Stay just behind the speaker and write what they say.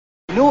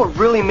You know what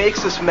really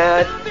makes us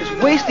mad? Is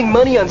wasting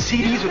money on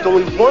CDs with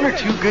only one or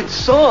two good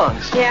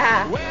songs.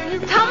 Yeah.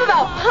 Tell them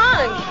about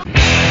punk.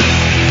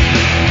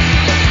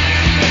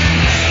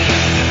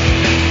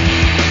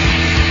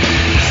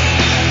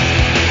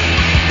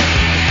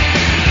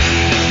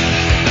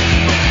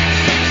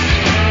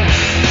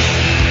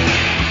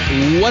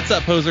 What's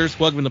up, posers?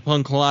 Welcome to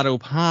Punk Lotto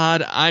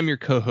Pod. I'm your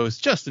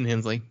co-host, Justin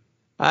Hensley.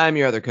 I'm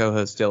your other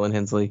co-host, Dylan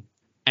Hensley.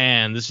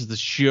 And this is the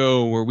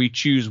show where we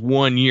choose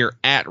 1 year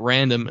at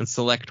random and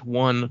select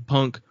one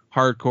punk,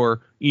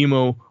 hardcore,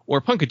 emo,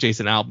 or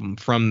punk-adjacent album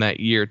from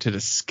that year to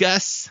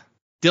discuss.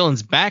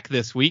 Dylan's back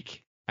this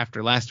week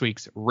after last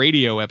week's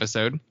radio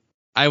episode.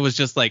 I was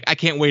just like, I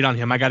can't wait on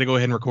him. I got to go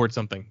ahead and record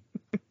something.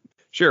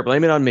 Sure,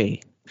 blame it on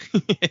me.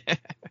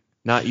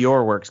 Not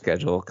your work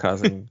schedule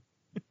causing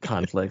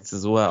conflicts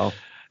as well.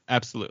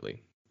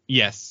 Absolutely.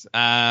 Yes.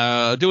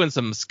 Doing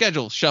some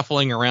schedule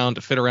shuffling around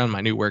to fit around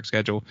my new work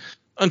schedule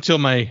until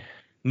my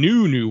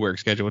new work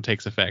schedule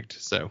takes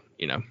effect. So,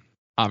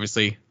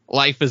 obviously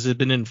life has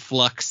been in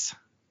flux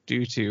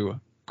due to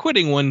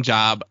quitting one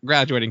job,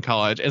 graduating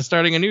college, and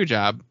starting a new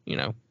job.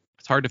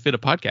 It's hard to fit a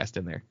podcast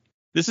in there.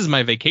 This is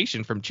my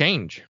vacation from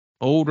change.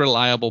 Old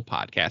reliable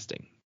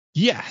podcasting.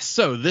 Yeah.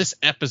 So this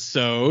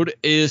episode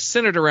is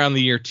centered around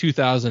the year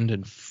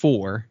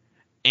 2004.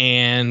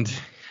 And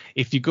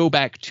if you go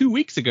back 2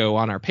 weeks ago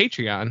on our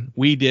Patreon,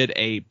 we did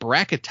a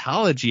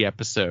bracketology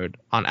episode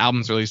on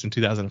albums released in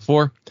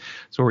 2004.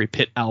 So where we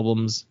pit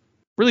albums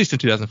released in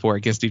 2004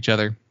 against each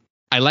other.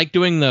 I like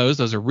doing those.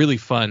 Those are really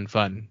fun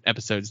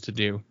episodes to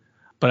do.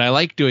 But I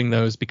like doing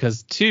those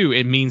because, too,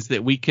 it means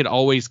that we could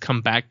always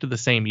come back to the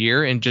same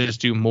year and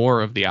just do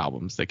more of the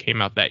albums that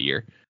came out that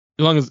year.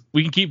 As long as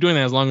we can keep doing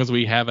that, as long as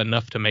we have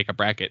enough to make a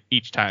bracket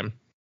each time.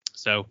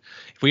 So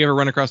if we ever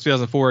run across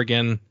 2004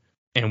 again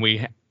and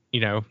we,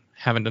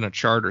 haven't done a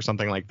chart or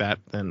something like that,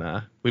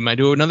 then we might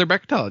do another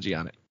bracketology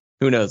on it.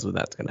 Who knows when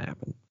that's going to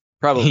happen?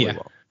 Probably won't.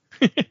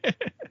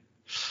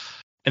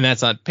 And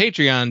that's on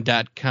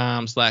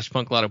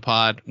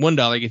patreon.com/punklotopod.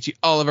 $1 gets you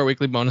all of our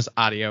weekly bonus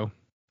audio.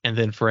 And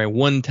then for a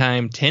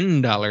one-time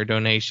 $10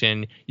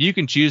 donation, you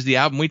can choose the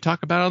album we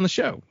talk about on the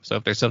show. So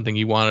if there's something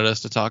you wanted us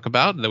to talk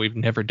about that we've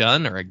never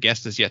done or a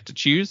guest is yet to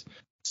choose,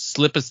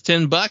 slip us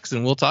 $10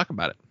 and we'll talk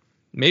about it.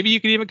 Maybe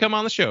you can even come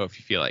on the show if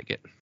you feel like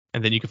it.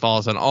 And then you can follow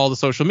us on all the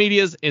social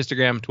medias,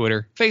 Instagram,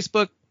 Twitter,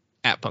 Facebook,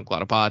 at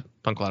punklotopod,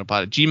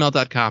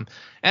 punklotopod@gmail.com,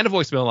 and a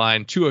voicemail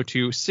line,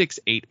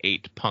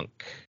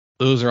 202-688-PUNK.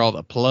 Those are all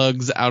the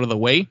plugs out of the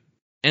way.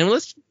 And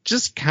let's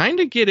just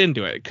kind of get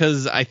into it,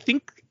 because I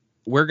think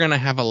we're going to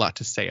have a lot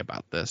to say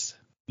about this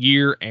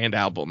year and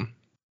album.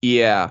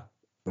 Yeah.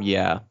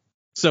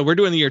 So we're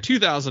doing the year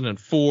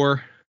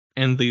 2004,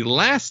 and the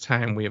last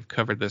time we have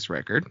covered this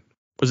record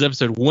was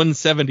episode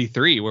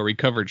 173, where we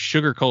covered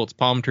Sugar Cult's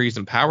Palm Trees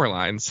and Power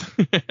Lines.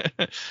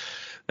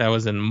 That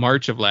was in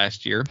March of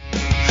last year.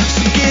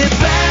 So get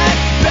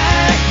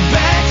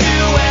back to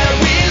where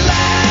we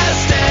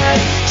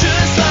lasted.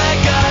 Just like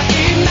I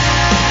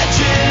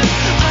imagined,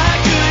 I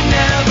could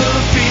never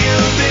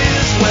feel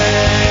this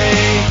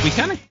way. We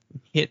kind of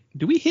hit.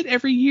 Do we hit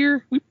every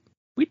year?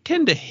 We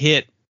tend to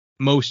hit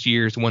most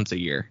years once a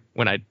year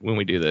when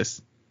we do this.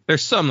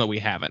 There's some that we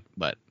haven't,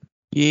 but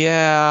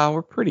Yeah,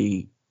 we're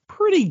pretty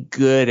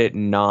good at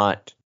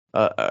not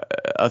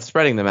of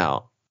spreading them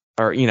out,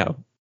 or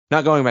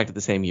not going back to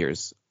the same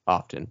years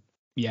often.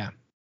 yeah,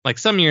 like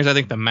some years I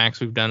think the max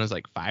we've done is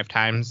like 5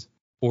 times,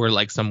 or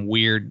like some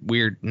weird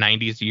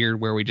 90s year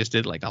where we just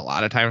did like a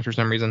lot of times for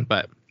some reason.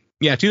 But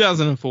yeah,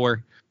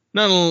 2004.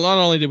 Not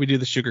only did we do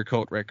the Sugar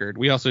Cult record,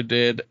 we also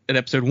did an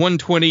episode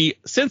 120,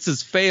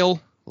 Senses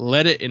Fail,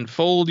 Let It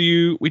Enfold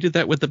You. We did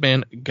that with the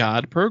band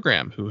God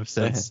Program, who have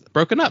since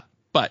broken up,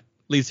 but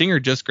lead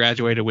singer just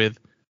graduated with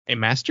a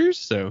master's,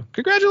 so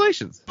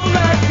congratulations.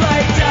 Let's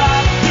play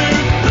Dr.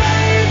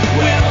 Blade,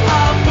 we'll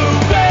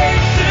operate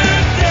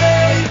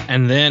today.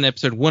 And then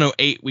episode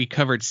 108, we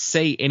covered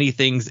Say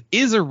Anything's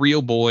Is a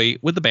Real Boy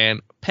with the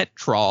band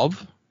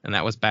Petrov, and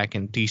that was back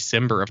in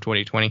December of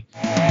 2020.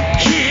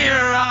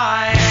 Here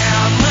I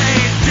am,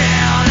 laid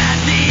down at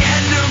the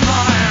end of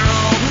my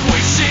rope,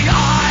 wishing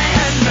I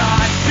had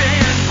not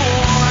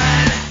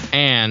been born.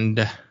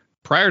 And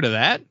prior to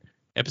that,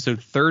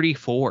 episode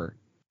 34,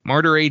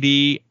 Martyr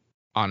AD,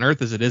 On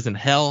Earth as It Is in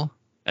Hell,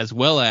 as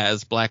well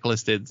as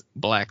Blacklisted's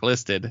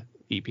Blacklisted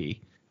EP,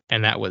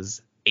 and that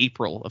was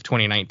April of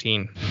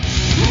 2019.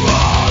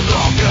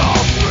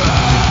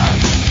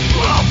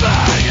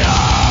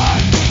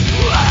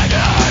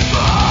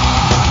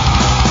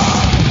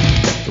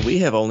 So we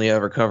have only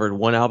ever covered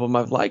one album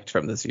I've liked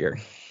from this year.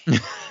 You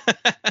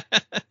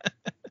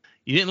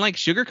didn't like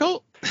Sugar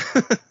Cult?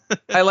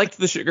 I liked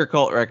the Sugar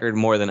Cult record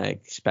more than I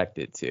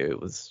expected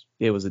to.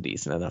 It was a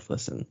decent enough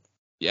listen.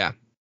 Yeah.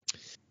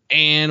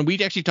 And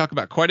we actually talk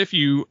about quite a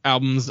few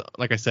albums,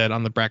 like I said,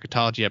 on the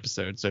bracketology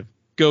episode. So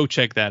go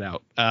check that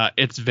out.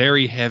 It's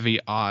very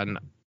heavy on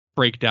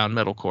breakdown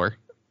metalcore.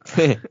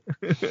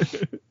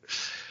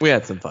 We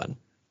had some fun.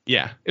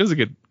 Yeah, it was a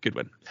good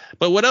one.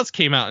 But what else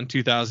came out in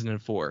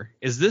 2004?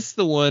 Is this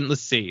the one?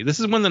 Let's see. This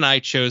is one that I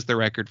chose the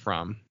record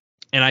from,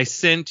 and I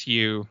sent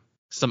you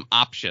some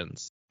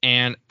options.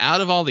 And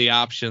out of all the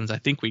options, I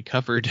think we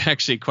covered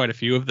actually quite a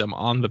few of them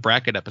on the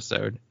bracket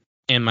episode.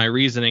 And my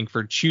reasoning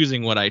for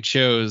choosing what I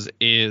chose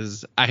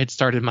is I had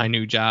started my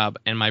new job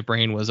and my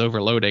brain was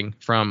overloading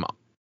from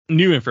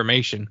new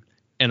information.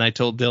 And I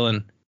told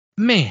Dylan,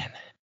 man,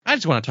 I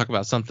just want to talk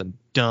about something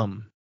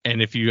dumb.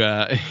 And if you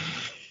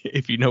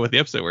if you know what the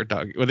episode we're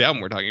talking, what the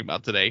album we're talking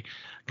about today,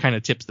 kind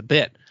of tips the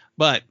bit.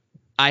 But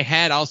I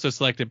had also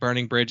selected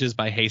Burning Bridges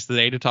by Haste the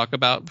Day to talk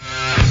about.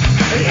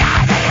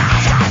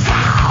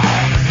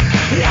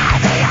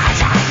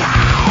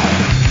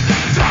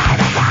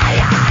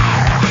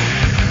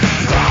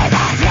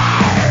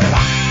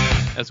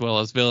 As well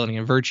as Villainy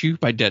and Virtue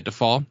by Dead to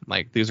Fall.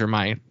 Like these are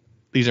my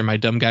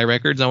dumb guy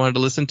records I wanted to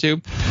listen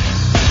to.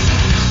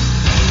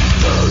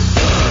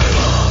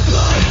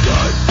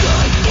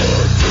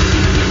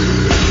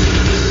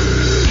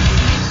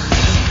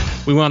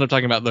 We wound up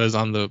talking about those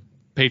on the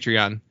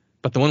Patreon,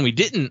 but the one we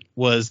didn't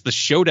was The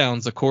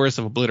Showdown's A Chorus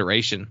of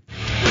Obliteration.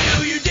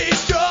 Will you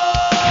destroy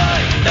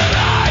the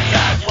life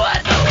that's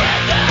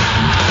whatsoever?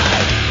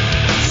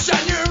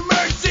 Shine your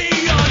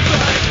mercy on the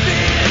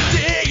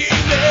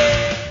digging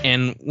me.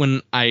 And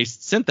when I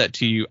sent that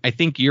to you, I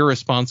think your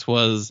response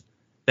was,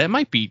 that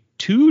might be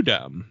too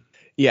dumb.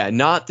 Yeah,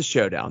 not The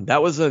Showdown.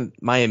 That was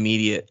my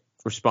immediate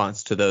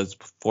response to those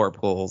 4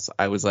 polls.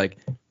 I was like,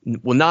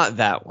 well, not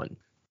that one.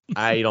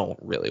 I don't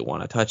really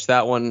want to touch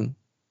that one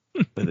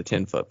with a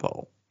 10-foot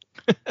pole.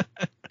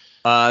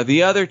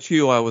 The other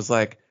 2, I was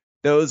like,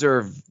 those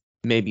are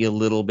maybe a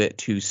little bit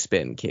too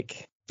spin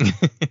kick.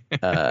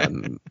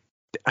 I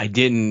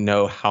didn't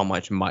know how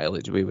much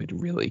mileage we would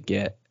really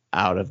get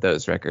out of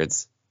those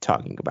records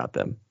talking about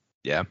them.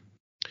 Yeah.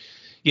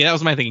 Yeah, that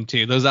was my thinking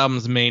too. Those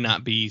albums may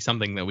not be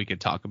something that we could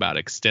talk about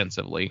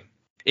extensively.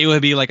 It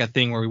would be like a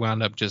thing where we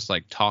wound up just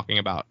like talking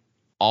about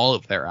all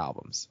of their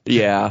albums.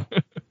 Yeah.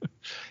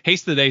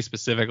 Haste the Day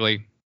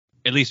specifically,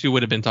 at least we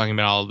would have been talking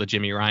about all of the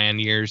Jimmy Ryan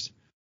years.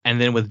 And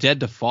then with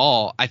Dead to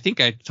Fall, I think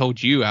I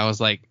told you, I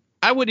was like,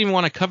 I wouldn't even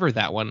want to cover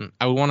that one.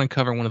 I would want to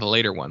cover one of the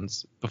later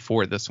ones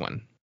before this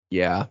one.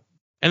 Yeah.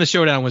 And The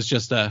Showdown was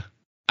just I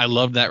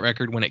loved that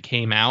record when it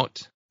came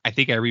out. I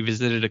think I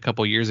revisited it a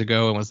couple years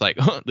ago and was like,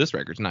 oh, this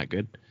record's not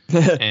good.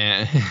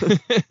 and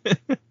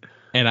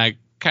I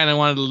kind of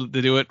wanted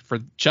to do it for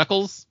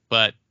chuckles,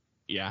 but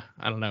yeah,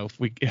 I don't know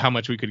how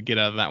much we could get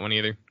out of that one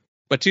either.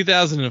 But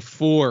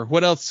 2004,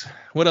 what else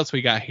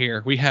we got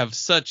here? We have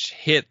such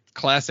hit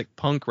classic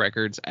punk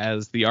records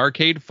as the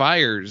Arcade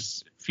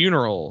Fire's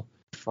Funeral,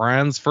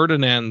 Franz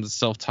Ferdinand's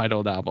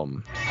self-titled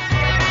album.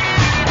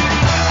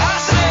 I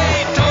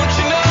say, don't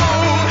you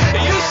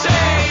know? You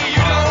say you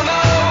don't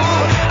know.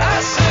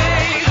 I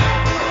say,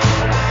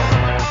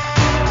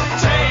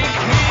 take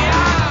me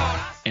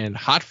out. And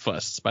Hot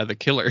Fuss by The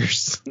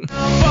Killers.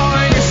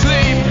 Falling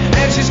asleep,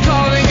 and she's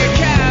calling a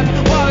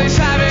cab while he's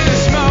having a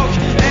smoke,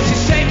 and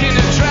she's taking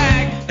a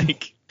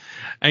drag.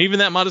 And even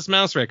that Modest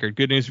Mouse record,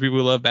 Good News for People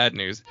Who Love Bad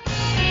News.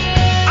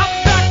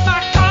 I back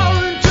my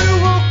car into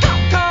a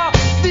cop car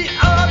the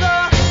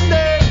other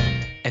day.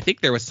 I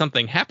think there was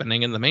something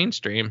happening in the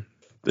mainstream.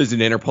 There's an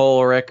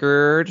Interpol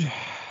record.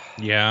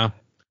 Yeah.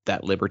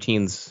 That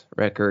Libertines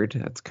record.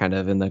 That's kind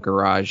of in the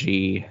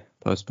garagey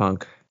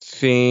post-punk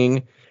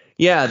thing.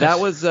 Yeah,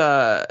 that was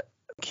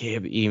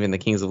even the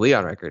Kings of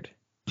Leon record.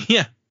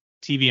 Yeah.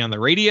 TV on the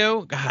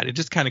radio. God, it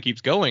just kind of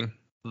keeps going.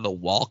 The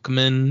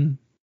Walkman.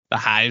 The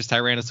Hives,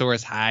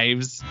 Tyrannosaurus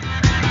Hives. See the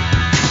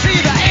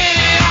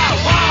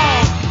idiot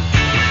walk.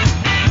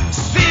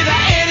 See the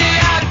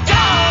idiot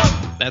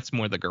dog. That's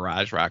more the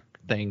garage rock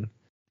thing.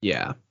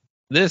 Yeah.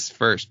 This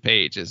first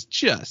page is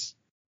just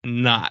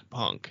not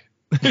punk.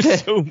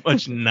 There's so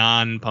much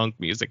non-punk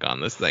music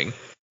on this thing.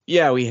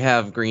 Yeah, we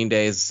have Green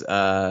Day's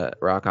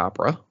rock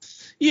opera.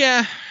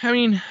 Yeah, I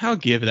mean, I'll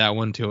give that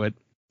one to it.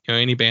 You know,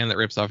 any band that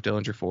rips off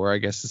Dillinger 4, I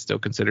guess, is still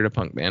considered a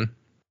punk band.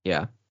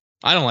 Yeah.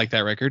 I don't like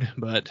that record,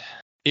 but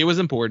it was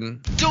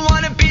important. Don't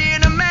wanna be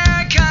an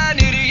American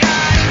idiot.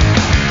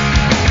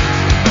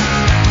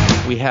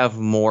 We have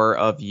more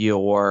of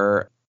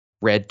your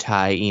red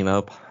tie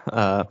emo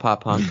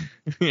pop punk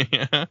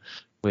Yeah.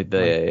 with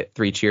the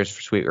 3 Cheers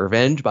for Sweet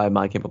Revenge by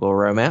My Chemical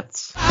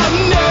Romance.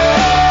 I'm not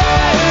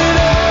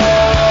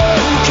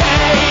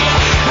okay.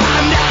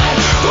 I'm not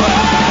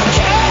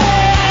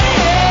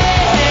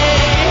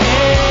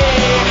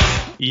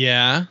okay.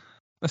 Yeah.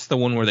 That's the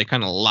one where they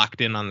kind of locked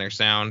in on their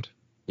sound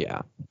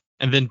Yeah.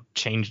 and then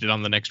changed it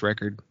on the next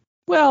record.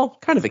 Well,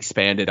 kind of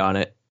expanded on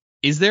it.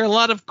 Is there a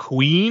lot of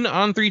Queen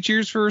on 3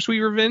 Cheers for Sweet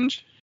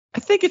Revenge? I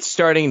think it's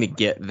starting to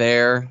get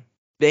there.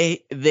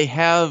 They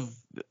have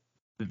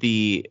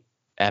the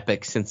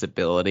epic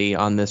sensibility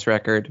on this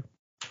record,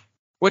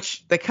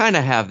 which they kind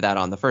of have that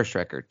on the first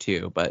record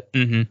too, but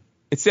Mm-hmm.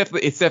 it's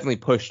definitely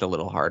pushed a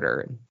little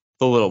harder and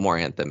a little more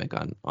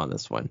anthemic on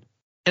this one.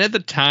 And at the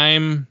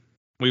time,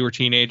 we were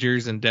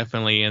teenagers and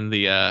definitely in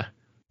the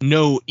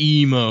no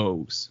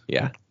emos.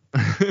 Yeah.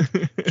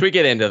 We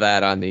get into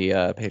that on the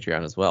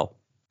Patreon as well.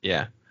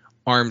 Yeah.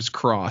 Arms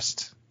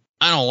crossed.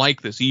 I don't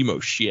like this emo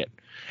shit.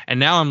 And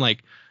now I'm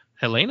like,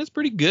 Helena's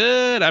pretty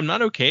good. I'm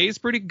Not Okay is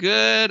pretty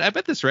good. I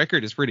bet this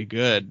record is pretty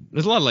good.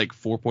 There's a lot of like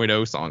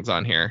 4.0 songs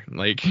on here.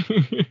 Like,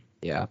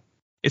 Yeah.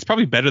 it's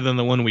probably better than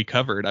the one we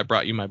covered. I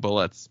Brought You My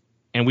Bullets.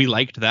 And we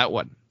liked that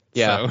one.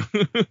 Yeah.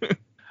 So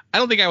I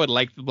don't think I would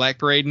like the Black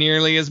Parade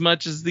nearly as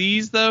much as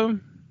these, though.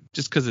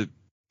 Just because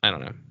I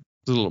don't know.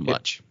 It's a little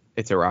much.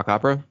 It's a rock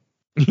opera.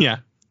 Yeah.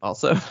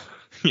 Also,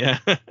 Yeah.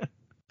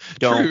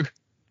 don't True.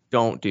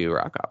 don't do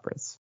rock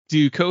operas.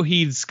 Do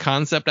Coheed's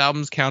concept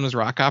albums count as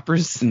rock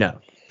operas? No,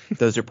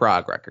 those are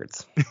prog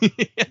records. We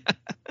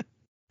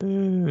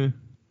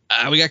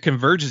got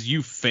Converge's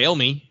You Fail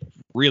Me.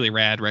 Really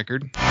rad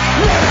record.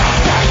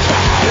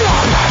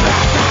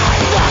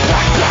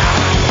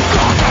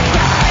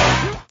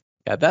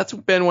 Yeah, that's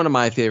been one of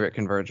my favorite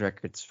Converge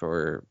records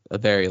for a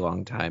very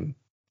long time.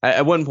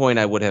 At one point,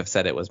 I would have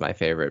said it was my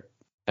favorite.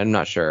 I'm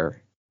not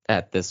sure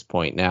at this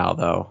point now,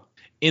 though.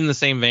 In the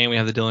same vein, we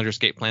have the Dillinger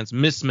Escape Plan's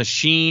Miss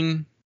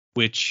Machine,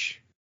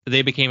 which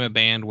they became a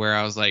band where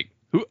I was like,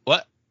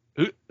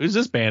 who's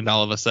this band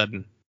all of a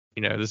sudden?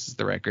 You know, this is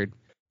the record.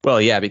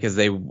 Well, yeah, because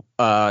they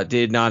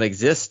did not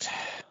exist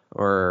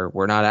or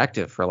were not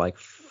active for like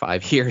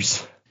 5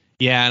 years.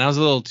 Yeah, and I was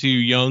a little too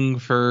young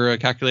for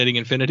Calculating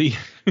Infinity.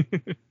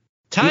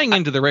 Tying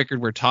into the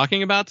record we're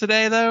talking about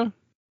today, though,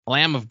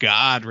 Lamb of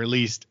God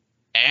released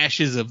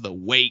Ashes of the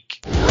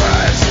Wake.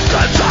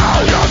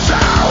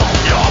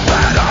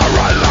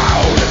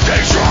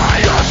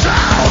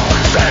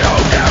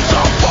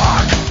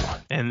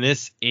 And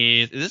this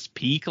is this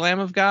peak Lamb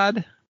of God?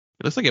 It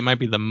looks like it might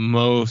be the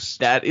most.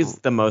 That is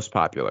the most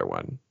popular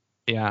one.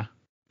 Yeah.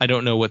 I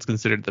don't know what's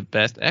considered the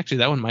best. Actually,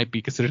 that one might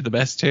be considered the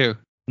best, too.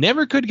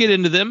 Never could get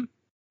into them.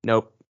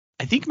 Nope.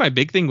 I think my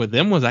big thing with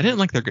them was I didn't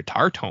like their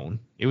guitar tone.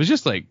 It was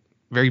just like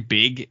very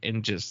big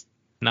and just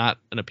not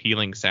an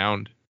appealing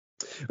sound.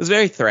 It was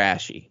very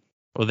thrashy.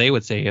 Well, they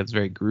would say it's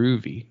very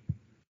groovy.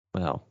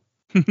 Well,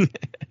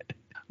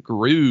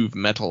 Groove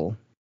metal.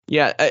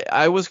 yeah,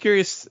 I was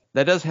curious.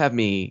 That does have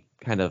me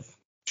kind of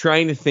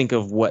trying to think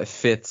of what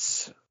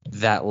fits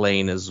that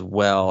lane as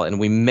well. And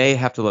we may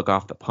have to look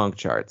off the punk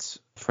charts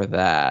for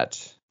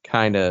that. I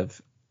kind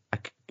of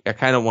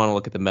want to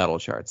look at the metal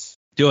charts.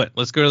 Do it.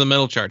 Let's go to the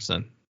metal charts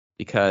then.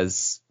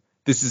 Because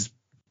this is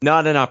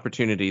not an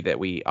opportunity that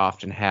we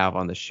often have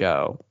on the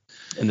show.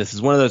 And this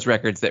is one of those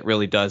records that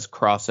really does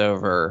cross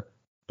over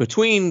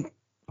between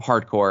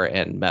hardcore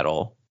and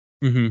metal.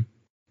 Mm-hmm.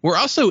 We're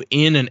also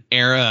in an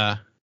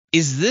era.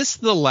 Is this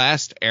the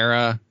last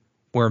era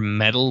where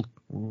metal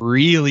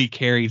really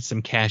carried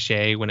some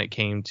cachet when it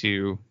came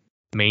to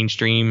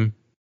mainstream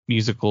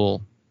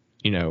musical,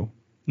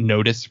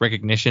 notice,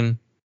 recognition?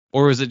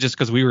 Or was it just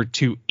because we were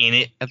too in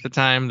it at the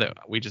time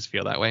that we just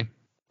feel that way?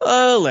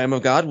 Lamb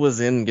of God was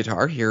in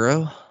Guitar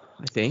Hero,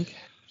 I think.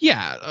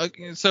 Yeah.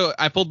 So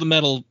I pulled the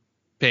metal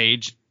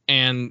page,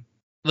 and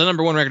the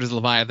number one record is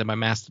Leviathan by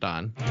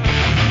Mastodon.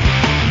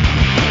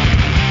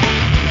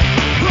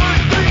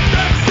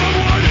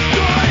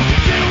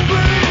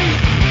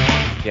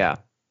 Yeah.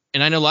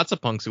 And I know lots of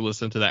punks who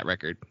listen to that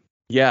record.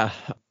 Yeah.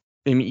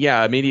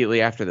 Yeah,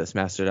 immediately after this,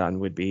 Mastodon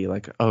would be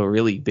like a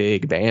really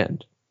big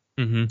band.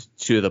 Mm-hmm.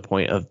 To the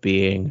point of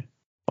being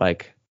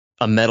like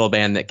a metal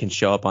band that can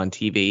show up on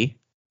TV.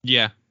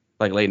 Yeah.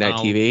 Like late night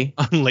TV.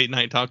 On late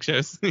night talk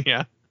shows.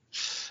 Yeah.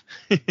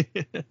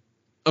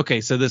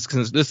 Okay, so this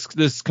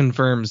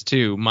confirms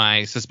too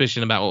my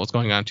suspicion about what was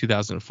going on in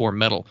 2004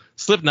 metal.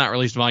 Slipknot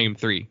released Volume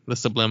 3, The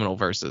Subliminal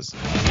Verses.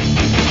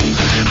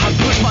 I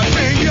push my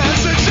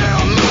fingers into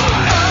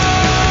my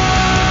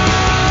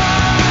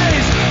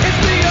eyes.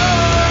 It's the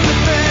only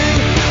thing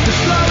that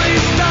slowly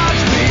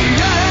starts me.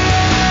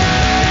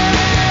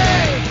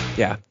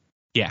 Yeah.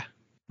 Yeah.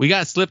 We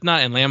got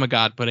Slipknot and Lamb of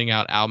God putting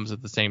out albums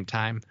at the same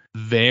time.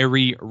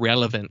 Very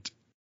relevant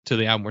to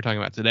the album we're talking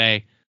about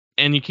today.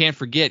 And you can't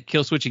forget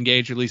Killswitch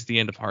Engage released The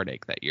End of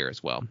Heartache that year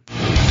as well.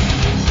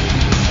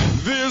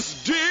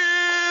 This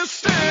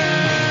distance,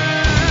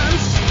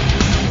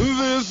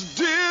 this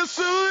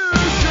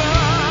dissolution.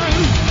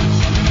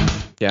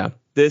 Yeah.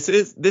 This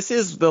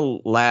is the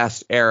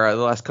last era,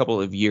 the last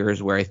couple of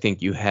years where I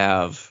think you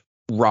have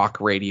rock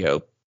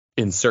radio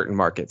in certain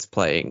markets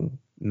playing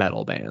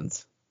metal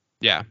bands.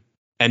 Yeah.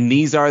 And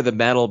these are the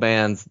metal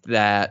bands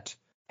that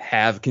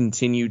have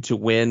continued to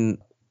win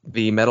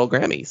the metal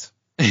Grammys.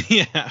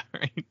 Yeah,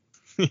 right.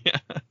 Yeah.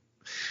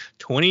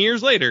 20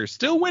 years later,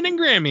 still winning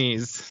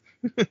Grammys.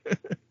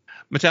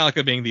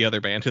 Metallica being the other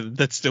band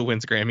that still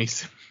wins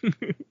Grammys.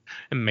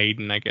 And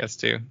Maiden, I guess,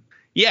 too.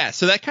 Yeah,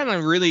 so that kind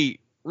of really,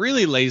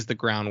 really lays the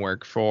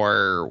groundwork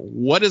for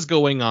what is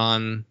going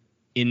on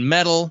in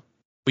metal.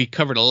 We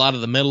covered a lot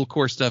of the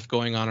metalcore stuff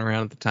going on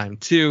around at the time,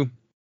 too.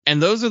 And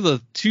those are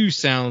the two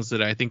sounds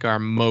that I think are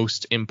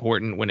most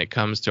important when it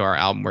comes to our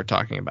album we're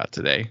talking about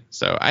today.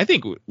 So I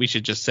think we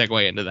should just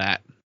segue into that.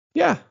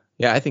 Yeah,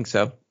 I think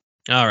so.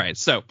 All right,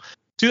 so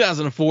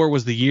 2004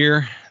 was the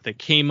year that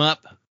came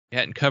up. We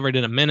hadn't covered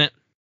in a minute.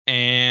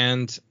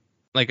 And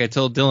like I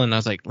told Dylan, I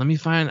was like,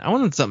 I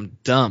wanted something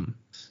dumb.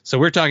 So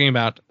we're talking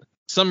about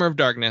Summer of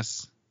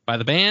Darkness by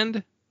the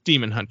band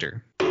Demon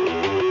Hunter.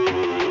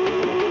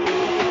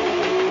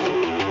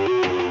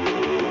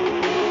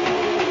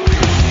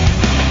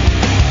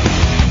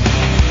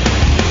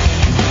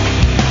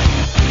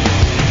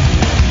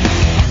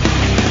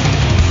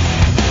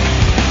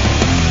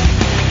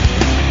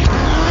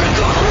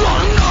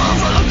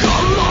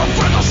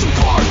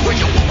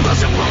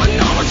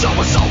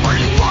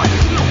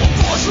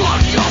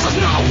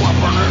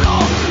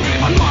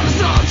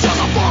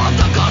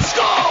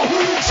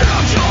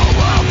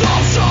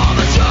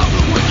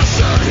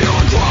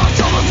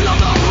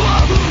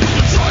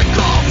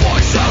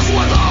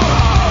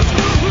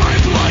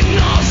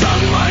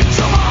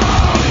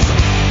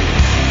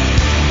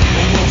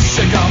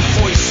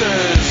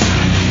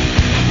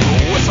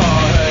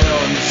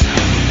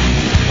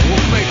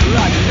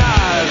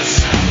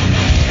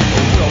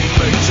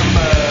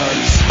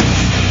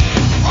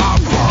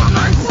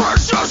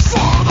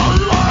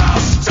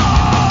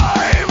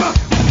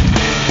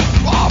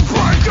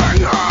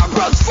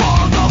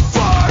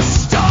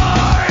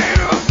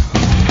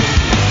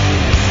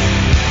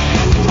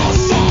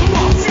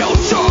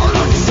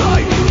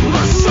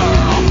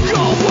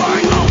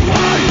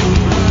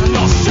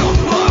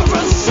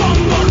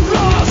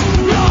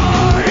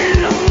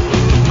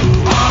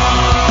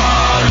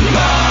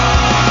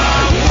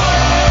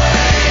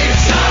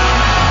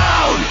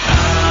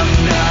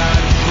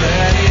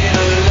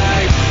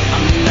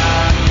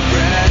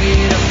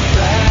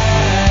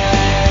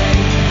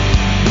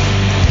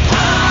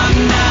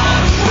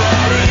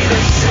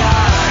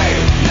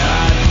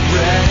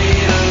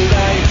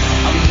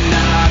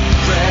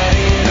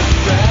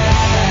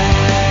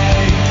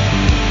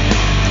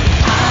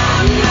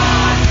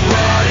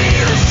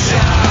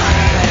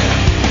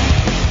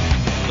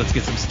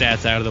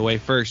 Out of the way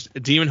first.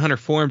 Demon Hunter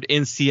formed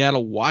in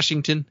Seattle,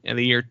 Washington in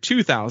the year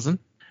 2000.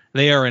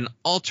 They are an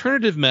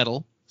alternative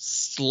metal /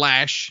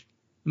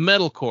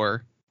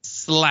 metalcore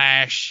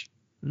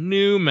 /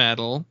 nu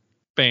metal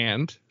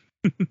band.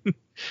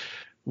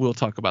 We'll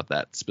talk about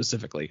that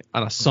specifically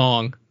on a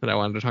song that I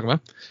wanted to talk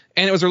about.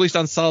 And it was released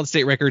on Solid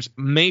State Records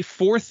May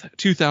 4th,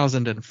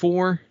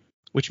 2004,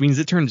 which means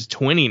it turns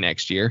 20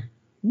 next year.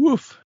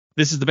 Woof.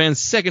 This is the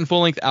band's second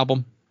full-length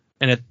album.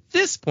 And at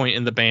this point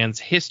in the band's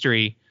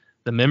history,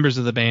 the members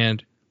of the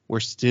band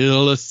were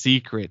still a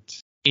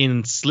secret.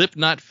 In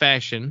Slipknot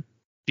fashion,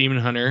 Demon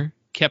Hunter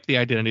kept the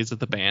identities of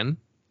the band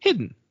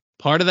hidden.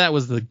 Part of that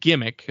was the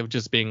gimmick of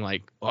just being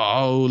like,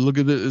 oh, look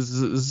at this,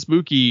 is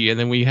spooky. And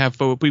then we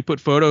put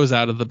photos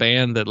out of the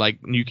band that like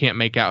you can't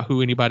make out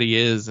who anybody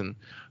is and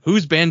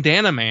who's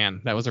Bandana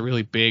Man. That was a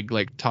really big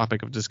like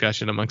topic of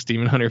discussion amongst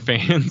Demon Hunter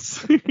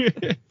fans.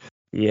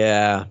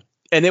 Yeah.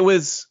 And it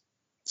was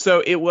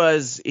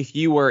if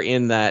you were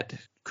in that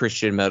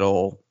Christian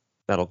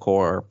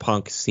metalcore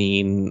punk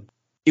scene,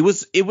 it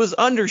was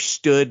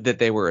understood that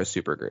they were a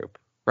supergroup,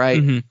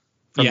 right?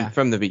 Mm-hmm.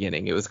 From the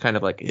beginning. It was kind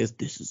of like,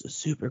 this is a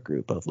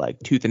supergroup of like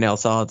Tooth and Nail,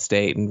 Solid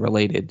State and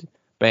related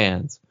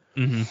bands.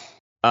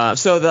 Mm-hmm.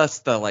 So thus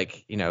the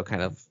like,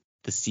 kind of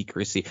the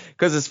secrecy,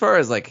 because as far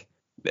as like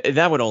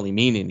that would only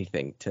mean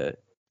anything to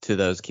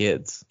those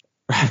kids.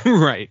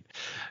 Right.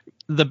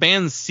 The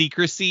band's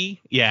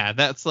secrecy, yeah,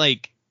 that's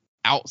like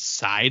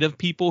outside of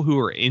people who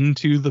are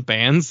into the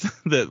bands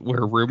that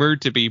were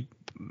rumored to be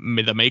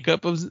the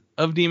makeup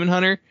of Demon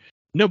Hunter.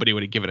 Nobody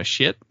would have given a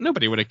shit.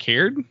 Nobody would have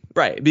cared.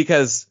 Right,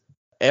 because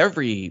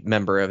every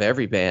member of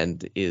every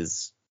band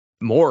is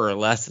more or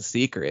less a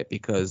secret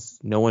because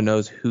no one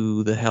knows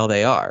who the hell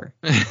they are.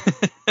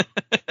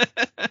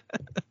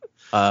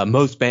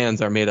 Most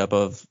bands are made up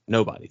of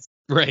nobodies.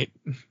 Right.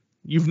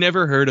 You've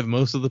never heard of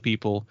most of the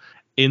people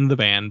in the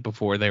band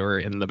before they were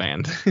in the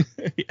band.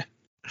 Yeah.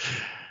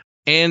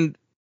 And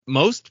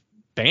most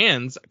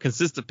bands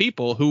consist of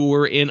people who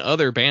were in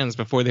other bands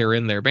before they were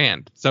in their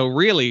band. So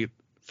really,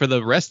 for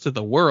the rest of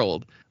the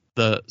world,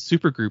 the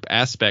supergroup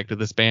aspect of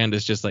this band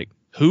is just like,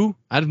 who?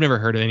 I've never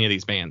heard of any of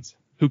these bands.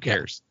 Who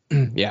cares?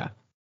 Yeah.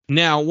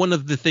 Now, one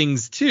of the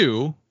things,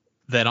 too,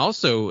 that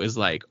also is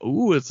like,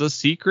 ooh, it's a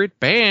secret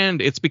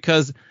band. It's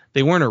because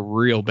they weren't a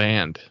real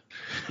band.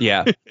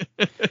 Yeah.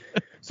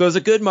 So it's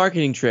a good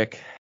marketing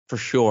trick for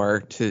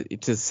sure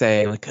to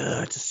say like,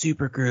 it's a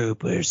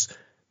supergroup.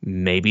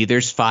 Maybe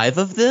there's 5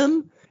 of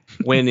them,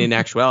 when in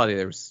actuality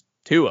there was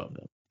 2 of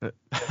them.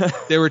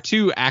 There were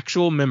 2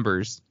 actual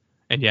members,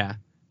 and yeah,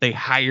 they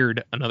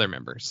hired another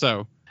member.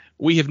 So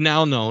we have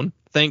now known,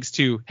 thanks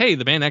to, hey,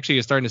 the band actually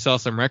is starting to sell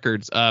some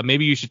records.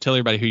 Maybe you should tell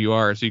everybody who you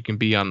are so you can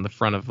be on the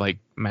front of like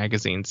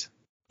magazines.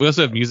 We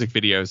also have music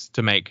videos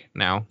to make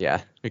now.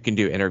 Yeah, we can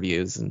do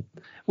interviews.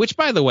 Which,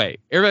 by the way,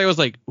 everybody was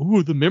like,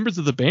 ooh, the members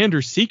of the band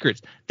are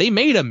secrets. They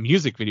made a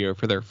music video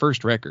for their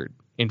first record,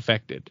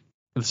 Infected.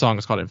 The song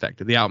is called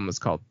Infected. The album is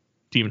called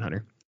Demon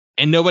Hunter.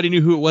 And nobody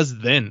knew who it was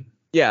then.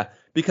 Yeah,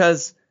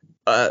 because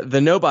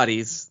the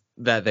nobodies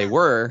that they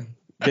were,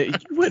 you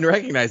wouldn't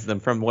recognize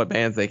them from what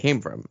bands they came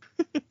from.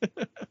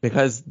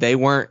 Because they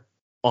weren't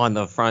on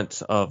the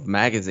front of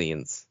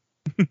magazines.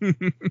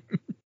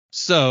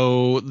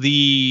 So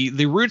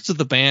the roots of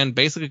the band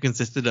basically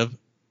consisted of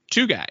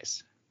two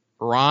guys.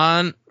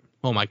 Ron,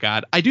 oh my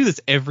God, I do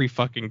this every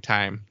fucking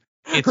time.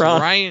 It's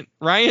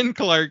Ryan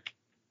Clark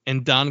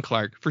and Don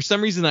Clark. For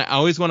some reason, I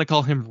always want to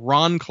call him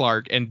Ron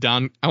Clark and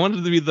Don. I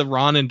wanted to be the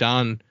Ron and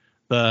Don,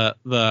 the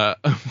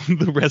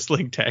the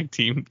wrestling tag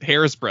team,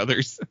 Harris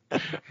brothers.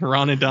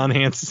 Ron and Don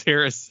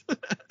Harris.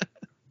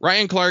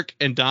 Ryan Clark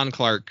and Don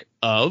Clark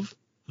of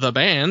the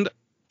band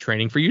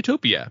Training for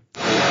Utopia.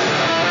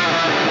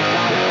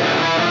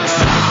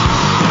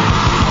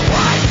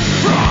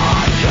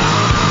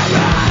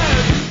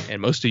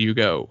 And most of you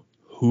go,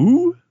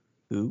 who?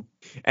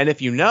 And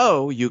if you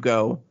know, you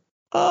go,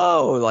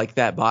 oh, like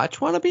that Botch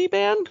Wannabe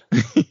band?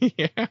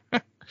 Yeah.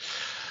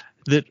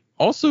 That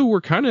also were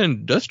kind of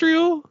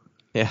industrial.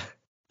 Yeah.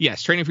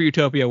 Yes, Training for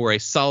Utopia were a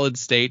solid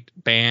state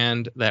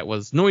band that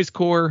was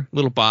noisecore,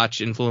 little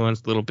Botch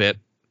influenced, little bit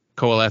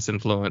Coalesce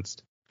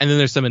influenced. And then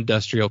there's some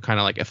industrial kind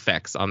of like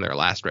effects on their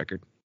last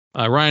record.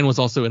 Ryan was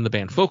also in the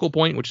band Focal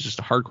Point, which is just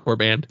a hardcore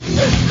band.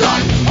 It's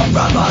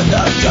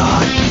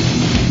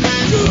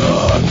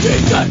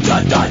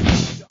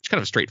kind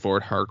of a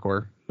straightforward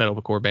hardcore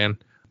metalcore band.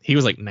 He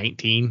was like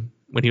 19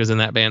 when he was in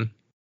that band.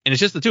 And it's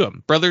just the two of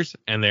them, brothers,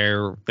 and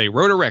they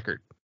wrote a record.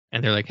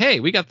 And they're like,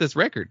 hey, we got this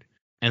record.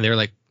 And they're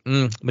like,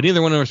 but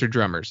neither one of us are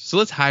drummers. So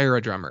let's hire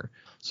a drummer.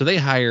 So they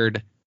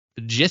hired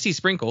Jesse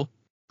Sprinkle,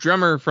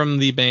 drummer from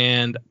the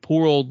band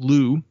Poor Old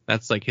Lou.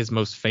 That's like his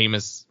most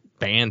famous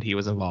band he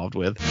was involved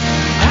with.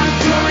 I'm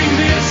throwing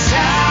this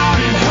out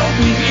and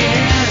hoping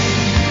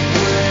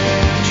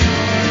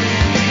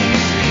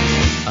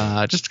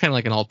Just kind of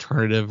like an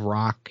alternative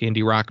rock,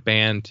 indie rock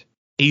band.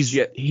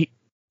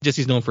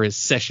 Jesse's known for his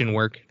session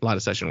work, a lot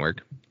of session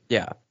work.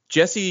 Yeah.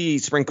 Jesse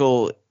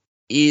Sprinkle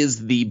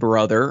is the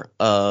brother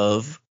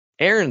of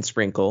Aaron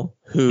Sprinkle,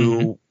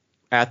 who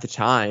at the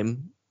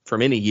time, for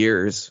many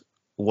years,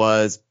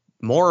 was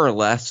more or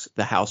less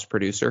the house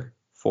producer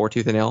for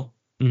Tooth and Nail.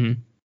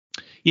 Mm-hmm.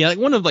 Yeah, like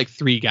one of like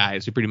three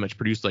guys who pretty much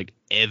produced like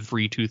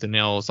every Tooth and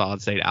Nail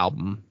Solid State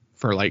album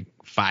for like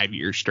 5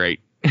 years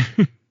straight.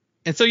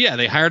 And so, yeah,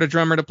 they hired a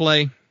drummer to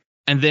play,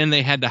 and then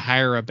they had to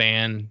hire a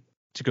band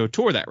to go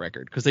tour that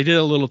record because they did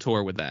a little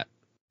tour with that.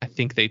 I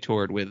think they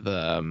toured with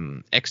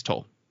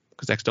Extol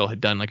because Extol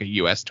had done like a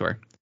U.S. tour.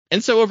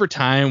 And so over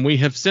time, we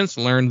have since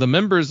learned the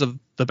members of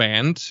the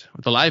band,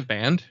 the live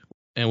band,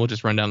 and we'll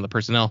just run down the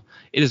personnel.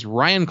 It is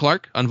Ryan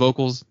Clark on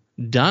vocals,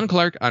 Don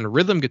Clark on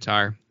rhythm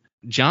guitar,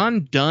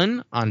 John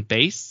Dunn on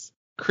bass,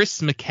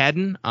 Chris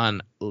McCadden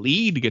on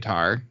lead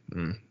guitar,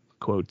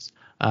 quotes,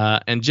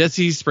 and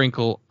Jesse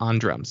Sprinkle on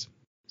drums.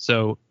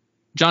 So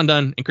John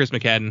Dunn and Chris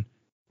McCadden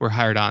were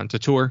hired on to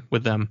tour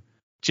with them.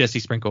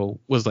 Jesse Sprinkle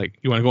was like,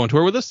 you want to go on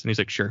tour with us? And he's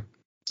like, sure.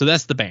 So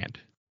that's the band.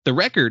 The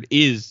record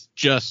is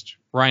just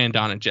Ryan,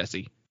 Don, and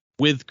Jesse,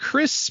 with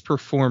Chris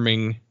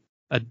performing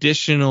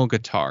additional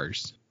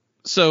guitars.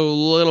 So a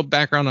little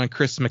background on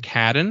Chris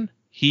McCadden.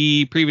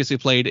 He previously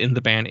played in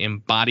the band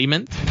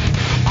Embodiment.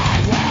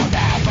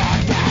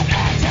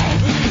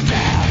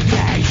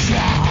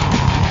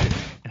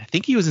 And I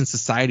think he was in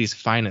Society's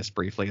Finest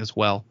briefly as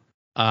well.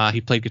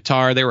 He played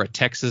guitar. They were a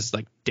Texas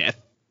like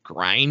death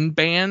grind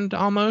band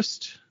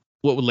almost.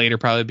 What would later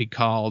probably be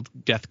called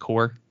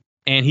deathcore.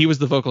 And he was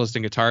the vocalist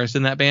and guitarist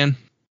in that band.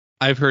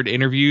 I've heard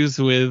interviews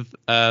with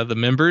the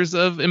members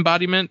of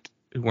Embodiment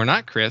who were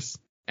not Chris,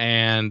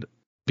 and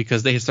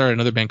because they had started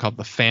another band called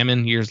The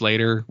Famine years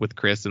later with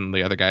Chris and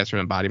the other guys from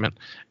Embodiment.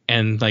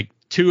 And like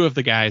two of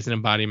the guys in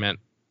Embodiment,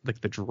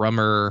 like the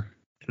drummer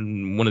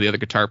and one of the other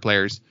guitar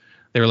players,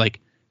 they were like,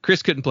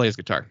 Chris couldn't play his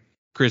guitar.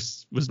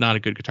 Chris was not a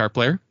good guitar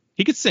player.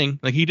 He could sing,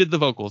 like he did the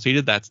vocals, he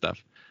did that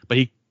stuff, but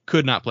he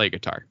could not play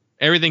guitar.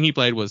 Everything he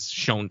played was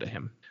shown to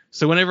him.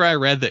 So whenever I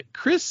read that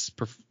Chris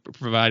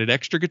provided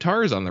extra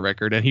guitars on the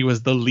record and he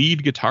was the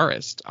lead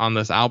guitarist on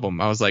this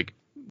album, I was like,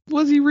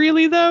 was he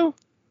really though?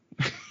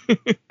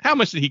 How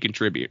much did he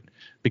contribute?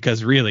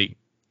 Because really,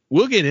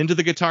 we'll get into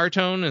the guitar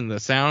tone and the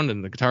sound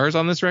and the guitars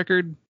on this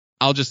record.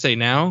 I'll just say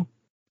now,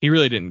 he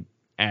really didn't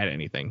add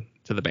anything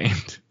to the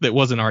band that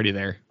wasn't already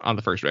there on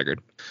the first record.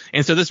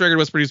 And so this record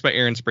was produced by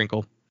Aaron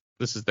Sprinkle.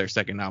 This is their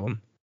second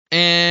album.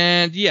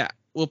 And yeah,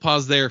 we'll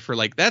pause there for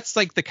like, that's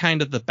like the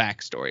kind of the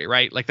backstory,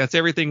 right? Like that's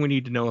everything we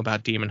need to know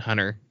about Demon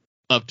Hunter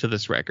up to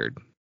this record.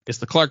 It's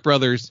the Clark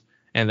brothers,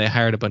 and they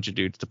hired a bunch of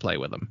dudes to play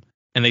with them.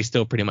 And they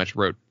still pretty much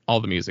wrote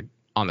all the music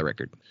on the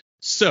record.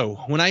 So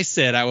when I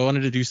said I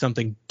wanted to do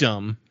something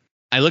dumb,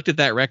 I looked at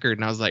that record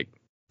and I was like,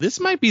 this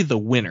might be the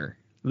winner.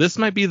 This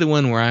might be the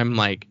one where I'm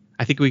like,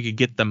 I think we could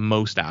get the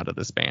most out of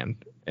this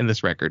band and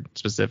this record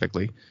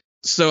specifically.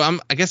 So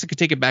I guess I could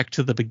take it back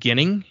to the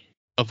beginning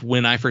of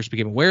when I first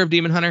became aware of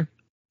Demon Hunter.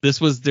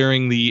 This was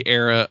during the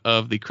era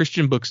of the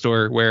Christian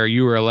bookstore where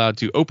you were allowed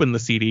to open the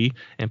CD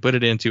and put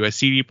it into a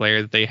CD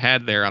player that they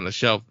had there on the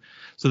shelf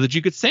so that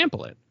you could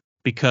sample it,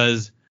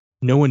 because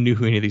no one knew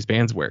who any of these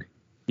bands were.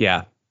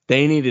 Yeah,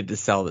 they needed to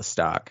sell the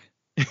stock.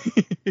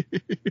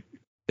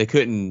 They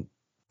couldn't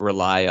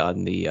rely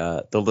on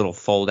the little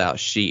fold out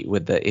sheet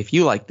with the, if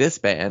you like this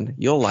band,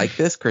 you'll like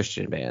this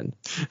Christian band.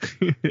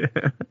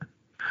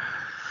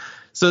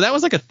 So that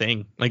was like a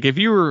thing. Like if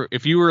you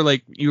were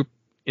like you were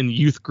in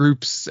youth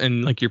groups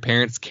and like your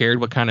parents cared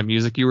what kind of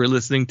music you were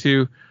listening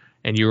to,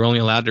 and you were only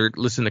allowed to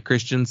listen to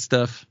Christian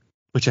stuff,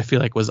 which I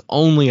feel like was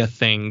only a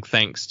thing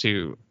thanks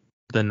to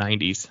the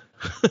 90s.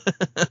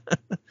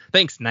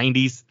 Thanks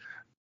 90s.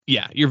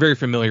 Yeah, you're very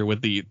familiar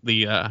with the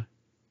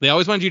they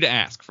always wanted you to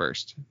ask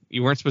first.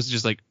 You weren't supposed to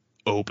just like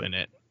open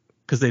it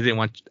because they didn't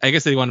want. I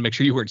guess they wanted to make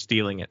sure you weren't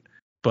stealing it.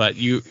 But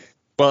you.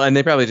 Well, and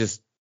they probably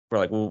just were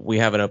like, well, we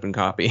have an open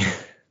copy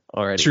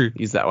already. True.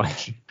 Use that one.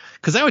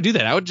 Because I would do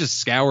that. I would just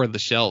scour the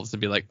shelves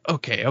and be like,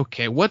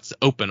 okay, what's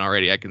open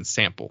already? I can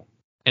sample.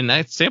 And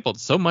I sampled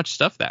so much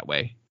stuff that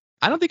way.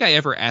 I don't think I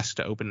ever asked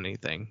to open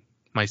anything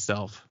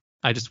myself.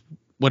 I just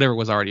whatever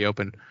was already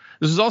open.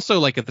 This was also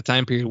like at the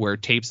time period where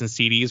tapes and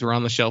CDs were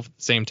on the shelf at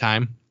the same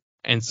time.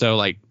 And so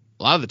like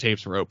a lot of the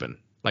tapes were open,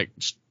 like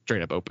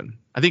straight up open.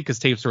 I think because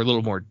tapes were a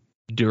little more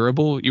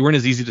durable. You weren't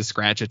as easy to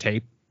scratch a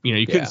tape. You know,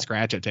 you couldn't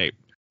scratch a tape.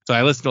 So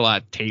I listened to a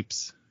lot of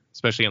tapes,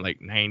 especially in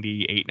like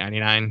 98,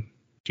 99,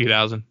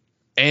 2000.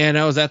 And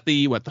I was at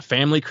the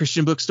Family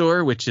Christian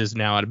Bookstore, which is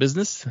now out of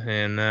business.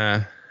 And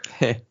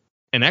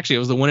and actually it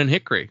was the one in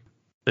Hickory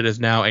that is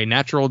now a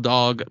Natural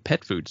Dog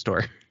pet food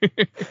store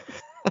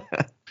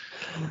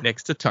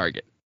next to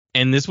Target.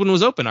 And this one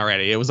was open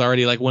already. It was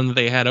already like one that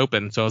they had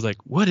open. So I was like,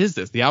 what is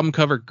this? The album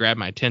cover grabbed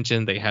my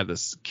attention. They had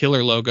this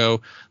killer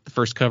logo. The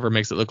first cover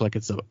makes it look like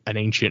it's an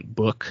ancient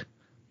book,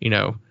 you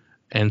know.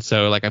 And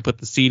so like I put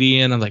the CD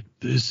in. I'm like,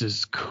 this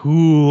is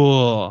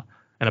cool.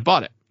 And I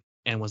bought it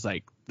and was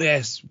like,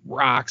 this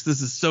rocks.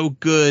 This is so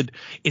good.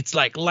 It's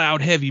like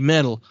loud, heavy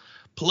metal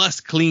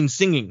plus clean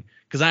singing,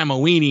 because I'm a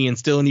weenie and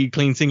still need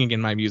clean singing in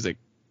my music,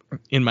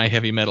 in my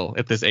heavy metal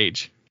at this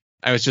age.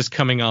 I was just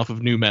coming off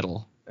of new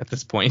metal at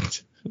this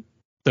point.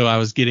 So I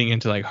was getting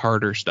into like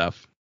harder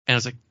stuff. And I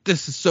was like,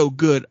 this is so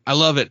good. I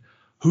love it.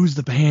 Who's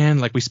the band?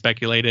 Like we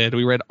speculated.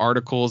 We read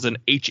articles in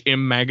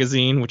HM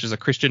Magazine, which is a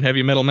Christian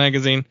heavy metal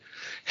magazine,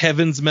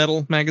 Heaven's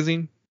Metal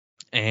magazine.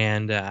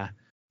 And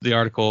the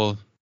article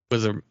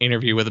was an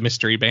interview with a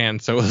mystery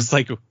band. So it was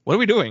like, what are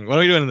we doing? What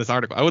are we doing in this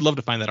article? I would love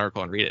to find that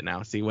article and read it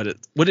now, see what it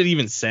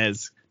even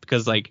says.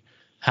 Because like,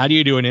 how do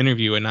you do an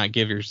interview and not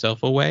give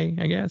yourself away,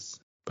 I guess?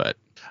 But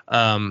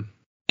and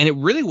it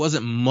really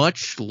wasn't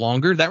much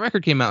longer. That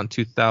record came out in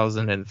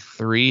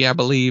 2003, I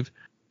believe.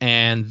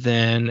 And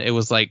then it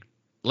was like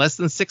less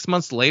than 6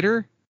 months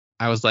later,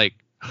 I was like,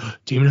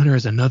 Demon Hunter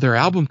has another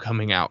album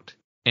coming out.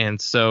 And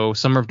so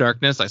Summer of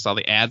Darkness, I saw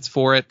the ads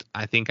for it.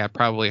 I think I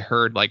probably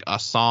heard like a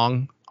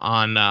song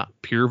on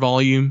Pure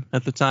Volume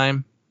at the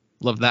time.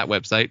 Love that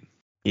website.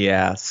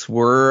 Yeah,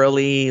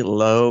 swirly,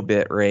 low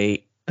bit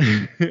rate.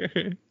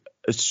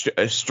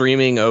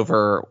 Streaming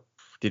over.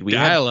 Did we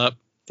Dial-up?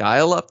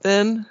 Dial-up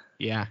then?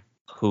 Yeah.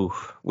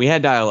 Oof. We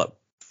had dial-up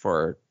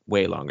for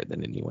way longer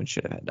than anyone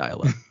should have had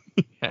dial-up.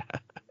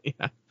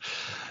 Yeah.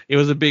 It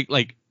was a big,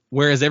 like,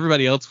 whereas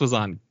everybody else was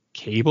on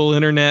cable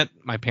internet,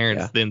 my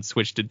parents then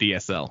switched to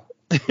DSL.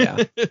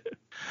 Yeah.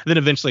 Then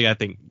eventually I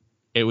think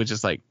it was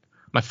just like,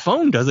 my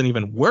phone doesn't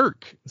even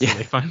work. So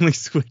they finally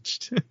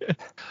switched.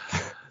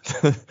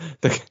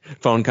 The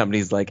phone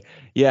company's like,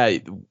 yeah,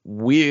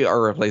 we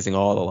are replacing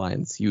all the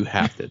lines. You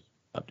have to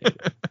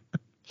update it.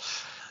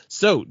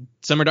 So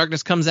Summer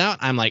Darkness comes out.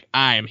 I'm like,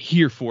 I am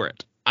here for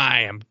it.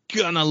 I'm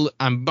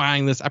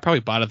buying this. I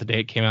probably bought it the day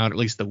it came out, at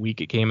least the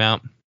week it came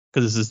out.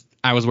 Because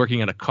I was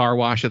working at a car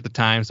wash at the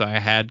time, so I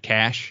had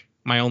cash.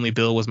 My only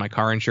bill was my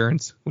car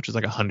insurance, which is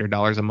like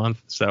 $100 a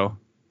month. So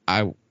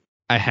I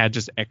had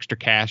just extra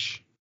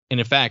cash. And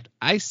in fact,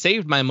 I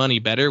saved my money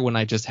better when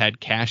I just had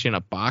cash in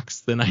a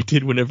box than I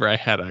did whenever I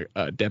had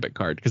a debit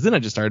card. Because then I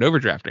just started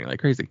overdrafting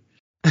like crazy.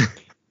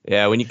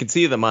 Yeah, when you can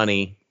see the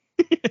money,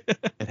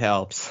 it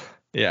helps.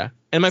 Yeah.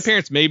 And my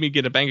parents made me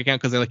get a bank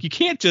account because they're like, you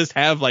can't just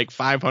have like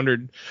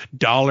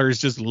 $500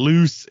 just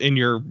loose in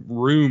your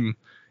room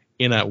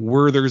in a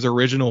Werther's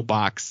Original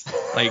box,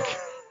 like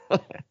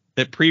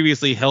that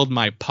previously held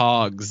my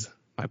Pog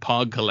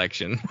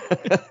collection.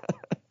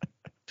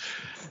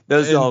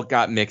 Those all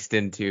got mixed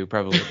into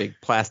probably a big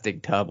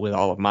plastic tub with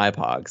all of my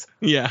Pogs.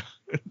 Yeah,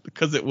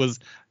 because it was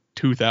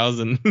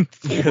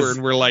 2004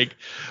 and we're like,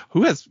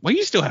 why do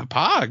you still have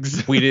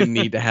Pogs? We didn't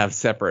need to have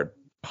separate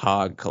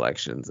Pog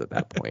collections at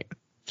that point.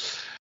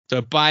 So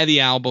I buy the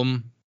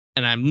album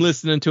and I'm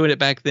listening to it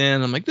back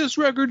then. I'm like, this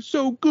record's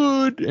so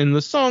good and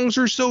the songs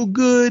are so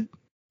good.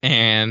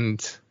 And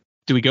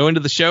do we go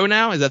into the show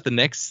now? Is that the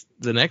next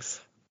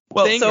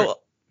well, thing? So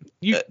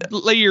you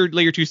lay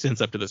your 2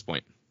 cents up to this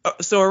point.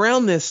 So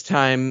around this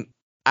time,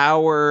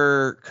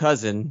 our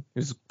cousin,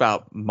 who's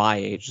about my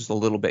age, just a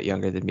little bit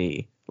younger than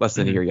me, less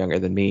than a year younger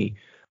than me,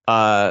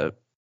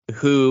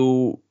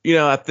 who, you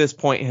know, at this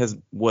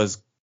point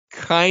was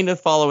kind of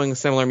following a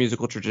similar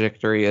musical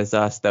trajectory as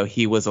us, though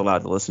he was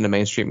allowed to listen to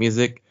mainstream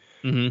music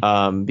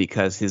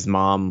because his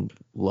mom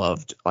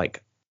loved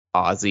like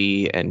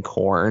Ozzy and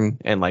Korn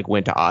and like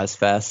went to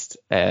Ozfest.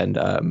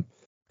 And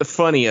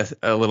funny,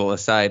 a little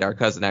aside, our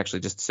cousin actually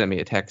just sent me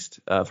a text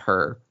of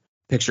her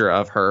picture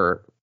of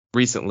her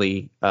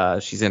recently.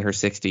 She's in her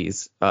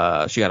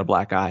 60s. She got a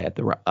black eye at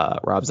the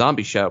Rob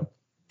Zombie show.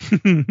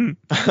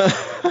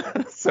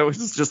 So it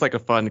was just like a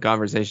fun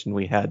conversation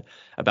we had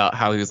about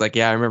how he was like,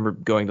 yeah, I remember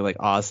going to like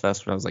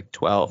Ozfest when I was like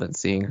 12 and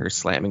seeing her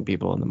slamming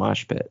people in the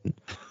mosh pit.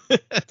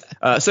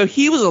 So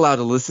he was allowed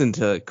to listen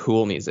to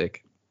cool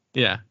music.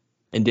 Yeah.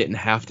 And didn't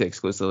have to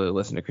exclusively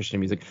listen to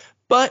Christian music.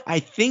 But I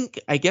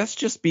guess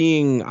just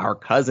being our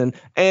cousin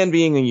and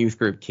being a youth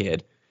group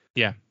kid.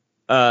 Yeah.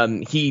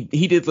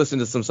 He did listen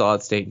to some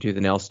Solid State and Tooth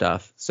and Nail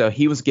stuff. So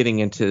he was getting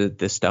into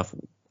this stuff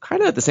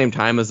kind of at the same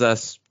time as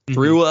us,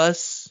 through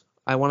us,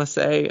 I want to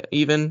say,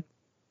 even.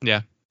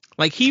 Yeah.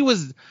 Like he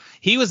was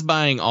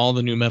buying all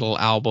the new metal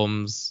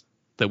albums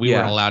that we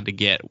weren't allowed to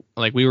get.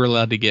 Like we were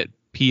allowed to get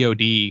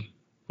POD,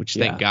 which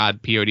thank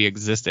God POD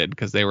existed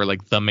because they were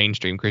like the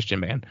mainstream Christian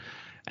band.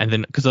 And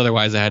then because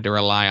otherwise I had to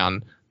rely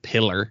on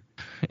Pillar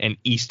and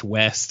East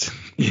West.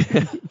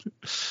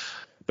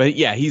 But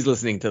yeah, he's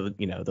listening to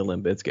the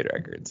Limp Bizkit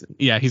records.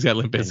 Yeah, he's got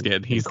Limp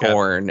Bizkit. He's got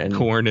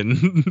Korn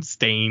and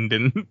Stained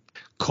and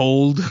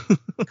Cold.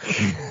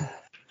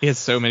 He has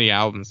so many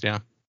albums. Yeah.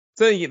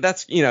 So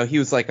that's he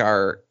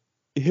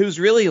was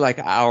really like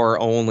our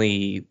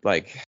only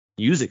like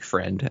music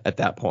friend at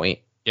that point.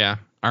 Yeah,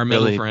 our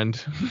middle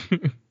friend.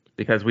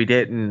 Because we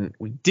didn't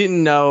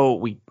know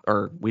we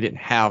didn't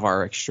have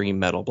our extreme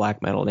metal,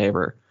 black metal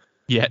neighbor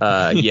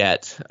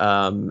yet.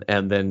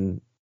 And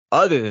then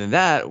other than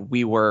that,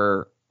 we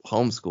were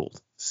homeschooled.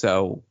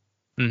 So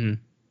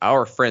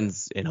our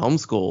friends in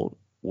homeschool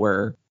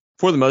were,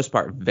 for the most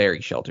part,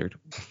 very sheltered.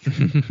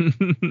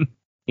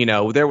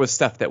 There was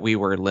stuff that we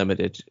were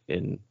limited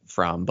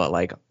from, but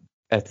like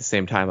at the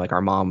same time, like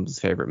our mom's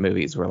favorite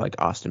movies were like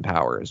Austin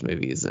Powers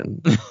movies,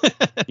 and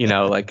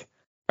like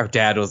our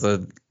dad was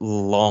a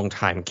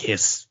longtime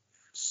Kiss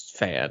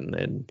fan,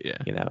 and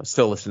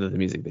still listened to the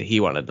music that he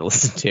wanted to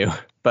listen to.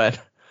 But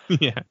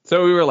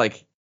so we were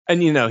like,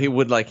 and he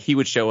would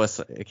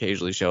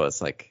occasionally show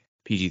us like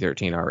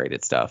PG-13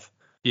 R-rated stuff,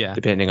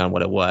 depending on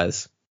what it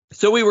was.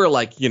 So we were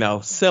like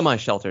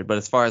semi-sheltered, but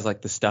as far as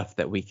like the stuff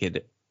that we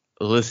could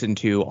listen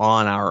to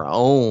on our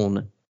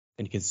own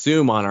and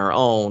consume on our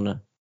own,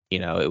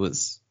 it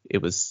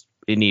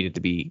needed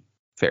to be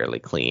fairly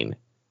clean.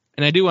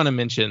 And I do want to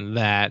mention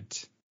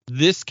that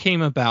this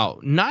came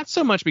about not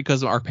so much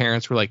because our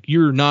parents were like,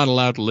 you're not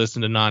allowed to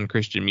listen to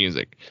non-Christian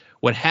music.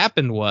 What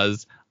happened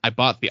was I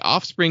bought the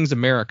Offspring's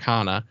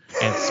Americana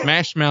and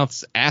Smash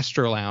Mouth's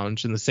Astro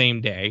Lounge in the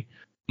same day.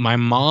 My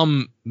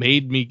mom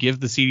made me give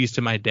the CDs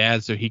to my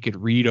dad so he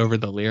could read over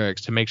the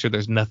lyrics to make sure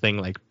there's nothing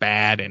like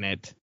bad in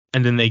it.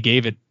 And then they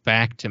gave it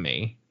back to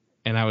me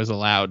and I was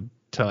allowed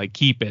to like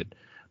keep it.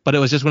 But it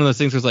was just one of those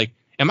things where it's like,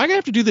 am I going to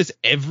have to do this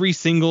every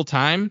single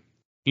time?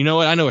 You know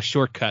what? I know a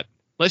shortcut.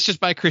 Let's just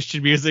buy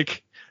Christian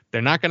music.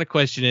 They're not going to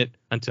question it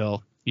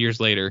until years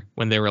later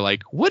when they were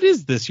like, what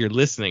is this you're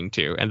listening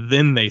to? And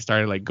then they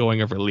started like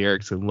going over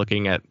lyrics and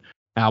looking at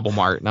album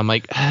art. And I'm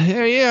like,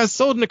 yeah, it's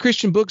sold in a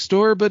Christian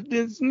bookstore, but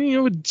it's,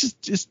 it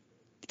just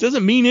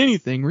doesn't mean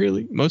anything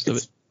really. Most of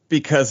it.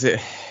 Because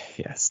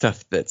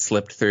stuff that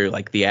slipped through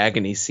like the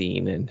Agony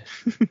scene and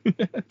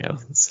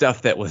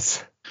stuff that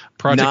was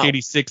Project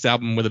 86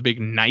 album with a big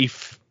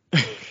knife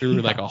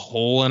through like a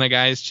hole in a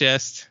guy's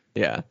chest.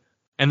 Yeah.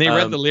 And they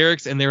read the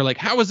lyrics and they were like,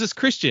 how is this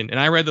Christian? And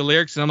I read the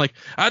lyrics and I'm like,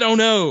 I don't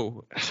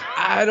know.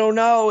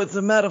 It's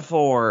a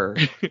metaphor.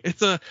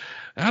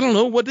 I don't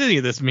know what any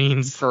of this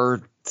means.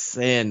 For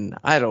sin.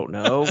 I don't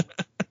know.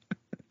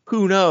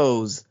 Who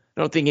knows?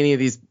 I don't think any of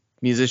these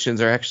musicians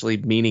are actually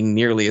meaning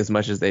nearly as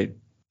much as they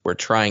were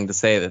trying to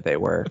say that they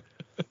were.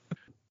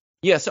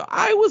 Yeah, so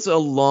I was a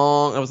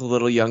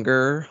little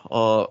younger,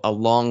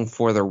 along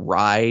for the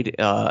ride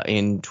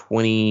in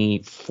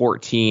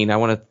 2014. I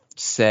want to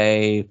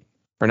say,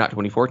 or not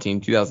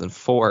 2014,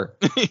 2004.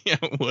 Yeah,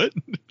 what?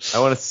 I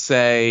want to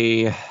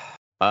say,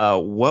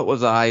 what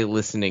was I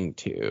listening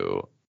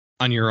to?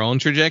 On your own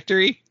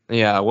trajectory?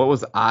 Yeah, what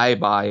was I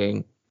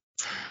buying?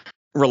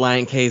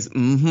 Relient K's,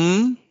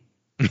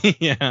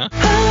 Yeah.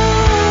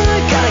 I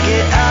gotta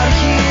get out of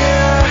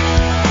here.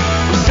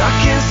 I'm stuck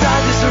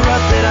inside this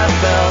rut that I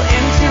fell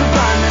into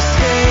by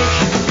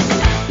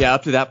mistake. Yeah,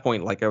 up to that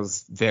point, like I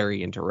was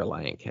very into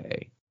Relient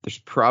K. There's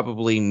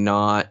probably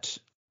not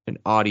an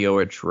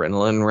Audio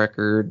Adrenaline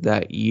record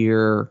that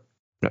year. I'm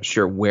not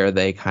sure where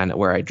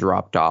I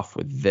dropped off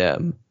with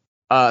them.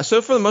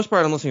 So for the most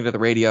part, I'm listening to the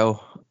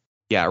radio.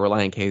 Yeah,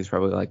 Relient K is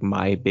probably like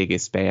my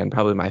biggest band,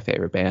 probably my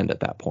favorite band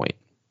at that point.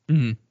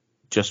 Mm-hmm.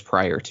 Just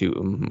prior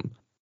to.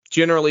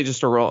 Generally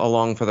just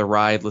along for the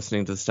ride,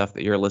 listening to the stuff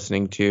that you're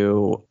listening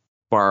to,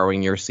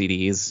 borrowing your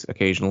CDs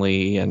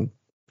occasionally, and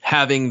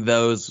having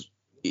those.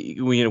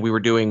 We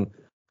were doing.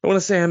 I want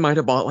to say I might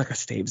have bought like a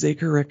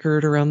Stabsaker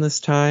record around this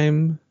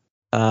time.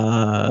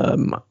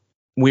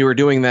 We were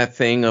doing that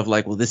thing of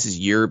like, well, this is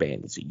your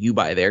band, so you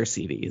buy their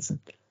CDs.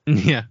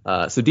 Yeah.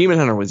 So Demon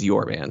Hunter was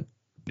your band.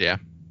 Yeah.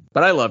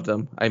 But I loved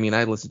them. I mean,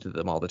 I listened to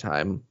them all the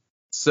time.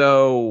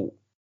 So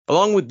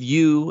along with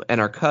you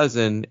and our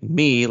cousin and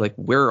me, like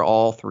we're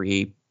all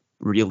three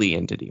really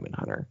into Demon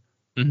Hunter.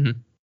 Mm-hmm.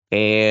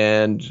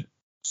 And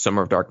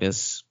Summer of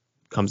Darkness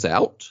comes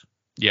out.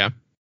 Yeah.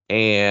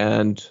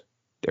 And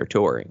they're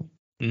touring.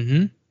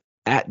 Mm-hmm.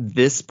 At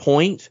this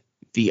point,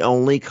 the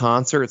only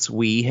concerts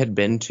we had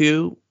been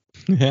to,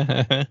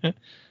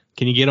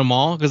 Can you get them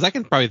all? Because I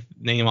can probably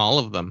name all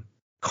of them.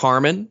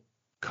 Carmen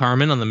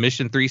On the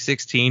Mission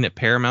 316 at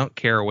Paramount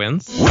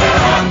Carowinds. We're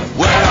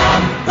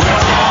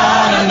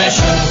on a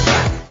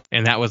mission.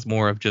 And that was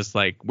more of just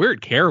like, we're at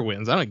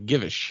Carowinds. I don't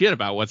give a shit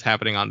about what's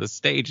happening on the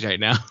stage right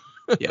now.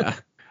 Yeah.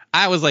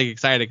 I was like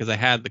excited because I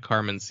had the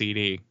Carmen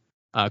CD.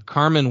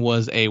 Carmen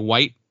was a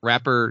white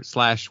rapper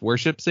 /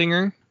 worship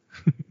singer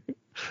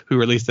who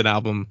released an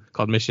album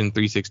called Mission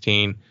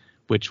 316,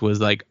 which was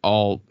like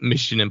all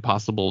Mission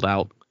Impossibled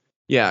out.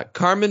 Yeah.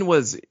 Carmen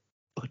was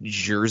a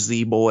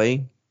Jersey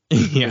boy,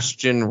 Yeah.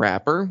 Christian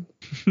rapper.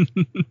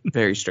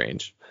 Very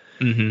strange.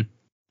 Mm-hmm.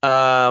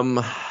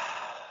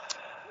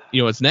 You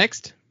know what's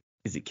next?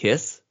 Is it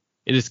Kiss?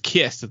 It is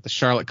Kiss at the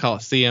Charlotte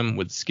Coliseum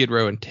with Skid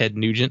Row and Ted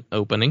Nugent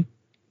opening.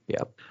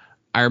 Yep.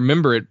 I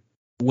remember it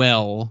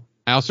well.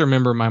 I also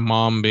remember my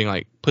mom being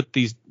like, put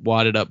these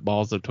wadded up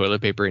balls of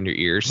toilet paper in your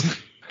ears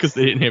because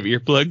they didn't have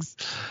earplugs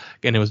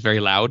and it was very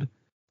loud.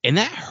 And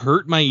that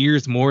hurt my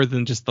ears more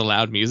than just the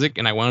loud music.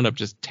 And I wound up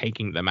just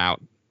taking them out.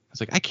 I was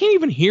like, I can't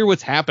even hear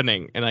what's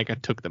happening. And like I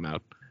took them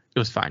out. It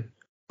was fine.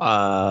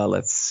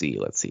 Let's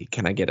see.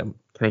 Can I get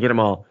them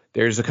all?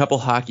 There's a couple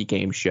hockey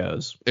game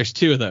shows. There's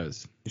 2 of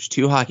those. There's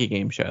 2 hockey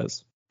game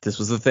shows. This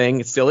was a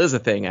thing. It still is a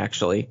thing,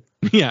 actually.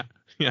 Yeah.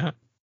 Yeah.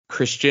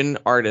 Christian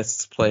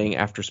artists playing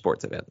after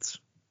sports events.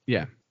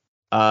 Yeah.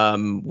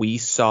 We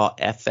saw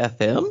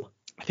FFM.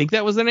 I think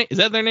that was their name. Is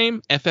that their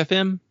name?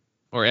 FFM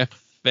or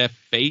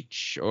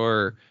FFH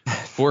or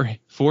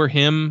for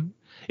him?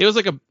 It was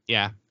like a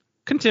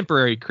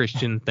contemporary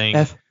Christian thing.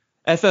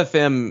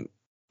 FFM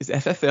is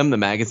FFM the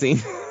magazine?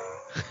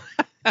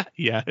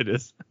 Yeah, it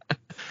is.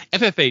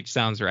 FFH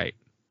sounds right.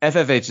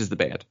 FFH is the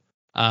band.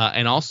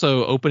 And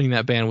also opening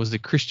that band was the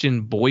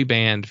Christian boy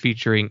band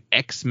featuring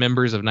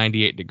ex-members of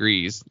 98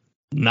 Degrees,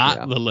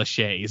 not the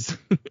Lachey's.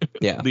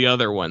 Yeah. The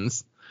other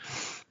ones.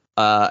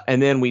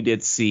 And then we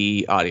did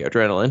see Audio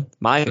Adrenaline,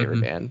 my favorite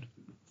band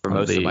for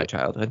most of my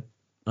childhood.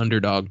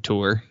 Underdog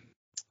tour.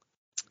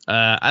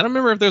 I don't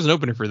remember if there was an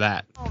opener for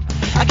that.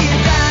 I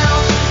get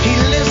down, he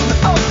lifts me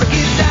up, I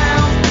get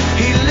down.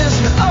 He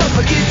lifts me up,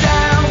 I get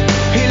down.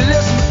 He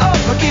lifts me up,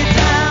 I get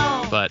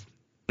down. But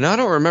No, I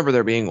don't remember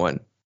there being one.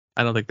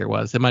 I don't think there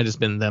was. It might have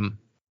just been them.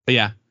 But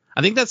yeah,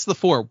 I think that's the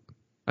 4.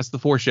 That's the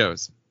 4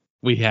 shows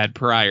we had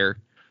prior.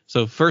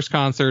 So first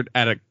concert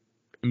at a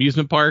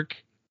amusement park,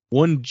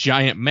 1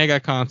 giant mega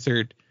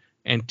concert,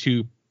 and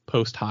 2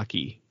 post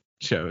hockey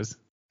shows.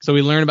 So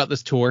we learn about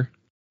this tour.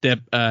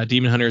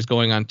 Demon Hunter is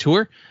going on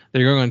tour.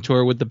 They're going on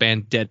tour with the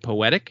band Dead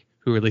Poetic,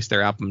 who released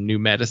their album New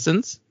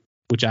Medicines,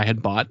 which I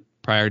had bought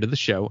prior to the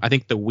show. I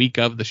think the week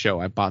of the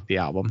show, I bought the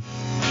album.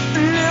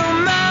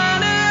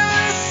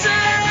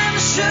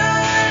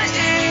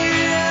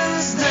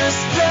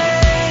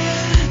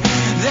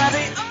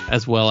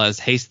 As well as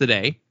Haste the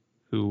Day,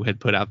 who had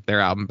put out their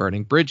album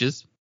Burning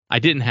Bridges. I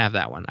didn't have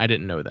that one. I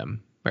didn't know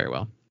them very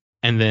well.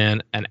 And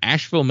then an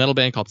Asheville metal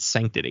band called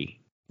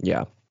Sanctity.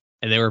 Yeah.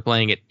 And they were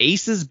playing at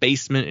Ace's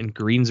Basement in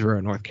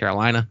Greensboro, North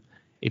Carolina.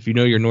 If you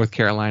know your North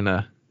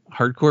Carolina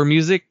hardcore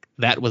music,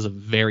 that was a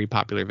very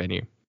popular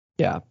venue.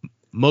 Yeah.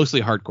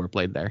 Mostly hardcore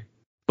played there.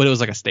 But it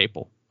was like a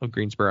staple of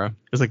Greensboro.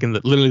 It was like in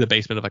literally the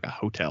basement of like a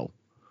hotel.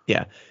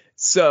 Yeah.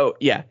 So,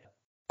 yeah.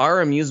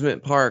 Our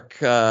amusement park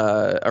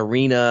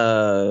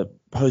arena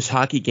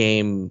post-hockey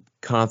game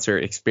concert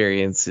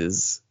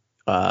experiences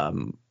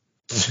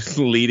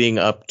leading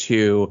up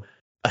to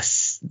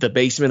the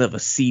basement of a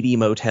seedy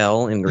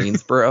motel in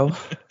Greensboro.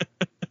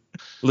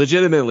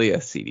 Legitimately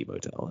a seedy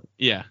motel.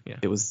 Yeah, yeah.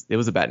 It was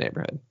a bad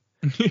neighborhood.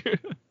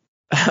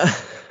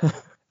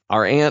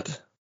 Our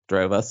aunt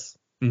drove us.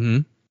 Mm-hmm.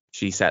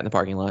 She sat in the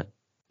parking lot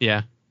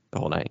Yeah. the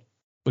whole night.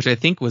 Which I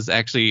think was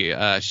actually,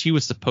 she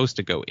was supposed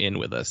to go in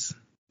with us.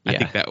 I Yeah.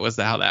 think that was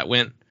how that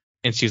went.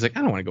 And she was like,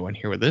 I don't want to go in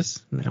here with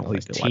this. I don't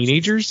Please like don't watch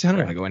teenagers. I don't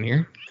want to go in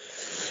here.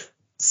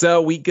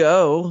 So we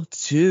go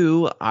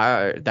to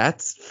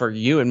that's for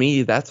you and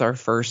me. That's our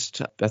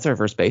first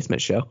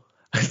basement show.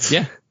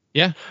 Yeah.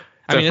 Yeah.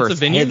 I mean, our it's a first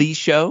venue. heavy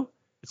show.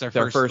 It's our It's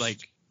our first, first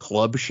like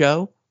club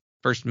show.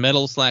 first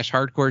metal /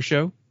 hardcore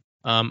show.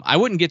 I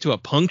wouldn't get to a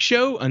punk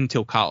show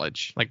until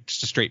college, like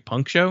just a straight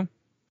punk show.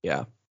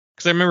 Yeah.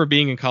 Because I remember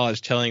being in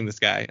college telling this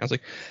guy, I was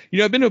like,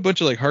 I've been to a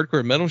bunch of like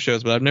hardcore metal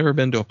shows, but I've never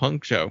been to a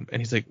punk show.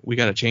 And he's like, we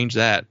got to change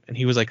that. And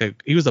he was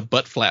like he was a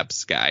butt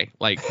flaps guy.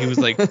 Like he was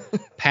like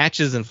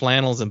patches and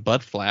flannels and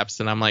butt flaps.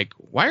 And I'm like,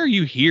 why are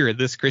you here at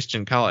this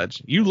Christian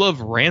college? You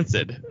love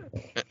Rancid.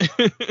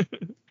 I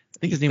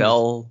think his name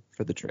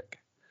for the trick.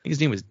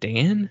 was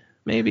Dan,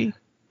 maybe.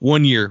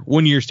 1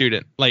 year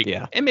student. Like,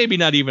 Yeah. And maybe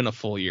not even a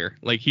full year.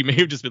 Like he may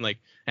have just been like,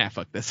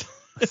 fuck this.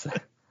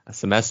 A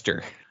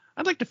semester.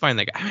 I'd like to find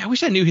that guy. I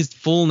wish I knew his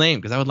full name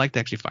because I would like to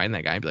actually find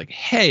that guy and be like,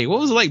 hey, what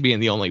was it like being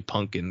the only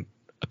punk in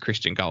a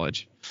Christian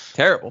college?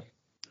 Terrible.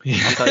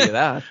 I'll tell you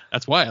that.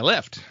 That's why I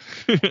left.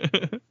 My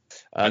That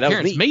was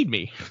parents me. made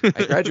me. I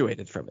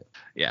graduated from it.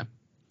 Yeah.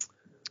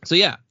 So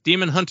yeah,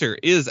 Demon Hunter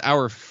is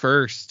our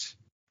first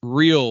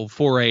real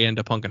foray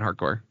into punk and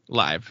hardcore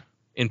live.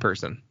 in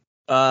person.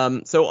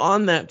 So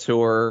on that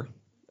tour,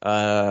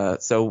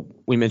 so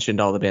we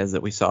mentioned all the bands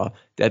that we saw.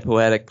 Dead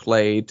Poetic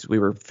played. We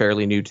were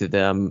fairly new to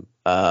them.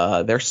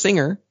 Their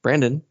singer,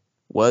 Brandon,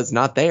 was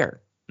not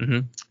there.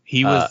 Mm-hmm.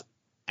 He was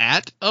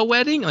at a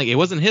wedding. Like, it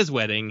wasn't his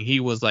wedding. He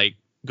was like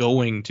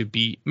going to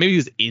be, maybe he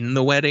was in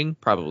the wedding.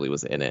 Probably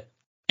was in it.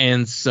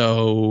 And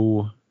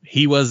so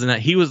he wasn't,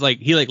 he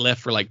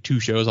left for like 2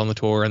 shows on the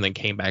tour and then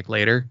came back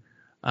later.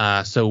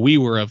 So we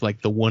were of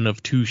like the one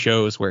of 2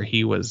 shows where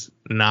he was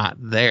not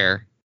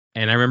there.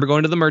 And I remember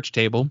going to the merch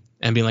table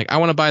and being like, I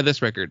want to buy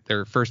this record,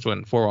 their first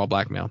one, 4 Wall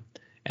Blackmail.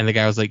 And the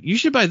guy was like, you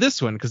should buy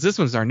this one because this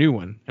one's our new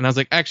one. And I was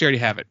like, actually, I already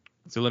have it.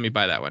 So let me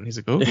buy that one. He's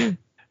like, okay.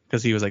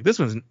 Because he was like, this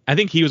one's, I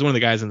think he was one of the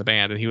guys in the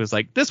band. And he was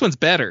like, this one's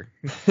better.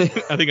 I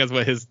think that's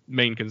what his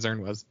main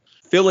concern was.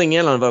 Filling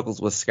in on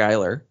vocals was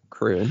Skylar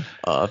Kroom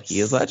of He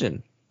Is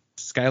Legend.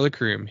 Skylar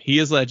Kroom, He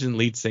Is Legend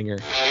lead singer.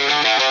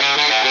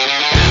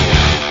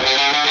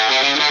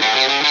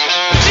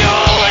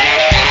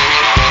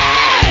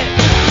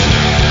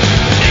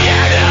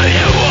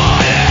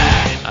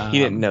 He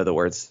didn't know the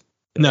words.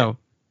 No,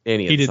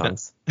 any of the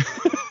songs.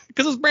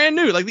 Because it was brand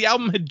new. Like, the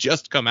album had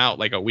just come out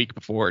like a week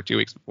before or 2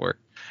 weeks before.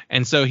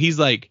 And so he's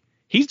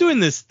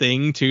doing this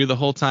thing too the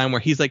whole time where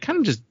he's like kind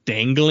of just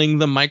dangling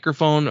the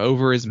microphone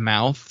over his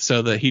mouth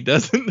so that he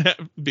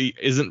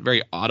isn't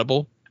very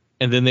audible.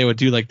 And then they would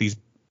do like these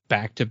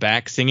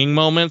back-to-back singing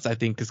moments. I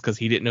think it's because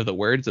he didn't know the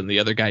words and the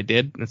other guy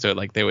did. And so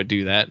like they would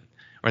do that,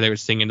 or they would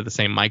sing into the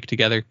same mic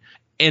together.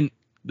 And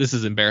this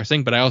is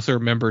embarrassing, but I also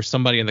remember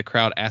somebody in the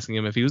crowd asking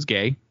him if he was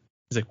gay.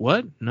 He's like,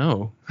 what?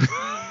 No.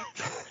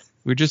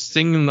 We're just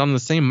singing on the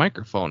same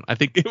microphone. I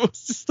think it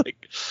was just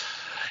like,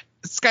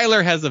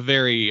 Skylar has a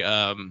very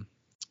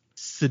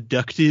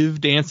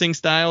seductive dancing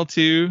style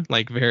too,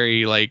 like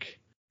very like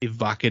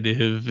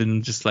evocative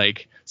and just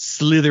like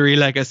slithery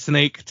like a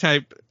snake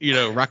type,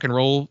 rock and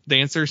roll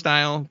dancer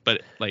style.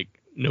 But like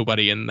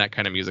nobody in that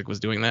kind of music was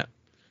doing that.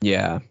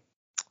 Yeah,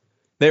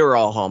 they were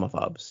all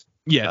homophobes.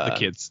 Yeah, the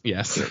kids.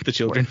 Yes, the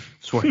children.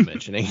 It's worth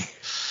mentioning.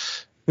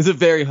 It was a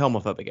very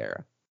homophobic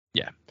era.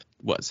 Yeah, it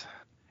was.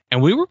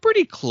 And we were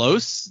pretty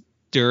close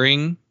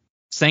during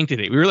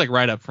Sanctity. We were like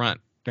right up front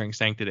during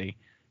Sanctity.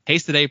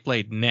 Haste Today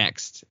played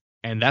next,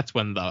 and that's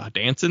when the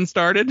dancing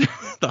started,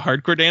 the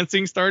hardcore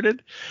dancing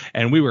started,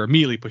 and we were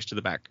immediately pushed to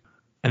the back.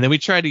 And then we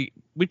tried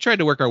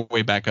to work our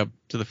way back up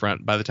to the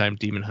front by the time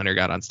Demon Hunter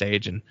got on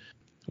stage, and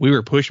we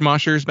were push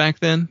moshers back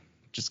then,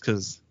 just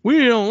because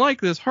we don't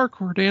like this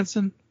hardcore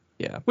dancing.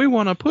 Yeah, we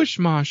want to push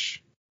mosh.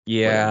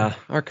 Yeah,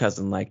 our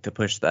cousin liked to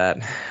push that.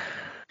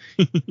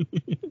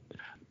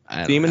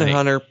 Demon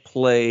Hunter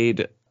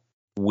played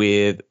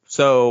with,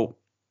 so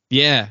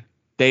yeah,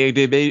 they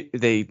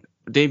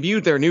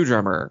debuted their new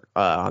drummer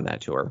on that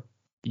tour,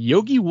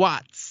 Yogi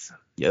Watts.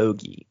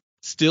 Yogi,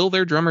 still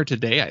their drummer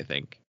today, I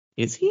think.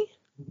 Is he?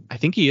 I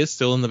think he is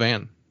still in the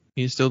band.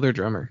 He's still their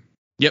drummer.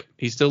 Yep,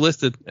 he's still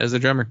listed as a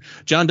drummer.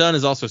 John Dunn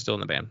is also still in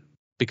the band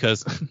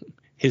because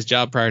his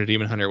job prior to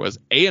Demon Hunter was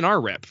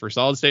A&R rep for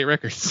Solid State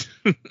Records.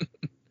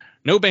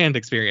 No band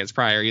experience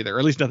prior either, or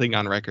at least nothing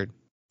on record.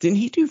 Didn't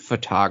he do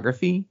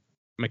photography?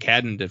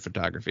 McCadden did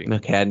photography.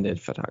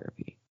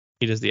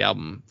 He does the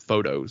album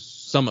photos,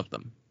 some of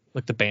them,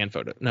 like the band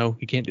photo. No,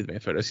 he can't do the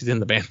band photos. He's in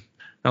the band.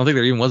 I don't think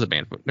there even was a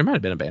band photo. There might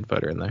have been a band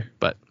photo in there,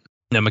 but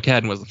no,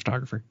 McCadden was the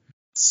photographer.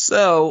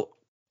 So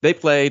they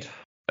played.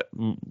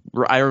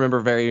 I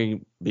remember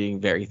being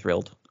very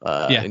thrilled,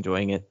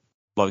 enjoying it,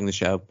 loving the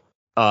show.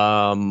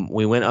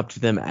 We went up to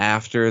them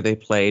after they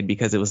played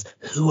because it was,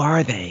 who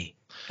are they?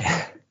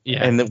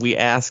 Yeah. And then we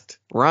asked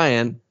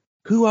Ryan,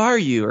 who are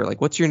you? Or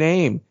like, what's your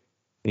name?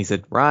 And he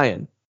said,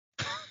 Ryan.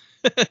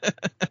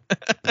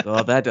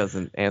 Well, that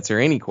doesn't answer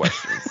any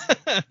questions.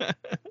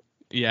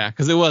 Yeah,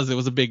 because it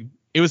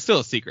was still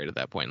a secret at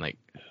that point. Like,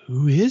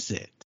 who is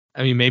it?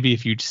 I mean, maybe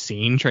if you'd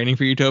seen Training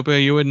for Utopia,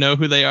 you would know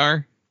who they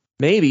are.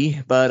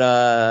 Maybe, but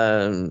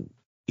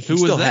he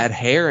still had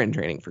hair in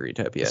Training for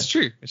Utopia. It's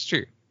true.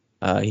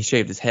 He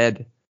shaved his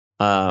head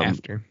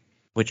after,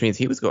 which means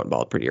he was going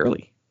bald pretty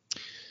early.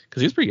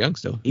 Because he was pretty young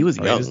still. He was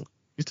young.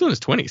 He's still in his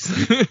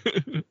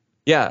 20s.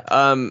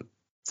 Yeah.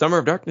 Summer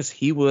of Darkness,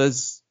 he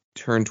was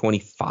turned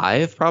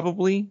 25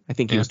 probably. I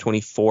think he was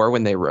 24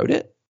 when they wrote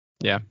it.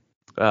 Yeah.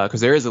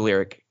 Because there is a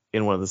lyric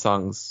in one of the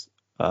songs,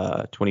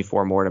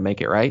 24 more to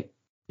make it right.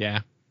 Yeah.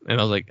 And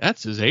I was like,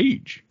 that's his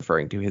age.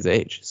 Referring to his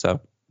age.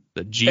 So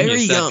the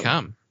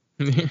genius.com.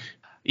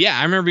 Yeah,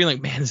 I remember being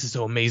like, man, this is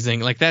so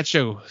amazing. Like, that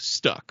show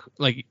stuck.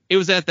 Like, it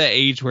was at that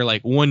age where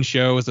like one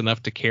show was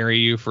enough to carry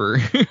you for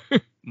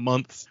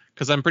months.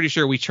 Because I'm pretty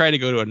sure we tried to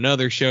go to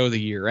another show the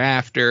year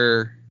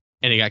after,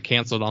 and it got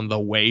canceled on the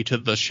way to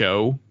the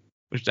show,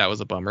 which that was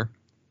a bummer.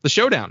 The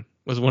Showdown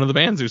was one of the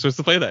bands who was supposed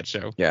to play that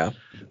show. Yeah.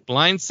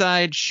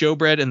 Blindside,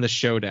 Showbread, and the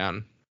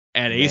Showdown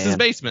at Ace's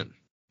Basement.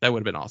 That would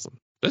have been awesome.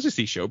 Let's just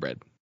see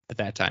Showbread at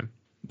that time.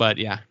 But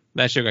yeah,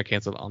 that show got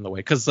canceled on the way.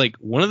 Because like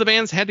one of the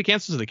bands had to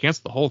cancel, so they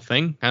canceled the whole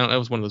thing. I don't know. That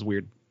was one of those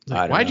weird.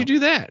 Like, why'd you do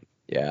that?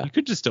 Yeah. You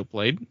could just still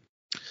played.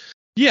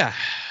 Yeah.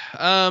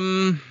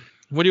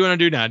 What do you want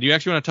to do now? Do you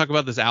actually want to talk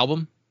about this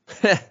album?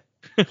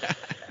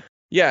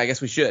 Yeah, I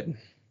guess we should.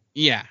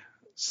 Yeah.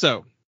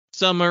 So,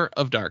 Summer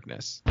of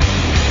Darkness.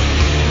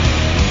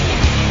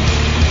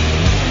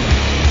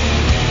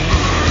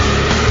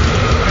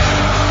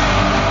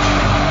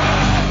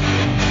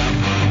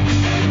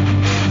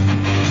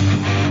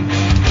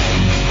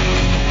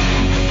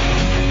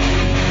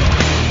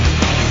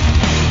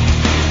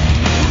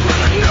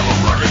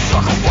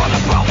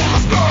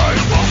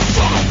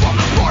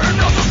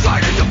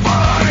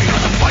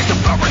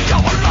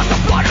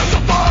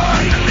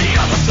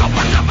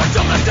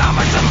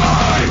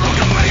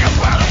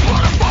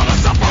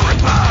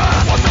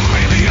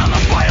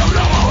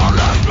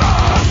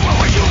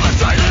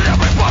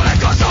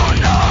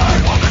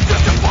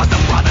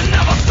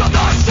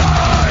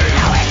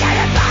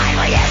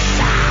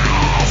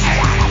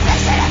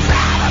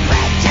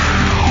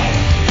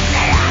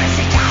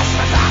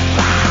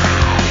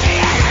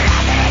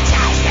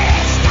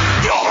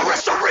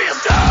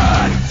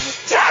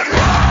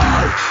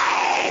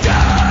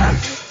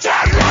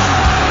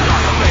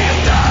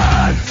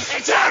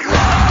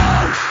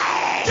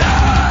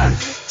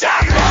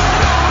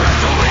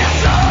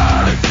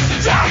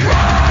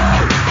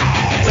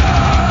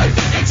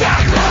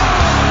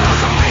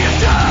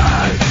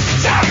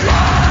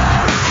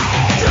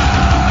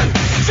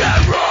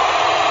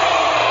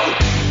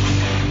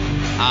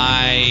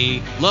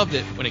 Loved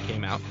it when it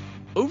came out.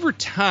 Over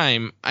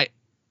time, I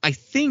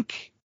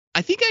think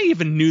I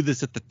even knew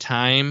this at the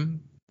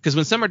time, because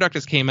when Summer of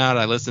Darkness came out,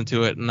 I listened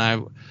to it and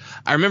I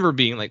remember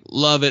being like,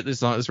 love it.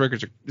 This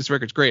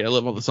record's great. I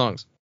love all the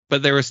songs.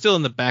 But they were still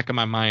in the back of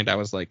my mind. I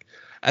was like,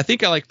 I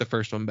think I like the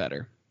first one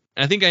better.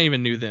 And I think I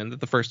even knew then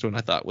that the first one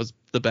I thought was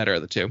the better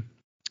of the two.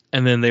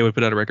 And then they would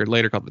put out a record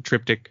later called The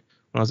Triptych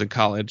when I was in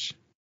college.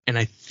 And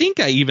I think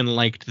I even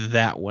liked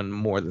that one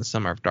more than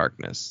Summer of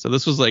Darkness. So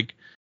this was like,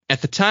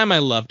 at the time I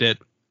loved it.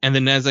 And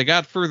then as I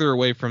got further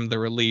away from the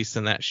release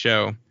and that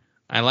show,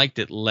 I liked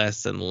it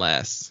less and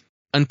less.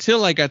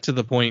 Until I got to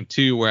the point,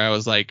 too, where I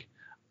was like,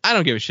 I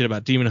don't give a shit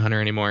about Demon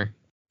Hunter anymore.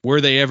 Were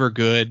they ever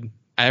good?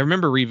 I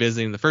remember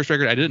revisiting the first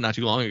record. I did it not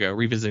too long ago,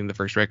 revisiting the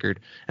first record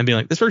and being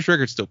like, this first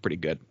record's still pretty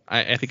good.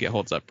 I think it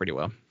holds up pretty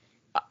well.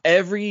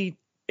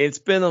 It's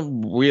been a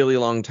really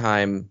long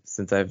time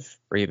since I've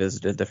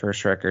revisited the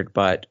first record,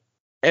 but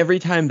every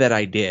time that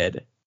I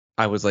did,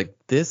 I was like,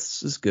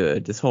 this is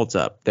good. This holds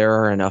up.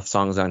 There are enough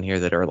songs on here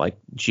that are like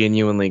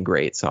genuinely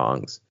great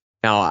songs.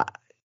 Now,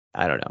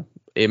 I don't know.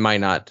 It might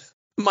not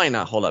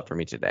hold up for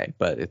me today,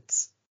 but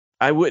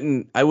I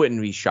wouldn't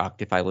be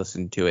shocked if I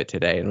listened to it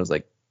today and was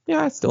like,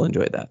 yeah, I still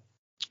enjoyed that.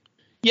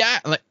 Yeah,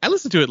 I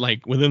listened to it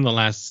like within the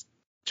last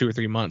 2 or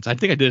 3 months. I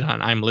think I did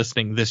on I'm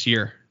Listening this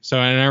year. So,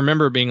 and I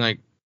remember being like,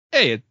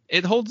 hey,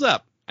 it holds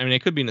up. I mean,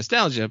 it could be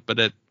nostalgia,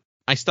 but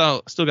I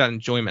still got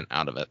enjoyment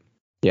out of it.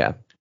 Yeah.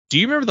 Do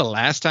you remember the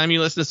last time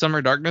you listened to Summer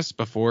of Darkness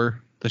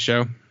before the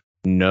show?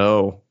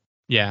 No.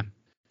 Yeah.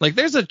 Like,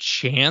 there's a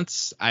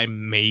chance I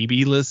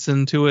maybe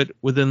listened to it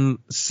when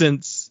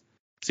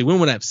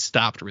would I have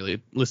stopped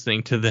really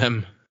listening to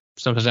them?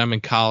 Sometimes I'm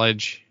in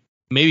college.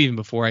 Maybe even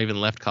before I even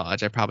left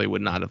college, I probably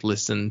would not have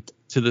listened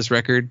to this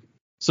record.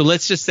 So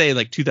let's just say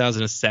like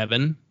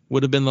 2007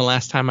 would have been the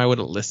last time I would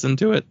have listened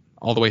to it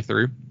all the way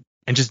through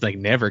and just like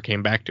never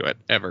came back to it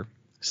ever.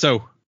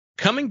 So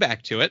coming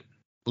back to it,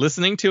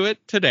 listening to it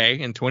today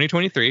in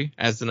 2023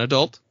 as an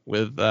adult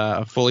with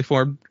a fully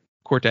formed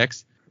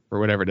cortex or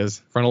whatever it is,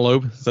 frontal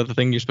lobe. Is that the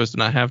thing you're supposed to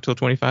not have till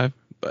 25?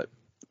 But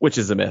which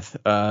is a myth.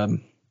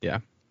 Yeah.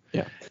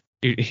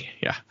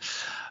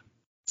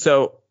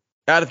 So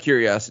out of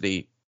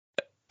curiosity,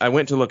 I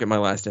went to look at my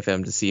Last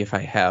FM to see if I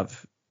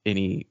have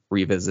any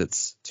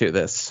revisits to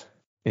this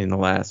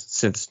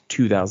since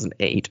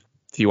 2008.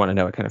 If you want to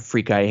know what kind of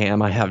freak I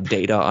am, I have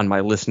data on my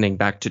listening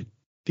back to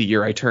the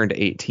year I turned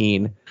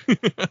 18.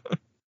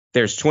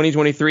 There's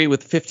 2023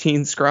 with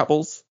 15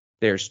 Scrabbles.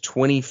 There's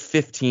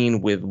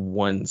 2015 with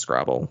 1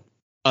 Scrabble.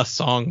 A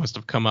song must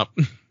have come up.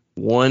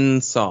 One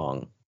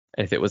song.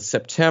 And if it was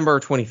September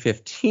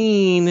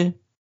 2015...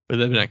 Would that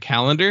have been a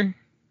calendar?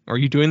 Are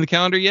you doing the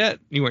calendar yet?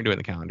 You weren't doing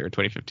the calendar in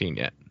 2015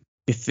 yet.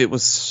 If it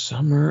was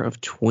summer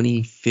of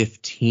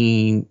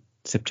 2015,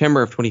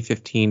 September of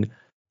 2015,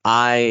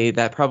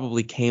 that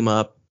probably came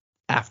up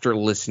after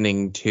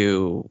listening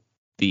to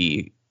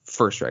the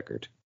first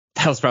record.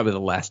 That was probably the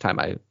last time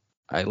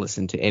I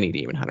listened to any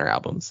Demon Hunter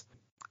albums.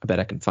 I bet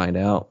I can find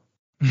out.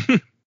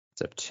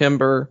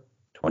 September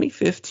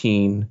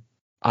 2015,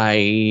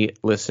 I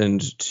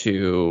listened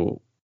to,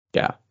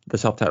 the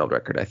self-titled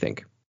record, I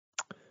think.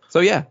 So,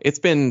 yeah, it's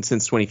been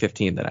since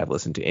 2015 that I've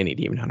listened to any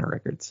Demon Hunter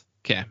records.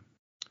 Okay.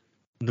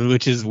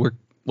 Which is,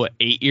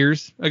 8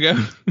 years ago?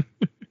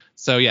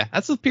 So, yeah,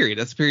 that's a period.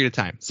 That's a period of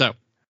time. So,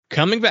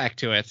 coming back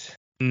to it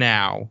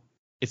now,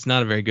 it's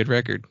not a very good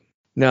record.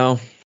 No,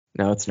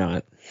 it's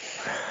not.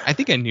 I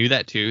think I knew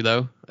that, too,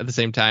 though, at the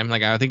same time.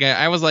 Like, I think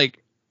I was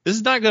like, this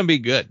is not going to be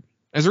good.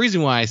 There's a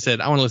reason why I said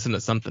I want to listen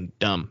to something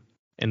dumb.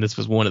 And this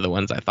was one of the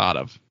ones I thought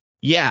of.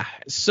 Yeah,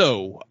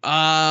 so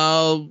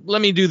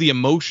let me do the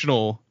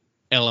emotional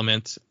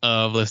element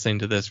of listening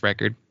to this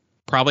record.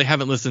 Probably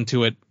haven't listened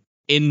to it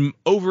in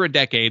over a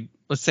decade.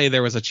 let's say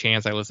there was a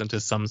chance I listened to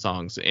some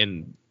songs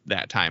in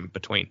that time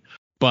between.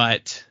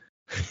 But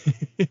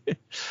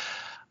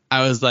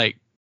I was like,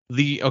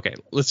 okay,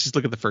 let's just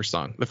look at the first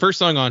song. The first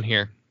song on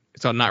here,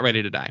 it's called Not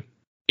Ready to Die.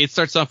 It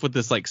starts off with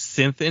this like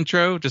synth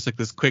intro, just like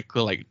this quick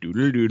like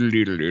doodle doodle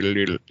doodle doodle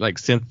doodle like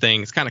synth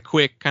thing. It's kind of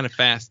quick, kind of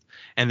fast,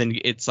 and then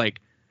it's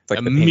like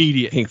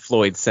immediate the Pink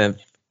Floyd synth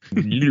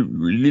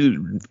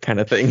kind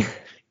of thing.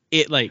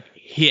 It like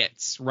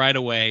hits right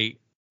away,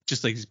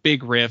 just like these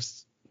big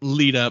riffs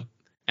lead up,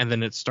 and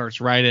then it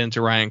starts right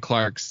into Ryan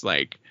Clark's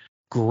like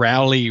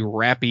growly,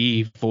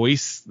 rappy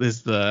voice.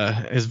 This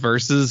his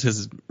verses,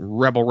 his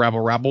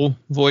rebel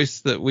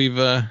voice that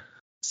we've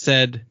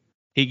said.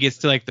 He gets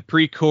to like the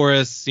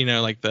pre-chorus, you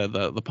know, like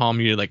the palm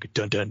muted, like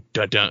dun dun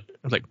dun dun,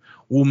 like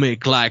we'll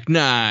make like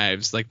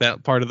knives, like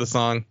that part of the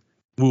song.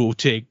 We'll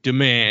take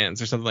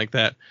demands or something like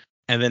that.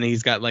 And then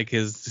he's got like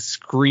his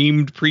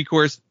screamed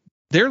pre-chorus.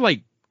 There are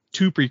like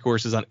 2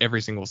 pre-choruses on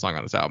every single song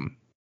on this album.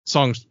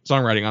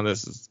 Songwriting on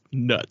this is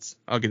nuts.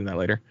 I'll get into that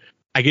later.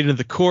 I get into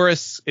the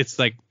chorus. It's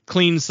like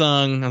clean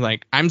sung.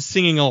 I'm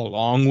singing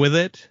along with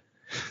it.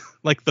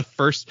 Like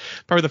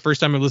probably the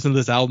first time I've listened to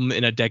this album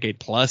in a decade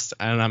plus,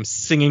 and I'm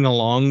singing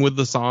along with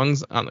the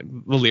songs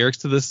on the lyrics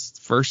to this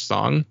first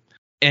song.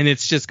 And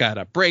it's just got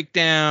a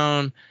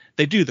breakdown.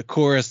 They do the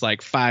chorus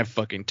like 5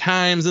 fucking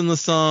times in the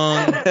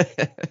song.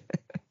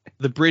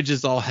 The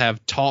bridges all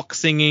have talk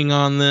singing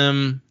on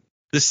them.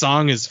 This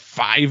song is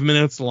 5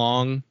 minutes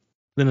long.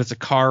 Then it's a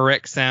car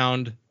wreck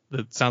sound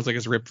that sounds like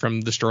it's ripped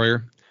from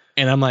Destroyer.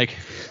 And I'm like,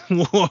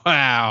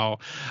 wow,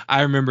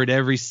 I remembered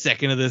every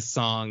second of this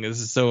song. This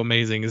is so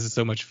amazing. This is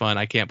so much fun.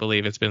 I can't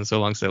believe it's been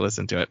so long since I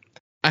listened to it.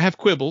 I have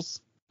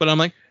quibbles, but I'm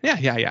like,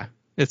 yeah.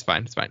 It's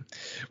fine.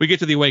 We get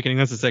to The Awakening.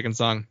 That's the second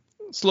song.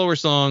 Slower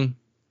song,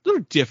 a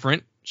little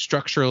different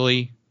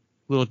structurally,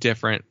 a little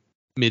different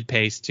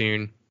mid-pace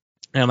tune.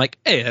 And I'm like,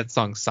 hey, that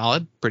song's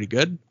solid, pretty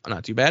good,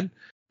 not too bad.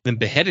 Then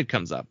Beheaded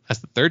comes up. That's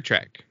the third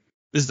track.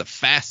 This is a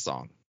fast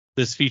song.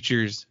 This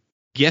features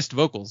guest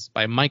vocals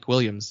by Mike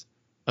Williams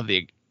of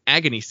the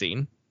Agony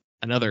Scene,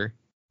 another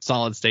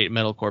solid state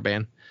metalcore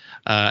band.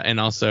 And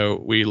also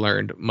we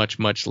learned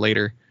much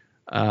later,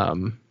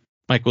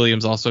 Mike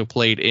Williams also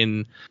played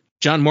in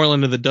John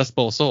Moreland of the Dust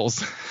Bowl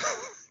Souls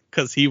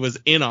because he was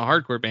in a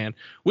hardcore band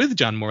with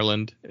John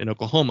Moreland in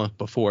Oklahoma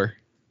before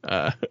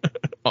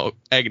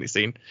Agony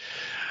Scene.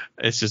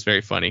 It's just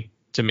very funny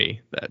to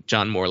me that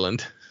John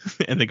Moreland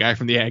and the guy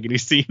from the Agony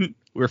Scene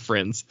were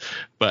friends,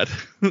 but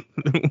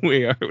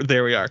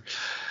there we are.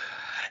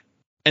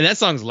 And that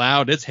song's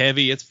loud. It's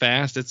heavy. It's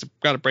fast. It's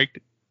got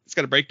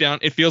a breakdown.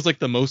 It feels like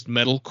the most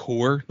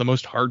metalcore, the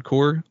most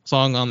hardcore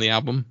song on the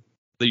album.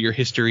 Your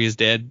History is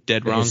Dead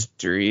Wrong.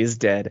 History is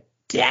dead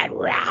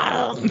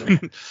wrong.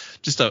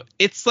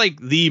 It's like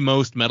the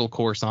most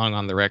metalcore song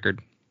on the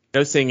record.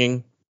 No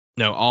singing.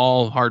 No,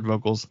 all hard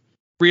vocals.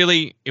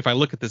 Really, if I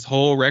look at this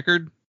whole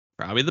record,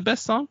 probably the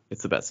best song.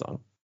 It's the best song.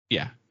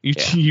 Yeah.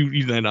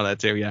 You land on that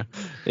too. Yeah.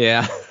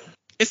 Yeah.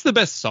 It's the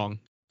best song.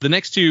 The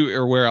next 2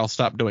 are where I'll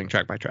stop doing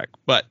track by track.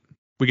 But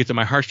we get to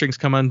My Heartstrings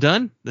Come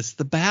Undone. This is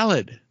the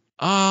ballad.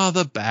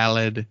 The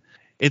ballad.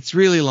 It's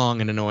really long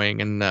and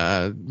annoying and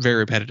very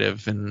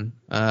repetitive, and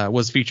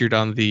was featured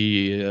on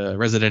the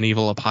Resident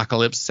Evil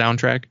Apocalypse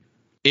soundtrack.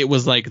 It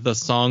was like the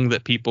song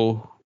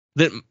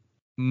that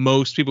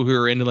most people who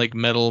are into like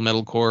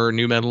metalcore,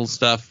 new metal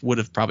stuff would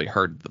have probably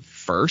heard the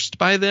first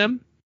by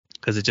them,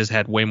 because it just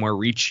had way more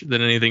reach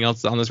than anything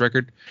else on this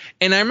record.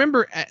 And I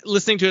remember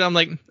listening to it, I'm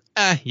like,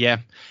 yeah,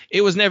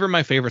 it was never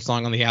my favorite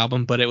song on the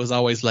album, but it was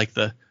always like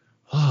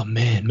oh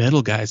man,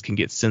 metal guys can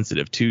get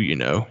sensitive too, you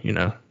know.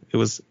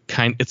 It's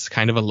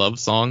kind of a love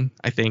song,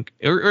 I think,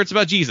 or it's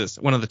about Jesus,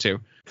 one of the 2.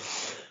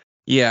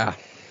 Yeah.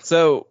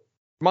 So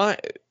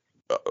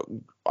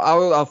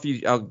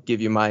I'll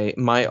give you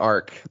my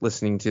arc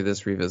listening to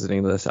this,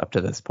 revisiting this up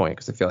to this point,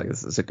 because I feel like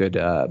this is a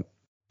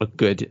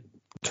good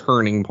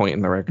turning point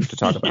in the record to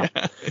talk about.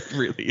 Yeah, it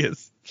really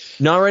is.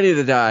 Not Ready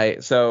to Die.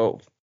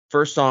 So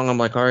first song, I'm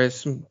like, all right,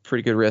 some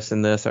pretty good riffs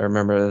in this. I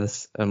remember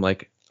this. I'm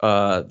like,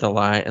 the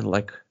line, and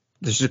like,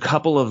 there's a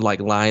couple of like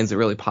lines that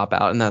really pop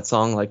out in that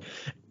song, like,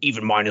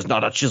 even mine is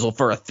not a chisel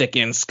for a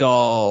thickened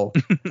skull,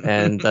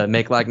 and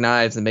make like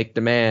knives and make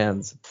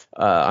demands.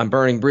 I'm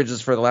burning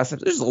bridges for the last time.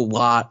 There's a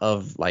lot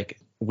of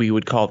like, we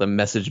would call them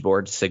message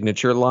board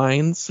signature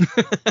lines.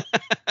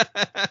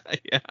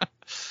 Yeah.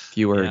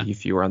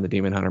 If you were on the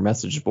Demon Hunter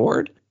message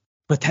board.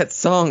 But that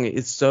song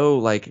is so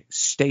like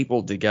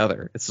stapled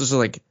together. It's just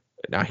like,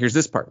 now here's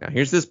this part, now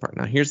here's this part,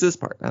 now here's this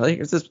part, now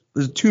here's this.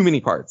 There's too many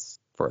parts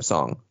for a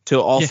song to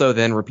also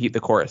then repeat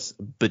the chorus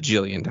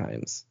bajillion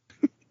times.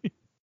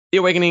 The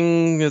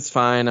Awakening is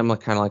fine. I'm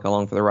like kind of like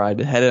along for the ride.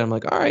 Beheaded, I'm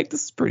like, all right,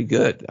 this is pretty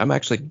good. I'm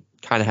actually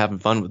kind of having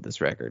fun with this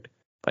record.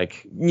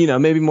 Like,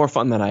 maybe more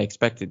fun than I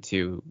expected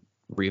to,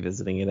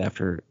 revisiting it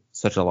after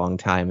such a long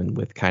time, and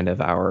with kind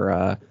of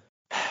our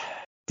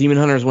Demon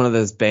Hunter is one of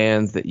those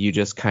bands that you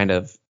just kind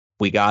of,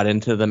 we got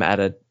into them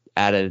at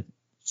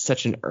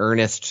such an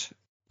earnest,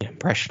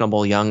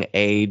 impressionable young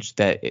age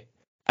that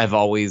I've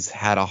always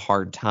had a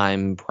hard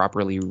time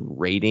properly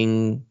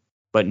rating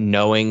but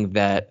knowing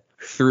that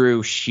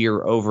through sheer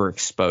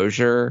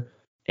overexposure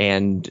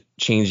and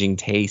changing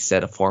tastes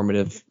at a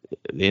formative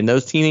in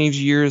those teenage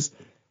years,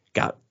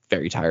 got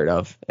very tired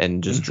of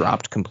and just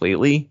dropped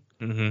completely.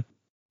 Mm-hmm.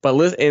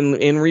 But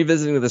in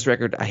revisiting this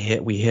record,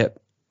 we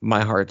hit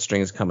my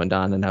heartstrings coming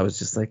down, and I was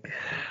just like,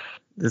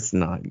 this is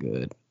not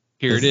good.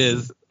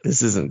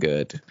 This isn't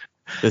good.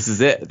 This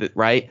is it,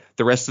 right?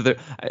 The rest of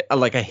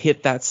I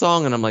hit that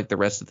song, and I'm like, the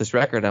rest of this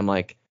record, I'm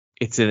like,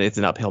 it's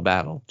an uphill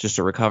battle just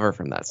to recover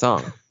from that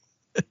song.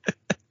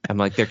 I'm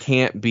like, there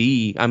can't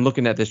be. I'm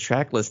looking at this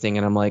track listing,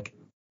 and I'm like,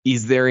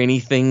 is there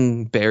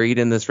anything buried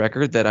in this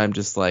record that I'm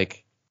just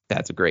like,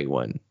 that's a great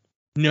one?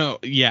 No,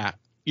 yeah,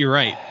 you're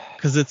right.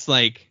 Because it's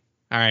like,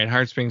 all right,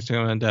 Heartstrings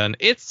to Undone.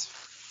 It's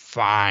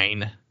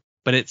fine,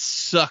 but it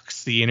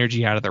sucks the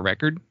energy out of the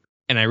record.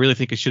 And I really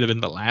think it should have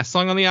been the last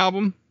song on the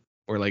album,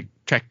 or like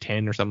track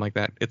 10 or something like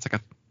that. It's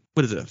like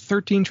a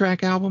 13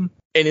 track album?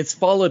 And it's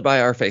followed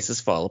by Our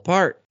Faces Fall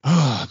Apart.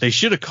 They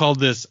should have called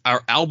this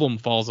Our Album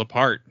Falls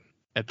Apart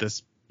at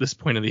this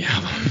point of the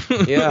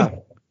album. Yeah.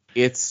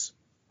 It's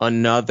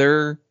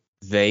another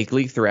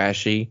vaguely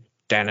thrashy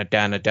dana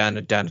dana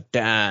dana dana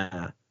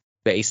dana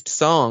based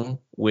song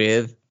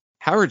with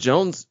Howard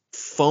Jones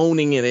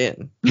phoning it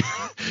in.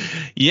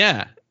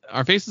 Yeah.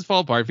 Our Faces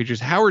Fall Apart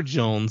features Howard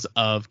Jones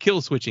of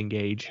Killswitch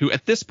Engage, who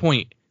at this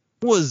point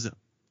was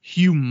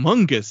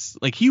humongous.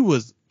 Like,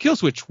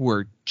 Killswitch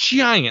were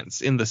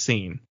giants in the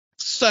scene.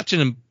 Such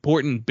an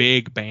important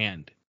big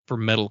band for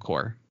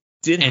metalcore.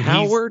 Did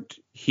Howard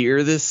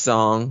hear this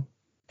song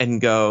and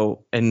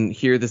go and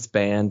hear this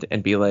band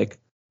and be like,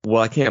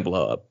 well, I can't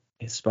blow up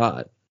his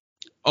spot?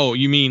 Oh,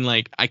 you mean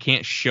like I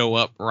can't show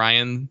up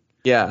Ryan?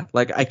 Yeah,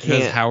 like I can't.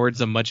 Because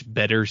Howard's a much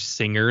better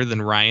singer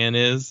than Ryan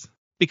is.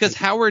 Because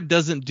Howard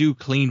doesn't do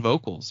clean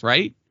vocals,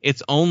 right?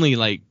 It's only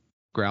like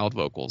growled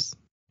vocals.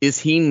 Is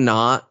he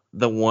not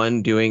the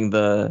one doing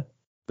the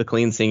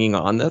clean singing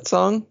on that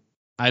song?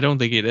 I don't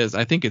think it is.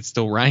 I think it's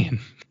still Ryan.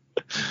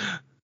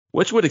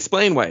 Which would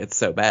explain why it's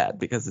so bad,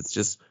 because it's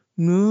just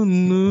no,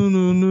 no,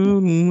 no, no,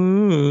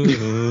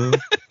 no.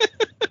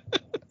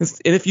 And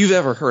if you've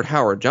ever heard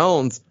Howard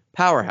Jones,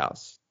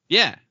 powerhouse.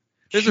 Yeah.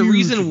 There's a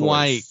reason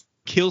why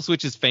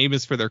Killswitch is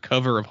famous for their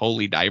cover of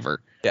Holy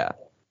Diver. Yeah.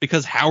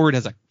 Because Howard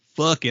has a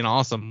fucking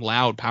awesome,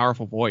 loud,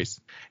 powerful voice.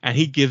 And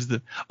he gives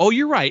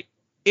you're right.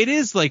 It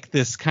is like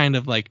this kind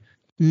of like,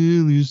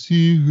 the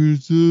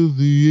secrets of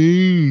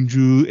the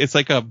angel. It's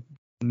like a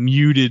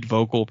muted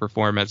vocal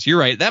performance. You're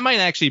right. That might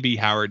actually be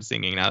Howard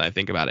singing now that I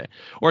think about it.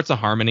 Or it's a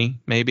harmony,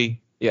 maybe.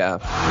 Yeah.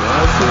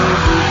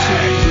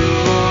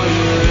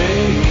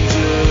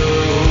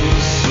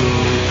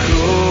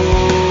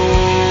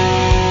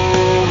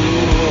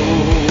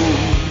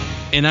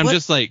 And I'm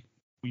just like,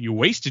 you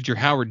wasted your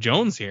Howard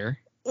Jones here.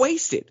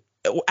 Wasted.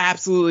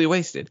 Absolutely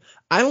wasted.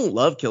 I don't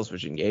love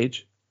Killswitch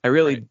Engage.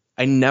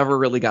 I never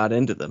really got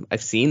into them.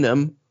 I've seen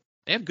them.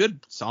 They have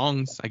good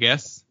songs, I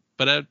guess,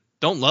 but I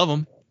don't love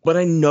them. But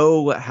I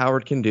know what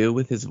Howard can do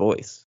with his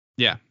voice.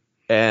 Yeah.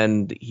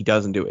 And he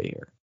doesn't do it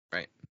here.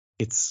 Right.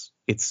 It's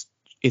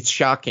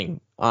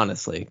shocking,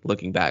 honestly,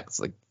 looking back. It's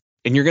like,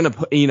 and you're going to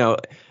put,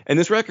 and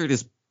this record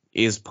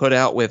is put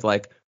out with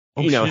like,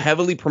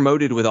 heavily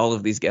promoted with all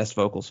of these guest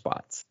vocal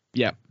spots.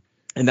 Yeah.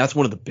 And that's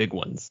one of the big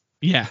ones.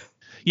 Yeah.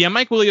 Yeah,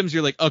 Mike Williams,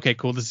 you're like, okay,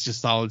 cool. This is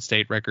just Solid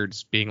State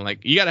Records being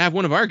like, you got to have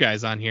one of our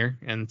guys on here.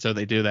 And so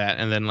they do that.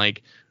 And then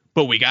like,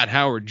 but we got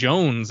Howard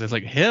Jones. It's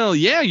like, hell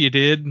yeah, you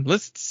did.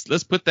 Let's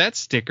put that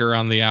sticker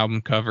on the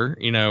album cover,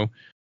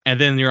 And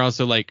then you're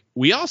also like,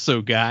 we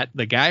also got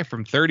the guy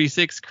from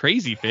 36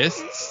 Crazy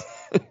Fists.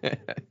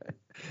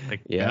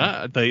 Like,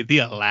 yeah, the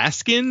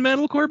Alaskan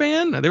metalcore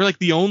band. They were like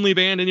the only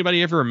band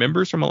anybody ever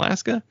remembers from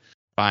Alaska.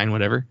 Fine,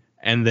 whatever.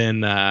 And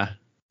then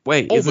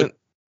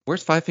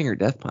where's Five Finger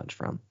Death Punch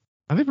from?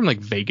 Are they from like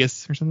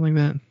Vegas or something like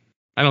that?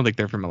 I don't think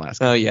they're from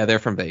Alaska. Oh yeah, they're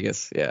from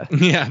Vegas. Yeah.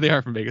 Yeah, they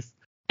are from Vegas.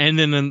 And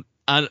then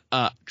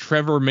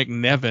Trevor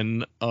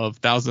McNevin of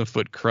 1,000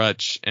 Foot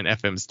Crutch and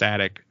FM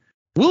Static.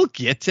 We'll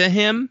get to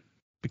him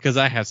because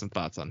I have some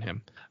thoughts on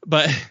him.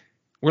 But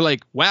we're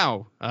like,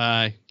 wow,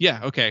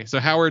 yeah, okay.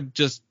 So Howard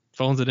just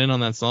phones it in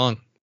on that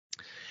song.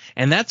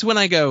 And that's when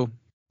I go,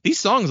 these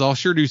songs all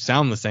sure do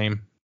sound the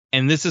same.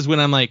 And this is when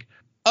I'm like,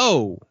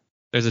 oh,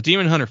 there's a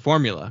Demon Hunter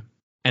formula.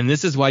 And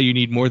this is why you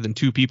need more than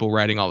two people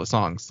writing all the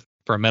songs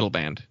for a metal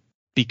band.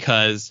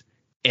 Because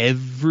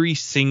every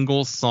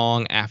single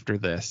song after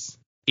this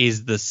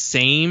is the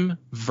same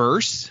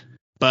verse.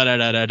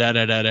 And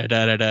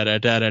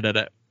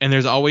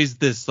there's always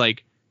this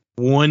like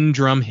one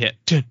drum hit.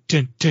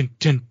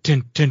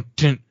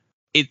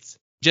 It's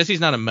Jesse's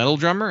not a metal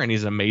drummer and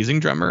he's an amazing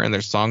drummer. And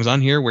there's songs on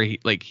here where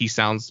he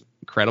sounds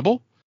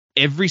incredible.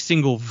 Every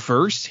single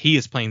verse, he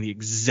is playing the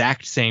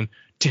exact same.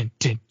 I'm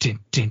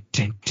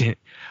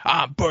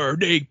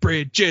burning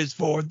bridges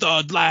for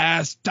the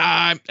last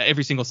time.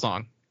 Every single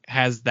song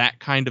has that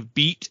kind of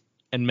beat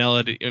and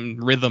melody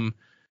and rhythm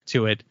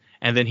to it.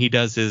 And then he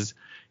does his,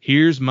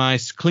 here's my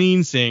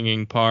clean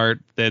singing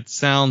part that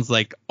sounds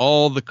like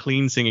all the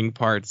clean singing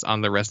parts on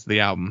the rest of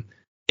the album.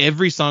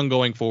 every song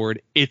going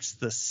forward, it's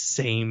the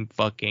same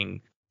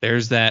fucking.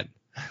 There's that.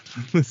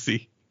 Let's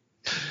see.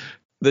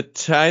 The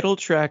title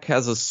track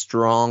has a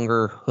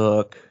stronger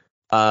hook,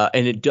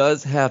 and it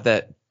does have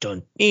that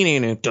dun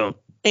dun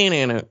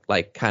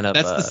like kind of.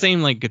 That's the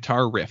same like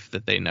guitar riff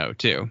that they know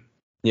too.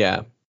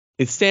 Yeah,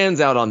 it stands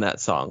out on that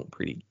song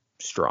pretty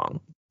strong.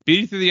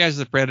 Beauty Through the Eyes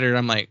of the Predator.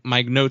 I'm like,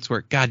 my notes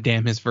were, God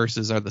damn, his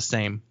verses are the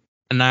same.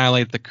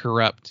 Annihilate the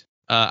Corrupt.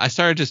 I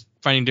started just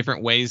finding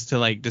different ways to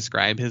like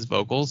describe his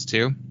vocals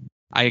too.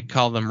 I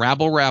call them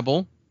rabble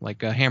rabble,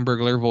 like a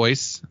Hamburglar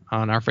voice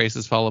on Our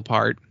Faces Fall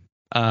Apart.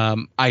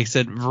 I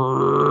said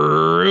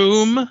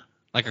vroom,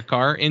 like a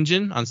car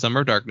engine on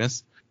Summer of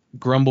Darkness.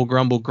 Grumble,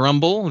 grumble,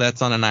 grumble.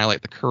 That's on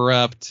Annihilate the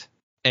Corrupt.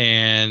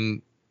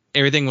 And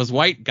Everything Was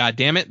White. God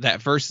damn it.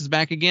 That verse is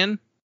back again.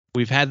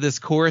 We've had this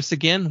chorus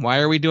again. Why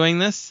are we doing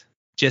this?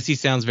 Jesse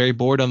sounds very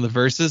bored on the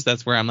verses.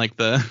 That's where I'm like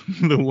the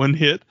one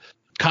hit.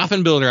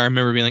 Coffin Builder, I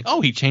remember being like, oh,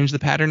 he changed the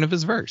pattern of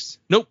his verse.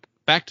 Nope.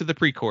 Back to the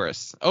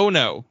pre-chorus. Oh,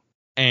 no.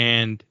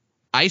 And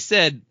I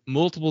said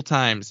multiple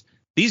times,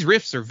 these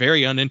riffs are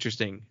very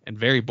uninteresting and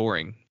very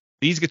boring.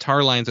 These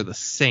guitar lines are the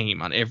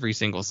same on every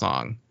single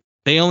song.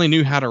 They only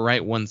knew how to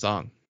write one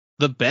song.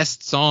 The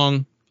best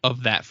song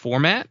of that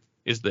format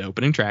is the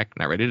opening track,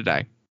 Not Ready to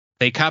Die.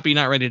 They copy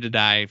Not Ready to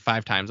Die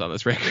 5 times on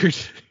this record.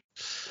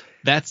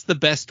 That's the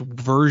best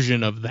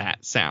version of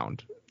that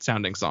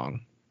sounding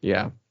song.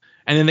 Yeah.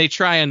 And then they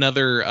try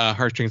another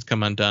Heartstrings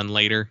Come Undone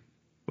later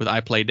with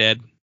I Play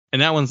Dead.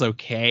 And that one's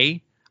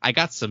okay. I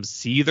got some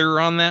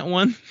Seether on that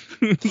one.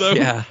 Though.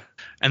 Yeah.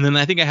 And then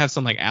I think I have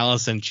some like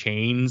Alice in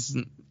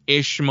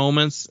Chains-ish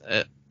moments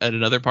at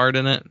another part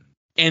in it.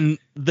 And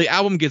the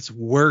album gets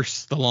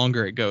worse the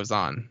longer it goes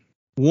on.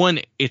 One,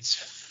 it's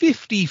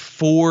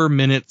 54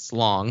 minutes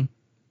long.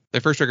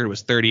 Their first record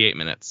was 38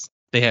 minutes.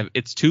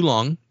 It's too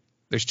long.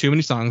 There's too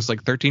many songs,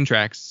 like 13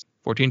 tracks,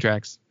 14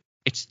 tracks.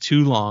 It's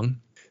too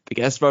long. The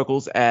guest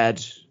vocals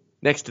add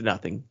next to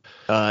nothing,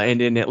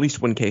 and in at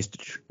least one case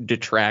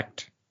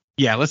detract.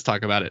 Yeah, let's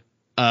talk about it.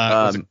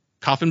 Was it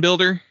Coffin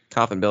Builder?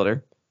 Coffin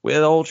Builder with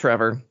old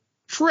Trevor.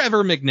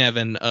 Trevor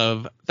McNevin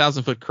of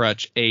Thousand Foot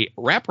Crutch, a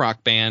rap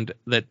rock band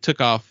that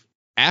took off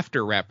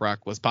after rap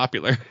rock was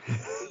popular.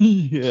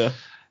 Yeah.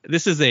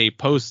 This is a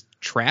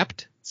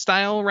post-Trapped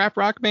style rap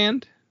rock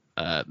band.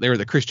 They were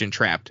the Christian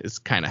Trapped is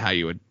kind of how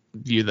you would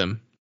view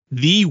them.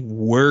 The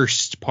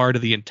worst part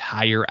of the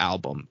entire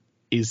album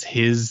is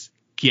his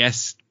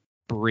guest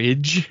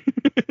bridge,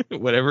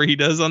 whatever he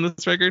does on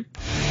this record.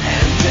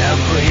 And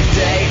every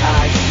day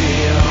I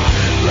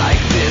feel like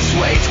this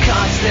weight's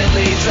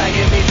constantly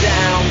dragging me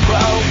down,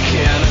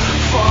 broken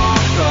for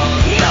the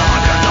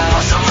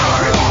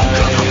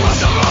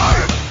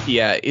life.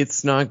 Yeah,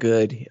 it's not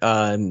good.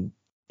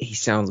 He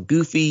sounds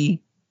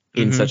goofy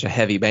in such a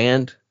heavy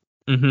band.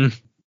 Mm-hmm.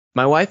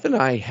 My wife and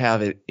I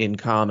have it in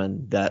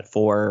common that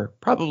for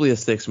probably a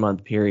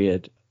 6-month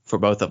period for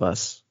both of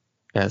us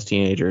as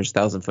teenagers,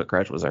 Thousand Foot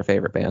Crutch was our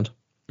favorite band.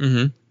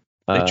 Mm-hmm.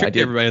 They tricked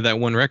everybody to that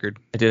one record.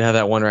 I did have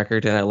that one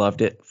record, and I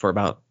loved it for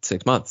about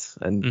 6 months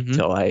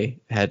until I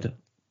had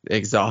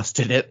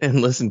exhausted it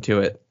and listened to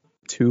it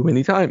too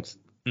many times.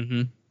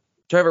 Mm-hmm.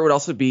 Trevor would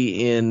also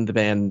be in the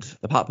band,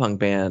 the pop punk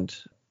band,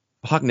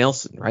 Hawk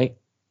Nelson, right?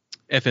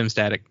 FM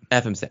Static.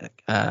 FM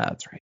Static.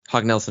 That's right.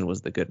 Hawk Nelson was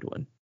the good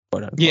one.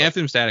 Yeah,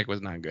 FM Static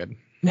was not good.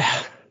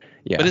 Yeah.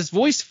 But his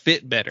voice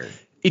fit better.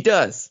 It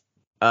does.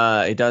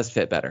 It does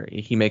fit better.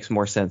 He makes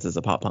more sense as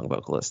a pop punk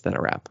vocalist than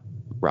a rap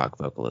rock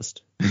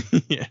vocalist.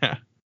 Yeah.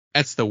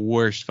 That's the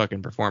worst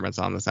fucking performance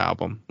on this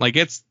album. Like,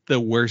 it's the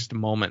worst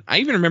moment. I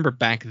even remember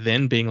back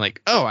then being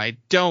like, oh, I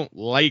don't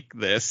like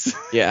this.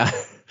 Yeah.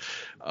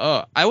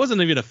 I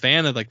wasn't even a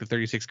fan of like the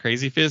 36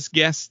 Crazy Fist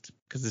guest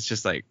because it's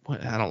just like,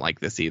 what? I don't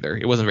like this either.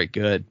 It wasn't very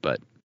good, but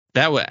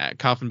that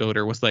Coffin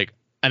Builder was like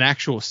an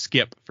actual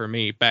skip for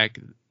me back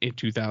in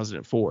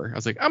 2004. I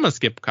was like, I'm gonna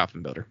skip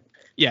Coffin Builder.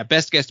 Yeah,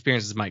 best guest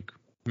appearance is Mike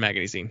from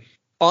Agony Scene.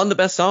 On the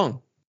best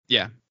song.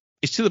 Yeah,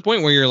 it's to the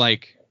point where you're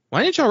like,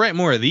 why didn't y'all write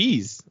more of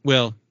these?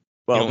 Well,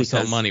 you don't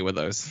sell because money with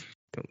those.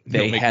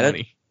 They had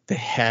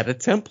a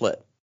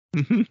template.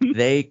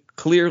 They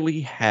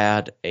clearly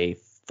had a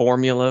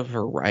formula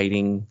for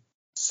writing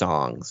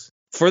songs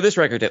for this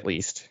record, at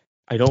least.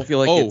 I don't feel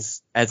like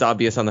it's as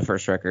obvious on the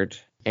first record.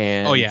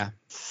 And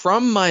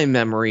from my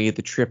memory,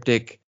 the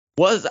Triptych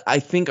was, I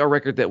think, a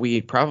record that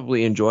we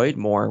probably enjoyed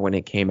more when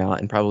it came out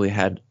and probably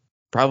had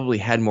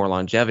more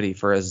longevity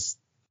for as,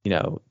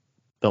 the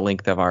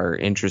length of our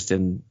interest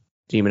in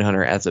Demon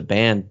Hunter as a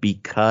band,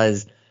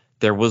 because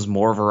there was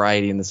more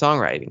variety in the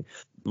songwriting,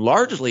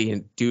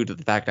 largely due to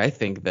the fact, I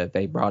think, that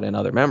they brought in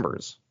other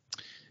members.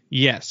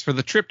 Yes, for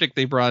the Triptych,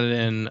 they brought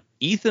in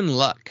Ethan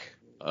Luck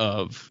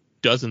of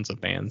dozens of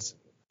bands.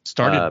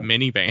 Started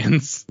many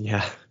bands.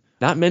 Yeah.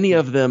 Not many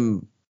of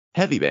them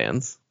heavy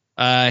bands.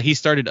 He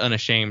started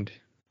Unashamed.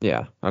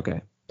 Yeah,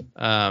 okay.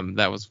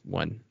 That was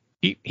one.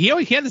 He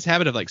had this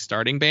habit of like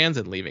starting bands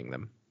and leaving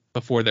them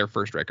before their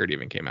first record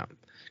even came out.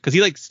 Because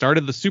he like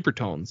started the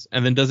Supertones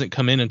and then doesn't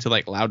come in until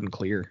like Loud and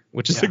Clear,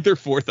 which is like their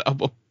fourth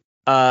album.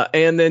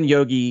 And then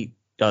Yogi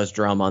does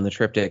drum on the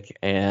Triptych,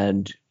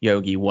 and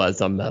Yogi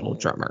was a metal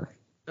drummer.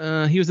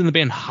 He was in the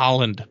band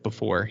Holland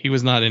before. He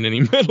was not in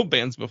any metal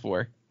bands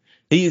before.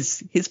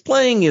 His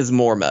playing is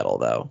more metal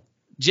though.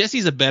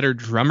 Jesse's a better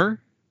drummer,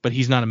 but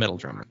he's not a metal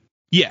drummer.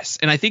 Yes,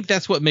 and I think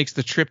that's what makes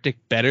the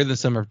Triptych better than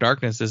Summer of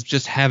Darkness, is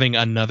just having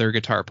another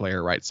guitar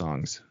player write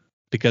songs,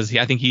 because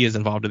I think he is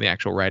involved in the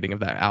actual writing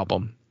of that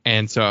album.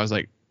 And so I was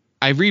like,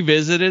 I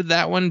revisited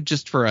that one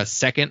just for a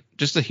second,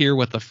 just to hear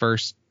what the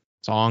first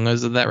song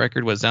is of that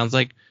record, what it sounds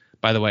like.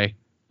 By the way,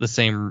 the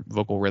same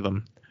vocal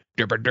rhythm.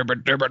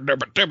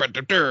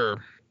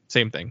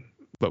 Same thing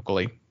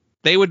vocally.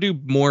 They would do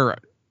more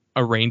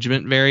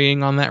arrangement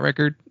varying on that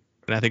record,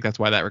 and I think that's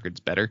why that record's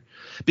better.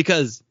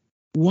 Because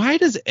why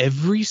does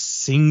every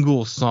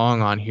single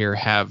song on here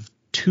have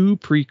 2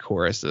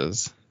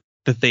 pre-choruses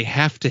that they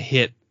have to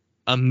hit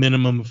a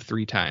minimum of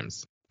 3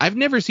 times? I've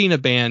never seen a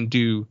band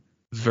do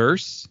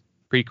verse,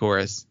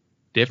 pre-chorus,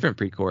 different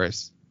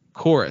pre-chorus,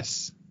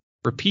 chorus,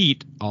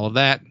 repeat, all of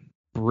that,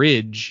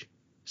 bridge,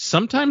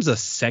 sometimes a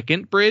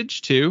second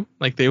bridge too.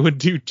 Like they would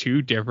do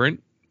 2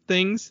 different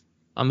things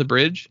on the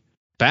bridge,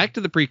 back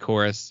to the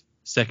pre-chorus,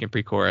 second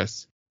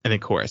pre-chorus, and then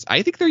chorus.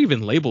 I think they're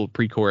even labeled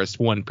pre-chorus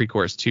 1,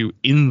 pre-chorus 2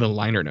 in the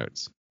liner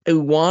notes. I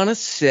want to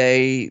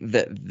say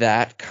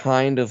that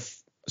kind of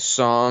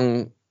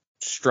song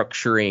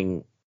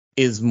structuring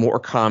is more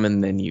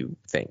common than you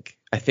think.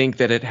 I think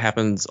that it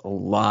happens a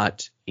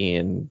lot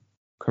in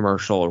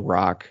commercial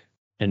rock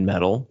and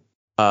metal,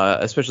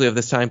 especially of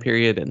this time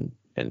period and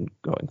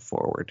going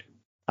forward.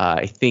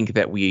 I think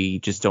that we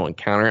just don't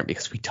encounter it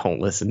because we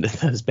don't listen to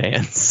those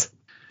bands.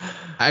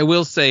 I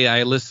will say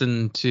I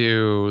listened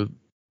to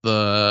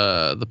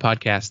the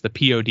podcast, the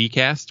POD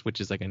cast,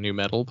 which is like a new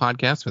metal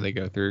podcast where they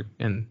go through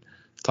and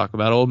talk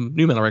about old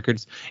new metal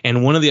records.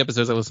 And one of the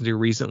episodes I listened to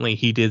recently,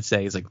 he did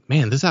say, he's like,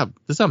 man, this album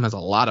has a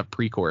lot of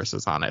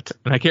pre-choruses on it.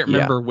 And I can't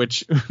remember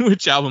which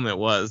album it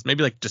was.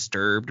 Maybe like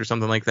Disturbed or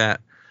something like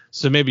that.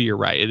 So maybe you're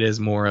right. It is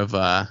more of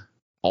a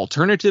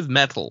alternative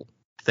metal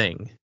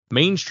thing.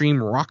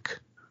 Mainstream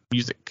rock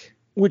music.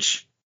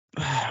 Which,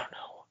 I don't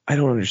know. I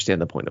don't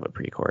understand the point of a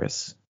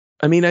pre-chorus.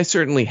 I mean, I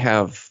certainly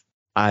have,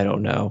 I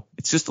don't know.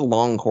 It's just a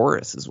long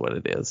chorus is what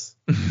it is.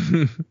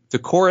 It's a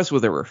chorus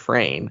with a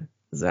refrain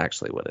is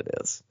actually what it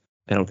is.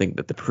 I don't think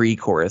that the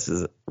pre-chorus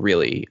is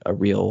really a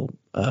real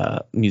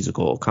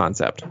musical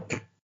concept.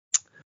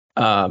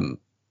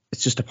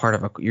 It's just a part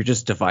of you're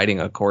just dividing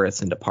a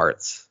chorus into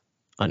parts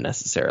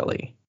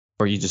unnecessarily,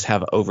 or you just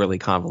have overly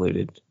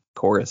convoluted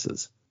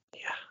choruses.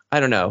 Yeah,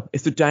 I don't know.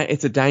 It's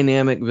a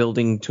dynamic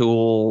building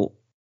tool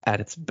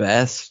at its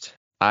best.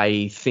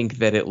 I think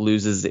that it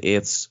loses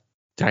its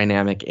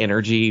dynamic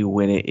energy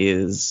when it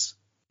is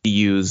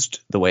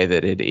used the way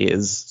that it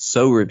is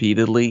so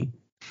repeatedly.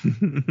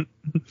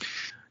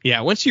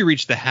 Yeah, once you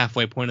reach the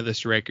halfway point of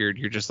this record,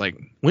 you're just like,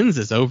 when's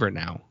this over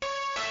now?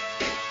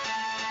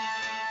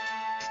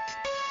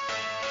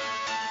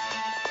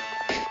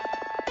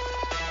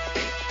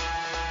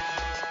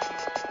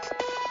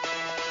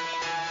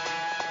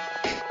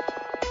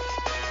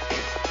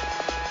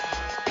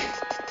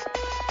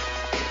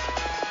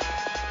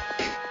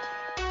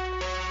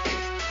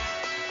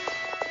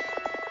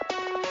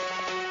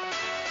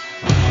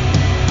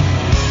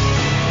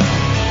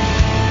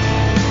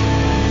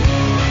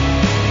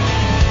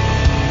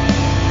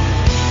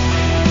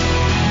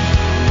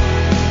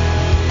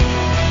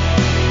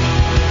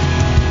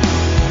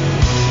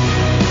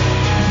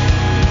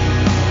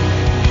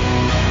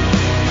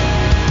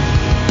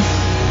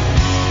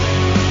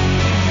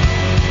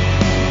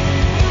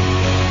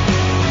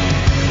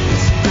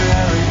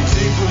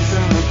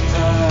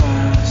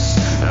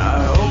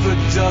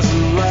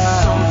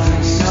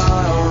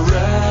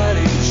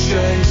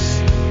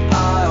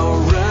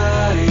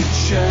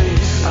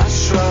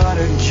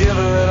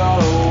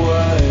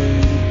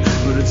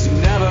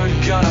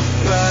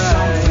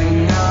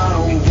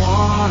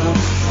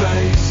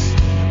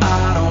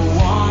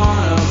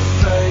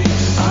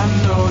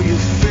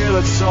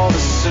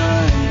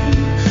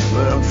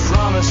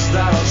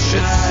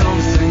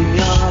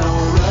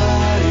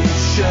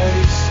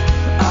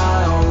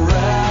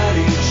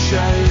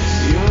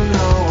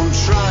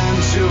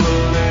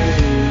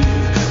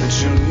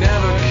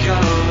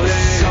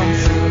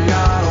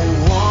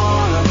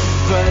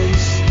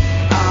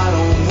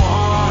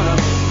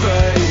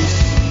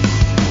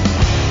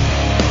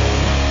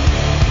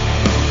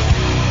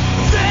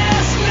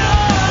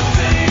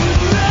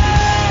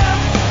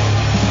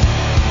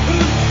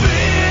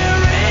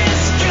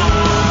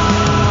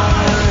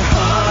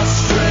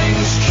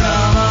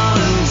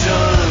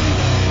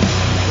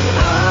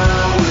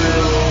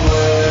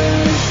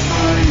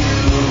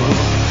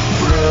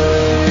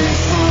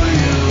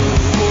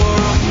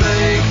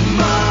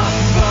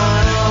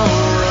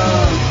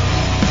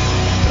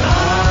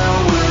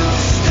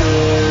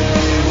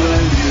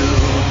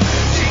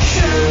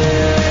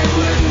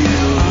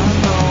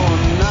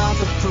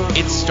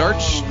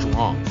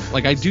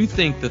 Like, I do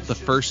think that the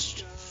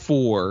first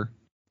 4,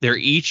 they're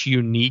each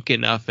unique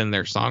enough in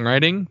their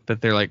songwriting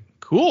that they're like,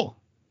 cool,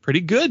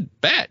 pretty good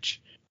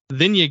batch.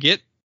 Then you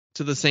get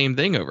to the same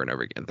thing over and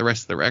over again, the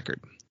rest of the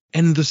record.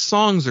 And the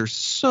songs are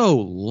so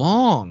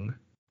long.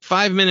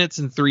 5 minutes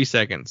and 3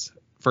 seconds,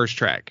 first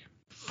track.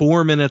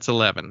 4 minutes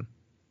 11.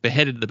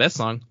 Beheaded, the best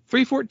song,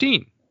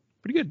 3:14.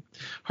 Pretty good.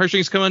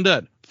 Heartstrings Come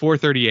Undone,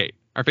 4:38.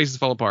 Our Faces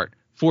Fall Apart,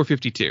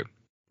 4:52.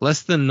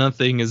 Less Than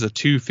Nothing is a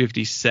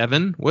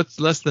 2:57. What's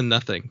Less Than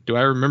Nothing? Do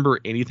I remember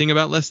anything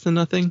about Less Than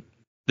Nothing?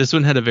 This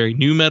one had a very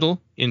new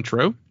metal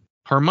intro.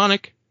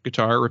 Harmonic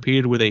guitar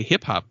repeated with a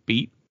hip hop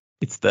beat.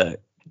 It's the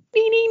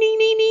ding, ding, ding,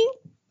 ding, ding.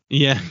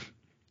 Yeah.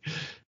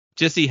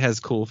 Jesse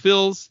has cool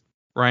fills.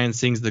 Ryan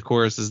sings the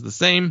choruses the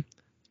same.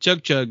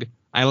 Chug Chug.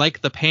 I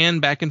like the pan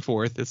back and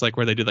forth. It's like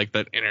where they do like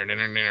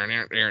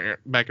the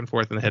back and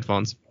forth in the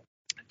headphones.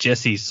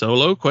 Jesse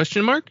solo ?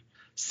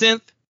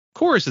 Synth.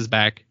 Chorus is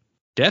back.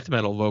 Death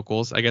metal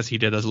vocals. I guess he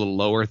did a little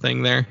lower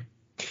thing there.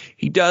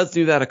 He does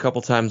do that a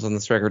couple times on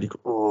this record.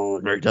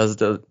 He does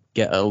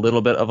get a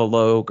little bit of a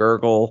low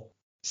gurgle.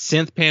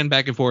 Synth pan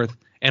back and forth.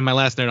 And my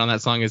last note on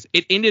that song is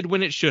it ended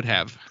when it should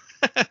have.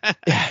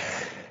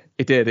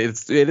 It did.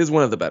 It is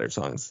one of the better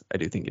songs. I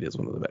do think it is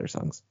one of the better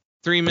songs.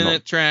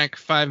 3-minute track,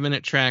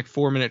 5-minute track,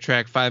 4-minute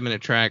track,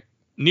 5-minute track,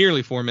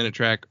 nearly 4-minute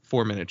track,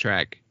 4-minute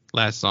track.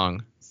 Last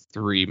song,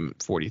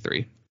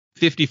 3:43.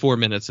 54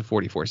 minutes and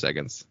 44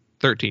 seconds.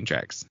 13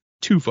 tracks.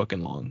 Too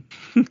fucking long.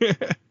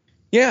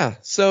 Yeah.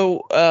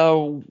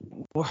 So,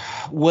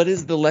 what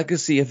is the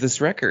legacy of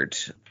this record?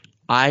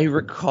 I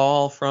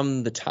recall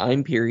from the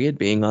time period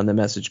being on the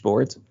message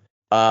boards,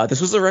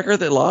 this was a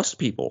record that lost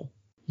people.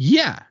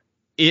 Yeah.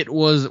 It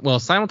was, well,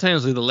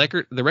 simultaneously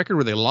the record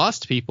where they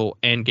lost people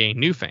and gained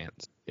new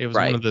fans. It was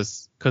one of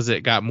this because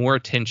it got more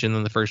attention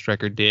than the first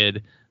record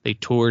did. They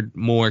toured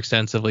more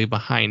extensively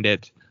behind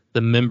it.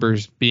 The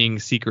members being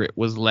secret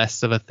was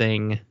less of a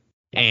thing.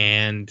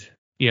 And,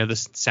 you know, the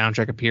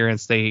soundtrack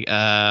appearance,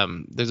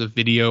 there's a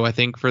video, I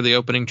think, for the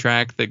opening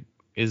track that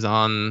is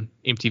on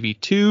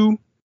MTV2.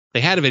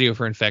 They had a video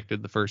for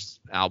Infected, the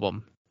first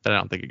album, but I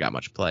don't think it got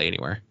much play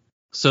anywhere.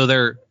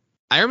 So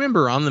I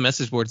remember on the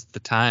message boards at the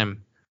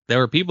time, there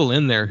were people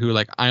in there who were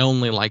like, I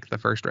only like the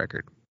first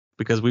record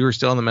because we were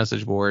still on the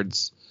message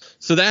boards.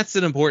 So that's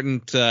an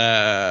important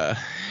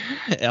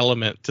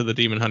element to the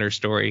Demon Hunter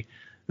story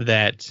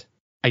that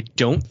I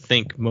don't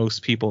think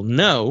most people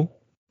know,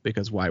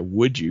 because why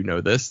would you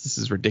know this? This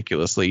is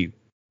ridiculously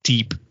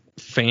deep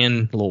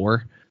fan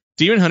lore.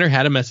 Demon Hunter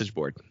had a message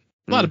board.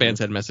 A lot of bands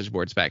had message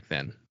boards back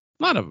then.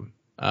 A lot of them.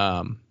 A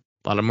lot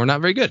of them were not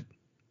very good.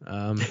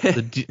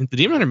 The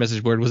Demon Hunter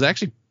message board was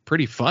actually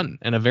pretty fun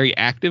and a very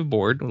active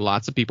board with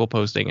lots of people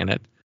posting in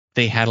it.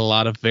 They had a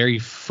lot of very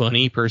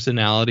funny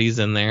personalities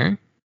in there.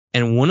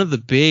 And one of the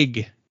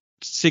big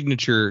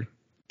signature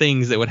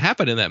things that would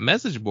happen in that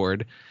message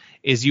board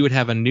is you would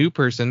have a new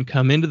person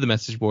come into the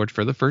message board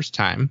for the first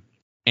time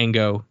and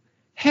go,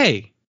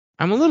 hey,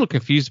 I'm a little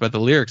confused about the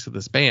lyrics of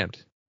this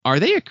band. Are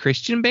they a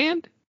Christian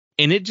band?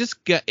 And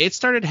it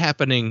started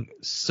happening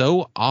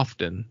so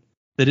often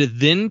that it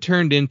then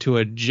turned into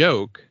a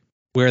joke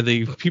where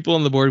the people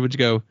on the board would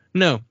go,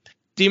 no,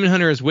 Demon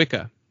Hunter is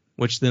Wicca,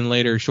 which then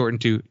later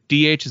shortened to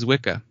DH is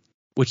Wicca,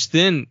 which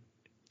then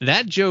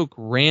that joke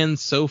ran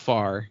so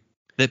far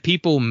that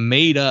people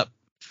made up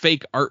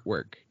fake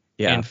artwork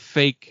and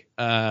fake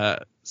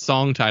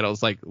song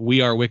titles, like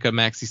We Are Wicca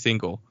Maxi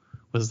Single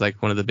was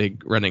like one of the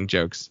big running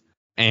jokes.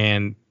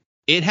 And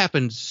it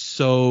happened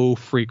so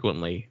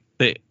frequently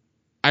that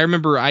I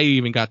remember I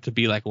even got to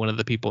be like one of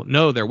the people,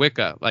 no, they're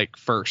Wicca, like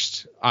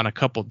first on a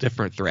couple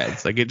different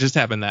threads. Like it just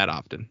happened that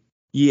often.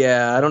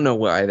 Yeah, I don't know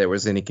why there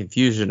was any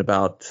confusion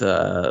about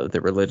the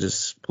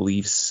religious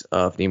beliefs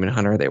of Demon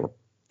Hunter. They were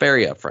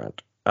very upfront.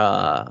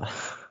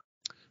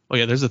 Oh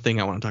yeah, there's a thing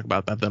I want to talk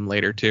about them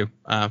later too.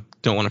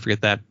 Don't want to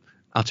forget that.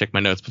 I'll check my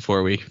notes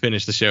before we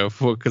finish the show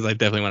because I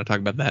definitely want to talk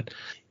about that.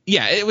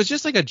 Yeah, it was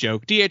just like a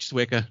joke. DH is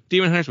Wicca.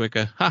 Demon Hunter's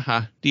Wicca.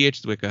 Haha. DH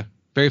is Wicca.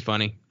 Very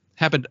funny.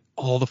 Happened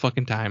all the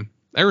fucking time.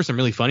 There were some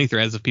really funny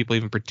threads of people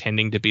even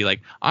pretending to be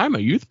like, I'm a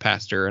youth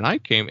pastor and I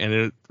came,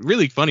 and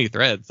really funny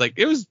threads. Like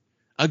it was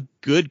a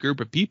good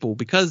group of people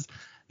because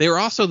they were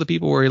also the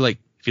people where you're like,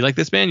 if you like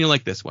this band, you'll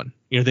like this one.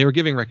 You know, they were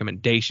giving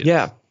recommendations.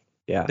 Yeah.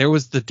 There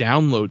was the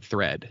download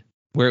thread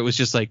where it was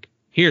just like,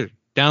 here,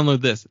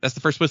 download this. That's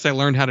the first place I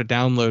learned how to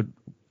download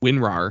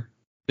WinRAR.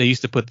 They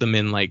used to put them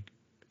in like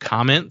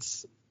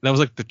comments. That was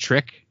like the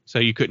trick. So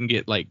you couldn't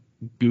get like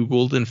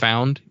Googled and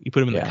found. You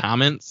put them in the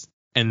comments,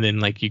 and then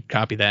like you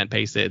copy that and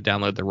paste it,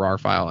 download the RAR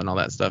file and all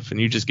that stuff, and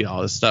you just get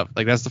all this stuff.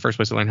 Like that's the first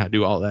place to learn how to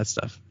do all that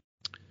stuff.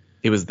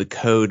 It was the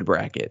code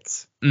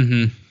brackets.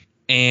 Mm-hmm.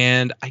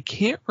 And I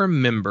can't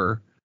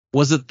remember.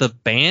 Was it the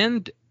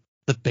band?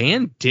 The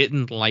band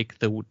didn't like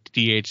the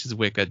DH's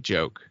Wicca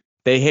joke.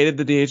 They hated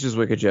the DH's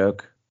Wicca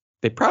joke.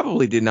 They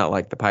probably did not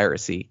like the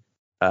piracy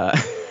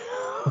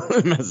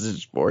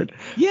message board.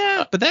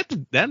 Yeah, but that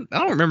I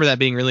don't remember that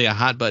being really a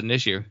hot button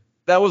issue.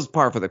 That was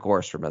par for the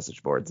course for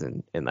message boards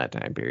in that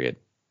time period.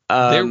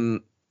 They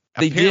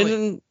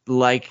didn't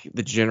like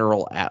the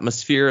general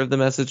atmosphere of the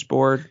message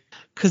board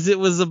because it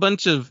was a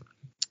bunch of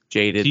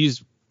jaded. To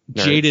use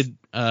jaded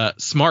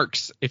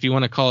smarks, if you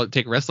want to call it,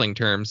 take wrestling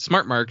terms,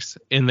 smart marks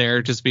in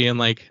there, just being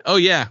like, oh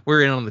yeah,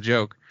 we're in on the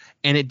joke.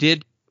 And it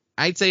did,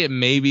 I'd say it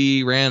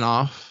maybe ran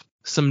off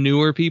some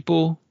newer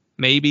people,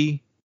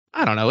 maybe.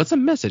 I don't know. It's a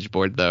message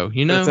board though,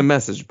 you know? It's a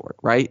message board,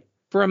 right?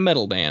 For a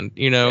metal band,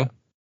 you know? Yeah.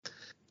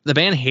 The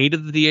band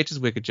hated the DH's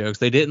Wicked jokes.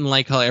 They didn't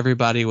like how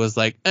everybody was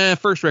like,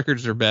 first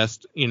records are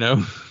best, you know,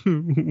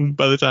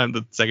 by the time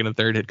the second and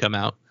third had come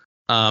out.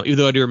 Even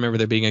though I do remember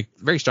there being a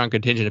very strong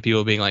contingent of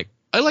people being like,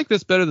 I like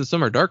this better than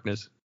Summer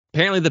Darkness.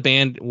 Apparently the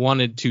band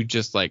wanted to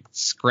just like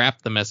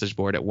scrap the message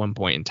board at one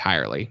point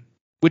entirely,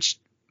 which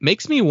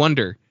makes me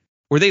wonder,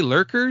 were they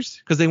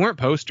lurkers? Because they weren't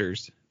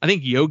posters. I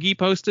think Yogi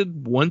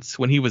posted once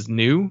when he was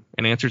new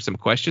and answered some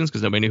questions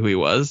because nobody knew who he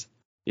was.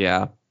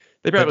 Yeah.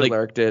 They probably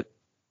lurked it.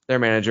 Their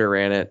manager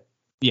ran it.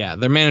 Yeah,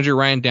 their manager,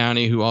 Ryan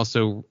Downey, who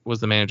also was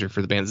the manager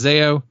for the band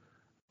Zao.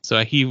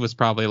 So he was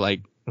probably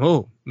like,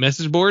 oh,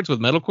 message boards with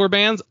metalcore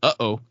bands?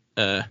 Uh-oh.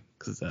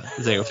 Because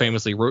Zao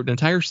famously wrote an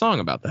entire song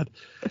about that.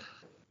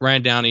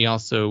 Ryan Downey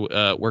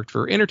also worked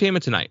for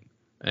Entertainment Tonight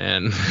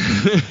and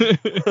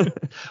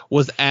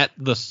was at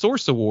the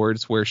Source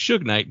Awards where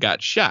Suge Knight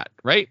got shot,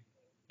 right?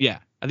 Yeah,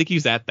 I think he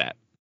was at that.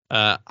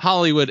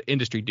 Hollywood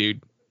industry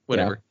dude,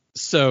 whatever. Yeah.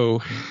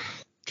 So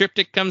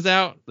Triptych comes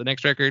out, the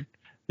next record.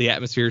 The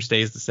atmosphere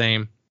stays the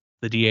same.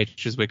 The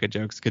DH's Wicked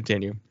jokes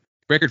continue.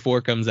 Record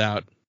 4 comes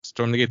out,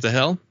 Storm the Gates of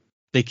Hell.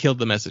 They killed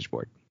the message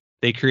board.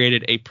 They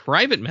created a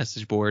private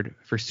message board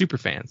for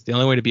superfans. The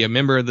only way to be a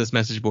member of this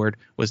message board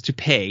was to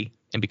pay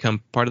and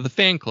become part of the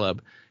fan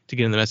club to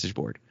get in the message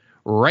board.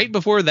 Right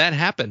before that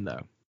happened,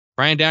 though,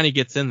 Ryan Downey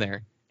gets in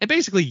there and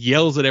basically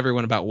yells at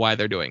everyone about why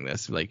they're doing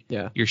this. Like,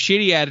 your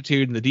shitty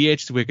attitude and the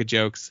DH's Wicked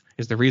jokes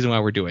is the reason why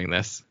we're doing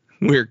this.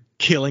 We're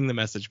killing the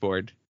message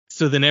board.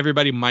 So then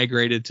everybody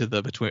migrated to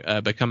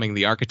the Becoming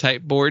the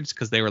Archetype boards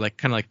because they were like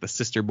kind of like the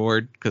sister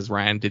board because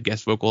Ryan did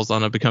guest vocals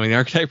on a Becoming the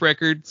Archetype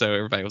record. So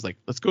everybody was like,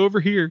 let's go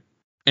over here.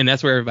 And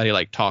that's where everybody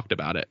like talked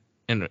about it.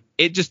 And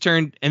it just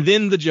turned. And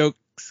then the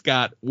jokes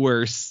got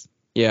worse.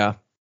 Yeah.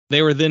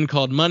 They were then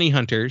called Money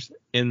Hunters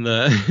in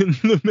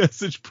the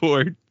message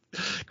board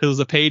because it was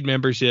a paid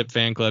membership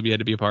fan club you had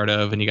to be a part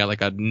of. And you got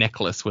like a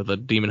necklace with a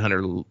Demon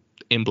Hunter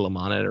emblem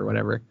on it or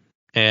whatever.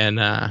 And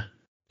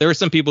there were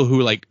some people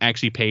who like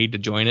actually paid to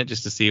join it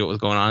just to see what was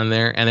going on in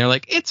there. And they're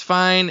like, it's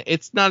fine.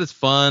 It's not as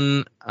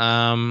fun.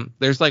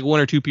 There's like one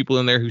or two people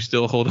in there who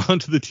still hold on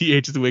to the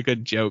DH's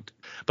Wicked joke.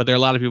 But there are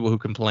a lot of people who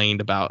complained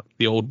about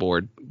the old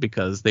board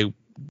because they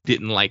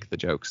didn't like the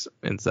jokes.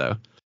 And so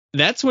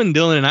that's when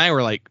Dylan and I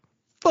were like,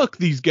 fuck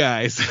these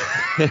guys.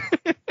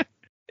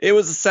 It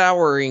was a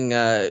souring,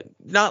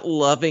 not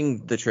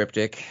loving the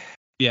Triptych.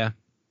 Yeah.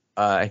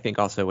 I think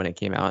also when it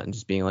came out and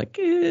just being like,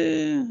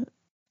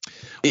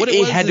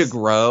 It had to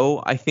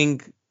grow, I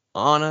think,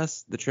 on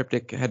us. The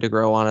Triptych had to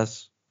grow on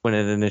us when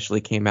it initially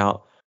came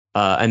out.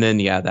 And then,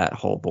 that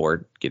whole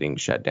board getting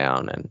shut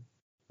down and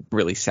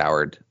really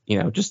soured,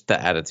 just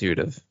the attitude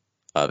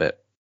of it.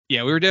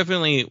 Yeah, we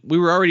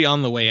were already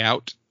on the way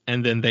out.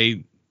 And then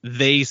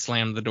they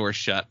slammed the door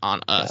shut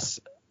on us.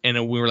 Yeah.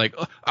 And we were like,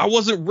 oh, I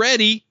wasn't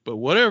ready, but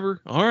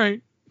whatever. All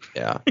right.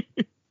 Yeah.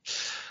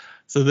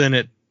 So then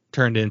it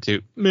turned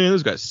into, man,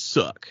 those guys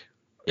suck.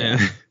 Yeah.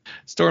 And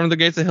Storm the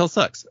Gates of Hell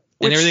sucks.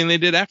 And everything they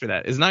did after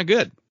that is not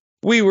good.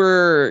 We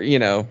were,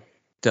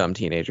 dumb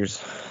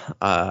teenagers.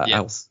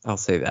 I'll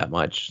say that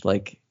much.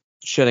 Like,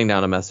 shutting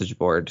down a message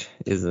board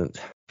isn't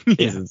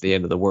the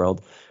end of the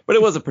world. But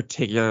it was a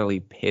particularly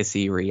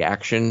pissy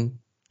reaction.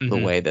 The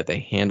way that they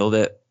handled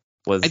it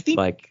was, I think,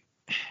 like,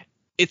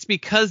 it's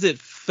because it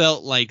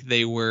felt like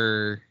they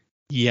were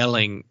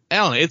yelling. I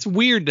don't know. It's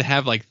weird to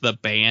have like the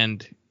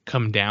band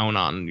come down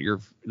on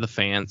the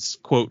fans,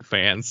 quote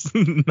fans.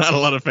 Not a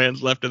lot of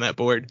fans left in that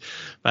board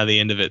by the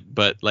end of it,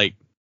 but like,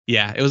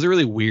 yeah, it was a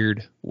really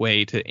weird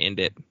way to end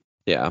it.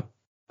 Yeah.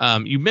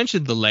 You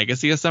mentioned the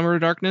legacy of Summer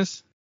of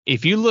Darkness.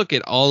 If you look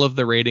at all of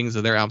the ratings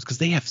of their albums, because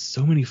they have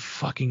so many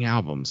fucking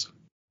albums,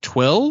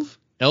 12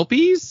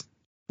 LPs.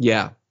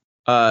 Yeah.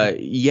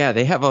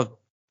 They have a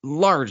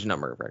large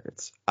number of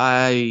records.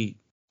 I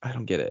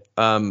don't get it.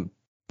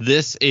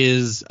 This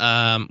is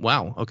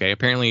wow. Okay.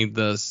 Apparently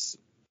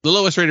the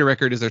lowest rated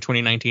record is their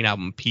 2019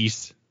 album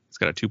Peace. It's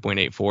got a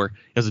 2.84. It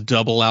was a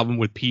double album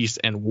with Peace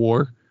and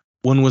War.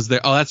 One was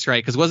there. Oh, that's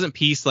right. Because wasn't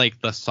Peace like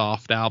the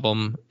soft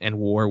album and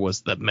War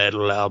was the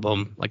metal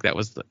album? Like that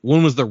was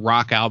one was the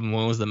rock album,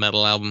 one was the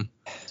metal album.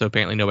 So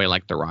apparently nobody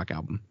liked the rock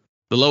album.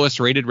 The lowest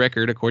rated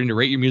record, according to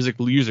Rate Your Music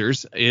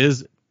users,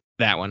 is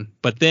that one.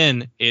 But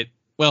then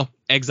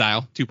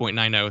Exile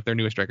 2.90, their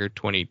newest record,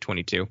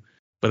 2022.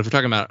 But if we're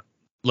talking about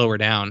lower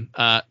down,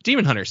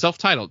 Demon Hunter,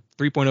 self-titled,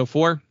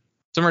 3.04.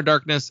 Summer of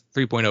Darkness,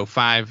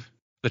 3.05.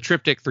 The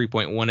Triptych,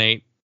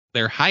 3.18.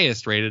 Their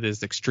highest rated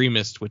is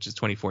Extremist, which is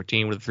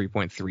 2014 with a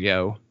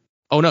 3.30.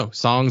 Oh no,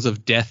 Songs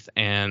of Death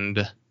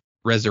and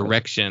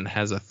Resurrection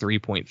has a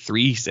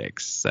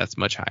 3.36. That's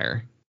much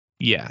higher.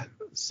 Yeah,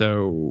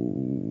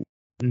 so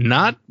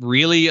not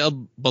really a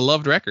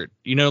beloved record.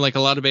 Like a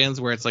lot of bands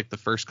where it's like the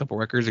first couple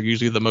records are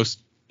usually the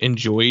most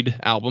enjoyed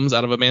albums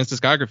out of a band's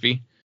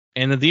discography.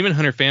 And the Demon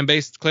Hunter fan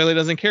base clearly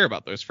doesn't care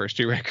about those first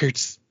 2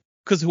 records.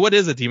 Because what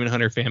is a Demon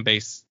Hunter fan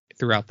base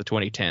throughout the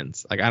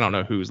 2010s? Like, I don't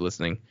know who's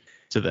listening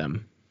to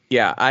them.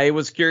 Yeah, I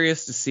was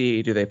curious to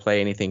see, do they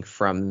play anything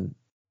from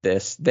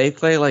this? They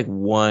play like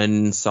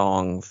one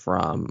song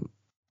from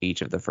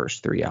each of the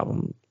first 3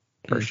 albums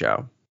per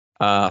show.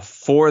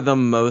 For the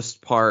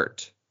most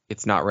part,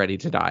 it's Not Ready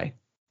to Die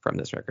from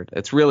this record.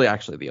 It's really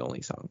actually the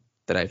only song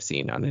that I've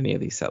seen on any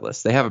of these set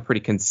lists. They have a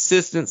pretty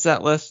consistent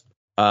set list.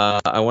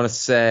 I want to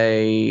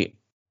say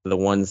the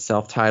one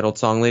self-titled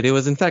song they do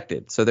is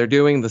Infected. So they're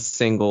doing the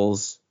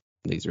singles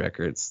on these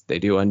records. They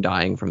do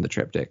Undying from the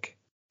triptych.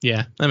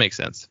 Yeah, that makes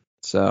sense.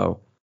 So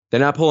they're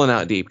not pulling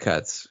out deep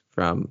cuts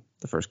from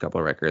the first couple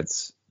of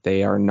records.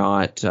 They are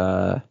not,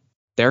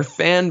 their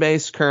fan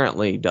base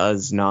currently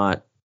does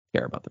not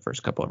care about the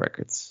first couple of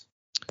records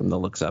from the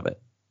looks of it.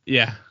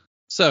 Yeah.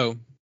 So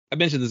I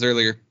mentioned this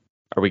earlier.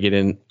 Are we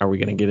going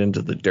to get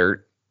into the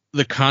dirt?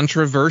 The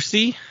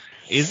controversy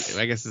is,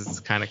 I guess it's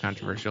kind of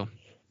controversial.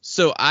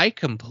 So I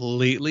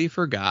completely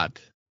forgot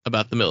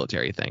about the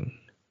military thing.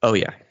 Oh,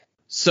 yeah.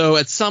 So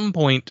at some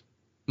point,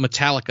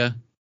 Metallica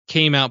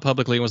came out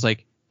publicly and was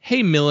like,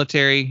 hey,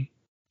 military,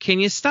 can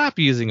you stop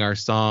using our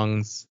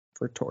songs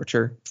For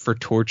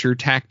torture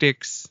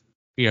tactics?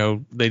 You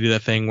know, they do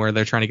that thing where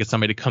they're trying to get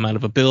somebody to come out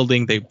of a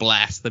building. They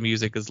blast the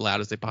music as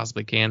loud as they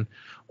possibly can,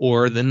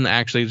 or then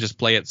actually just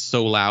play it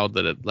so loud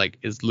that it like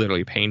is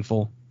literally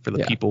painful for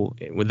the people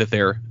that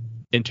they're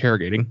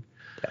interrogating.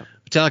 Yeah.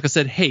 Metallica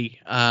said, hey,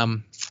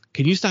 can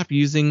you stop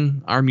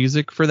using our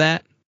music for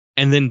that?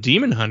 And then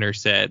Demon Hunter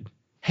said,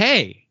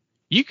 hey,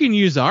 you can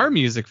use our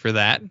music for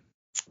that.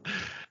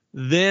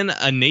 Then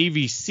a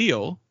Navy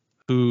SEAL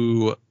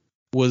who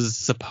was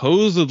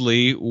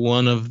supposedly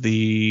one of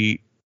the,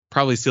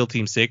 probably SEAL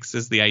Team 6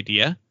 is the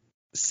idea,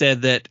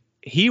 said that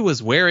he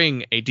was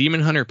wearing a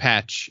Demon Hunter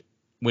patch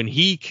when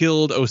he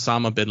killed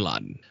Osama bin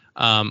Laden.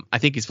 I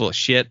think he's full of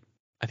shit.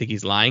 I think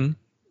he's lying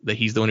that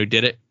he's the one who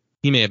did it.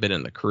 He may have been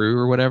in the crew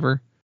or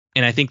whatever.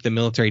 And I think the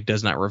military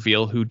does not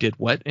reveal who did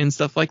what and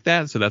stuff like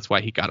that. So that's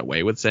why he got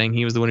away with saying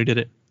he was the one who did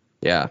it.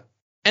 Yeah.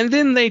 And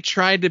then they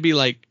tried to be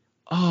like,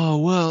 oh,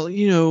 well,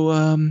 you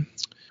know,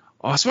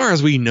 as far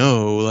as we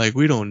know, like,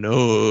 we don't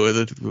know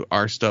that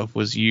our stuff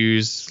was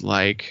used.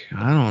 Like,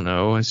 I don't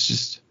know.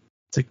 It's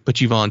like,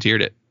 but you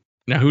volunteered it.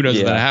 Now, who knows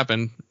if that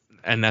happened?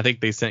 And I think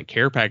they sent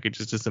care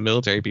packages to some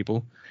military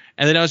people.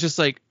 And then I was just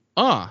like,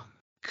 oh,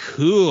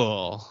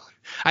 cool.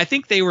 I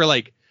think they were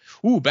like,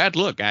 ooh, bad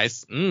look,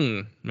 guys.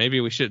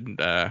 Maybe we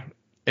shouldn't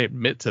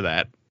admit to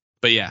that.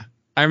 But yeah,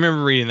 I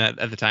remember reading that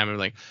at the time. I was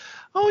like,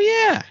 oh,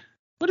 yeah,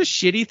 what a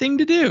shitty thing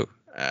to do.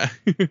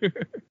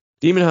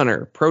 Demon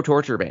Hunter,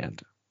 pro-torture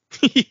band.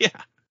 Yeah.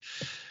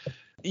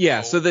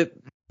 Yeah, so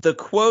the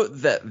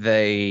quote that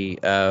they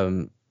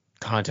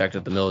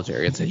contacted the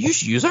military and said, you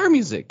should use our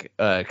music,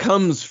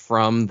 comes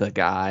from the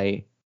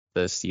guy,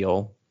 the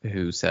SEAL,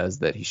 who says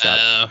that he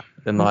shot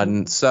bin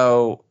Laden.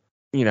 So,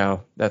 you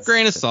know, that's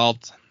grain of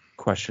salt.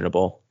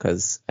 Questionable,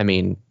 because, I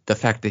mean, the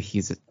fact that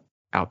he's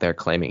out there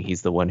claiming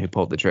he's the one who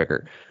pulled the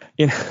trigger,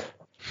 you know,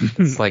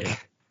 it's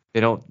like they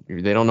don't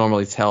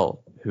normally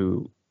tell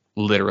who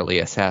literally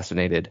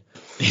assassinated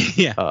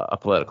a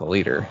political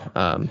leader,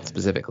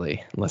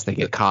 specifically, unless they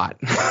get caught.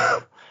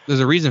 There's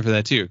a reason for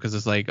that too, because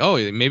it's like,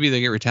 oh, maybe they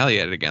get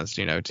retaliated against,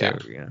 you know,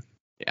 too.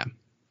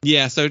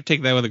 Yeah. So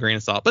take that with a grain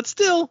of salt, but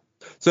still.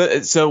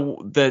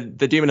 So the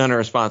Demon Hunter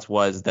response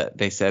was that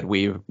they said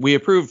we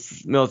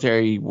approve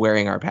military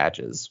wearing our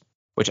patches,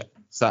 which,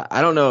 so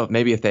I don't know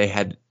if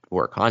they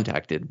were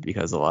contacted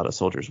because a lot of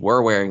soldiers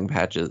were wearing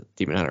patches,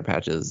 Demon Hunter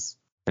patches,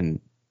 and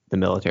the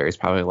military is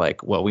probably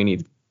like, well, we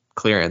need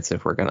clearance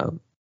if we're gonna.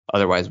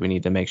 Otherwise, we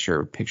need to make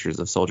sure pictures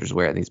of soldiers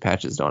wearing these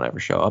patches don't ever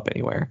show up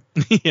anywhere.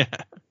 Yeah.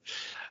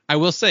 I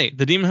will say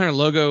the Demon Hunter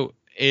logo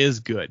is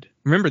good.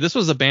 Remember, this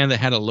was a band that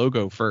had a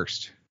logo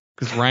first,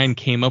 because Ryan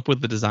came up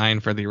with the design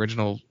for the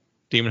original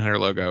Demon Hunter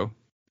logo.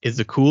 It's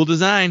a cool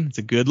design. It's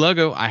a good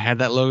logo. I had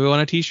that logo on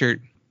a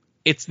t-shirt.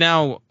 It's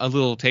now a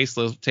little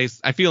tasteless.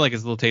 I feel like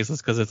it's a little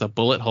tasteless because it's a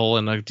bullet hole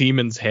in a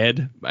demon's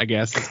head, I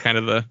guess. It's kind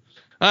of the,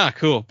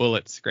 cool,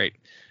 bullets, great.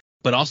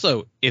 But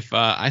also, if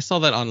I saw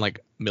that on like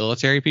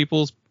military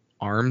people's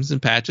arms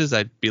and patches,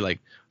 I'd be like,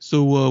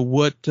 so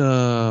what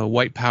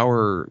white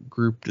power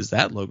group does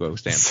that logo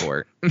stand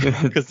for?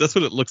 Because that's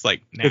what it looks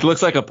like now. It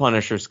looks like a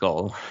Punisher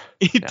skull.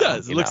 It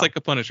does. It looks like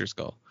a Punisher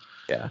skull.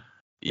 Yeah.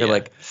 You're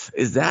like,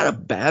 is that a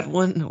bad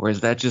one, or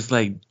is that just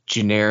like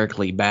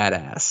generically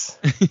badass?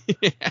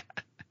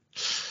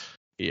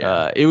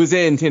 Yeah. It was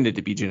intended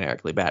to be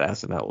generically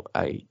badass, and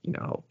I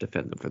help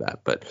defend them for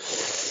that.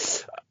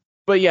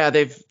 But yeah,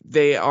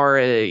 they are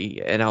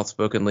an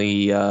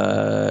outspokenly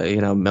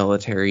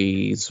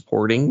military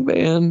supporting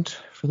band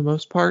for the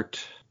most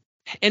part,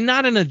 and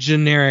not in a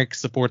generic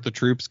support the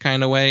troops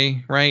kind of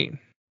way, right?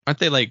 Aren't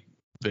they like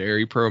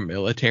very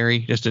pro-military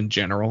just in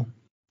general?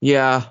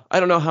 Yeah,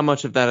 I don't know how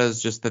much of that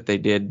is just that they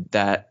did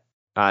that.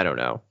 I don't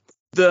know.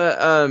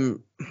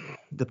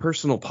 The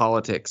personal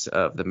politics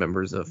of the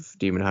members of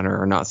Demon Hunter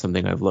are not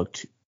something I've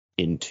looked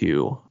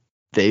into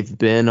They've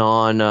been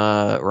on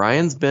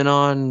Ryan's been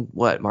on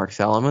Mark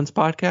Salomon's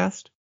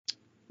podcast?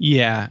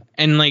 Yeah,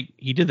 and like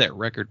he did that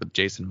record with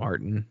Jason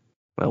Martin.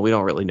 Well, we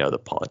don't really know the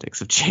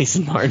politics of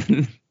Jason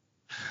Martin.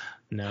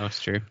 No,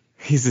 it's true.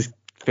 He's a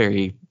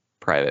very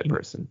private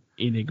person.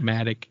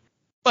 Enigmatic.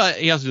 But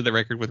he also did the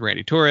record with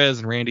Randy Torres,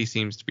 and Randy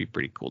seems to be a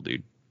pretty cool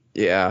dude.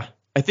 Yeah.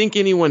 I think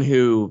anyone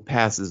who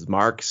passes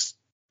Mark's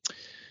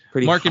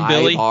pretty Mark high and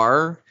Billy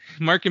bar.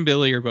 Mark and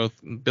Billy are both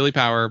Billy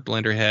Power,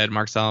 Blenderhead,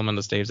 Mark Salomon,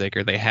 the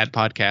Stavesacre. They had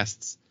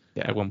podcasts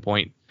at one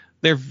point.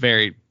 They're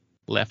very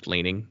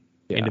left-leaning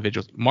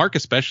individuals. Mark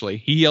especially.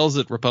 He yells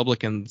at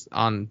Republicans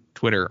on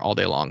Twitter all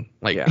day long.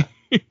 Like, yeah.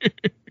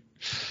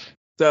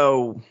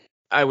 So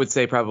I would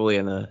say probably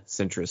in the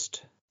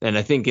centrist. And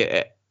I think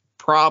it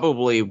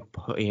probably,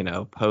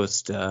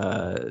 post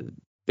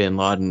Bin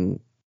Laden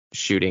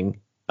shooting,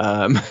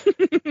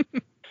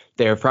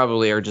 they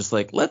probably are just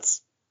like,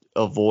 let's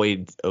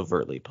avoid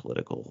overtly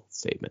political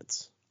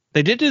statements.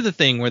 They did do the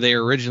thing where they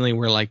originally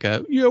were like,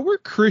 we're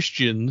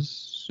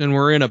Christians and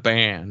we're in a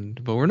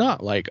band, but we're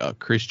not like a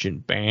Christian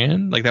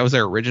band. Like that was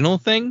their original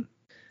thing.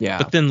 Yeah.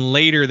 But then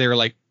later they were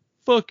like,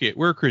 fuck it,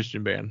 we're a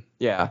Christian band.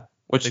 Yeah.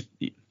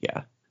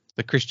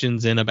 The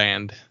Christians in a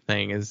band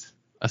thing is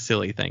a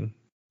silly thing.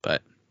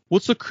 But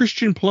what's a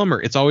Christian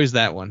plumber? It's always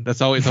that one.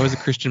 It's always a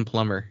Christian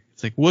plumber.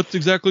 It's like, what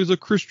exactly is a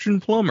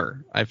Christian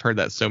plumber? I've heard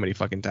that so many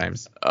fucking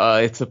times.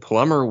 It's a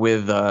plumber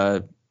with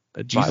a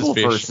Jesus Bible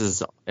fish.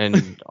 Verses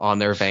and on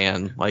their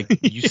van. Like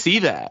you see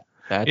that.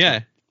 That's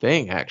a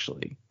thing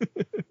actually.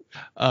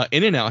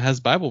 In-N-Out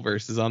has Bible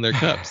verses on their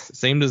cups.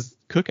 Same as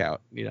Cookout,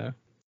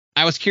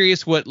 I was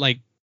curious what like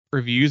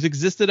reviews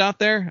existed out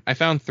there. I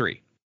found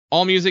 3.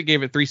 All Music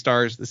gave it 3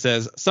 stars. It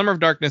says Summer of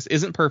Darkness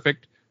isn't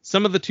perfect.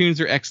 Some of the tunes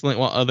are excellent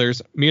while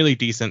others merely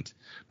decent,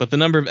 but the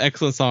number of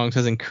excellent songs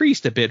has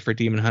increased a bit for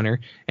Demon Hunter,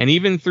 and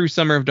even though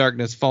Summer of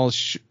Darkness falls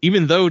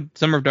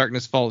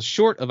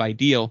short of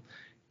ideal,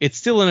 it's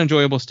still an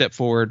enjoyable step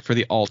forward for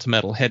the alt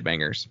metal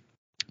headbangers.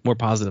 More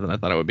positive than I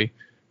thought it would be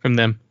from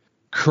them.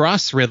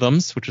 Cross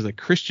Rhythms, which is a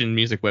Christian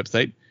music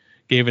website,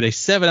 gave it a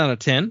 7 out of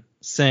 10,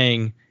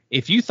 saying,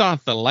 if you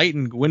thought The Light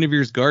in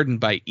Guinevere's Garden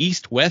by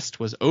East West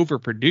was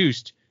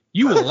overproduced,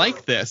 you will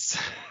like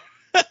this.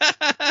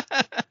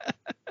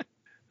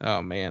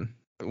 Oh, man.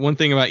 One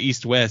thing about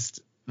East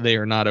West, they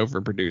are not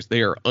overproduced.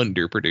 They are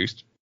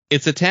underproduced.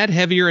 It's a tad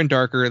heavier and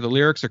darker. The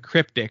lyrics are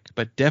cryptic,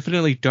 but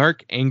definitely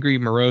dark, angry,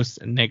 morose,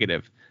 and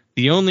negative.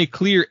 The only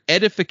clear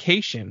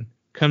edification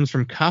comes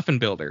from Coffin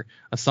Builder,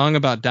 a song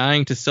about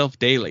dying to self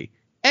daily.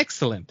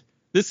 Excellent.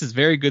 This is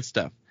very good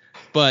stuff.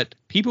 But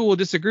people will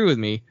disagree with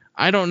me.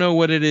 I don't know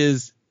what it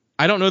is.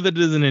 I don't know that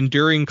it is an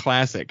enduring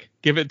classic.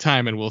 Give it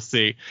time and we'll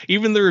see.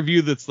 Even the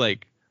review that's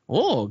like,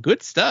 oh,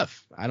 good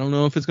stuff. I don't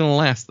know if it's going to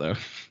last, though.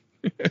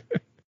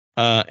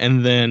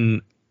 And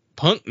then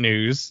Punk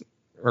News,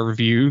 a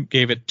review,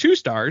 gave it 2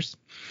 stars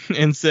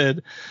and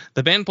said,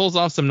 the band pulls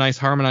off some nice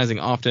harmonizing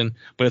often,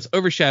 but it's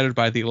overshadowed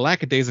by the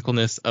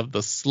lackadaisicalness of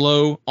the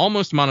slow,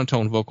 almost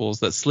monotone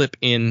vocals that slip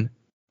in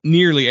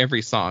nearly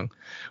every song.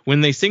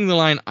 When they sing the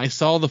line, I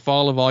saw the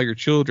fall of all your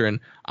children,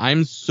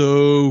 I'm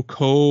so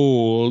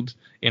cold,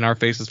 and our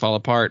faces fall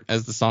apart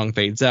as the song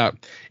fades out,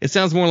 it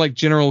sounds more like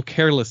general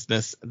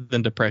carelessness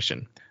than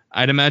depression.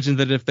 I'd imagine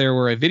that if there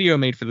were a video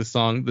made for the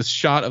song, the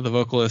shot of the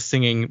vocalist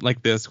singing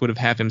like this would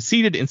have him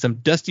seated in some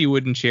dusty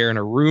wooden chair in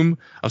a room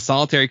of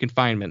solitary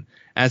confinement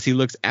as he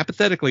looks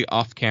apathetically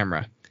off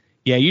camera.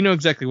 Yeah, you know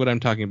exactly what I'm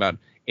talking about.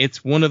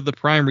 It's one of the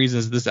prime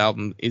reasons this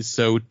album is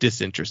so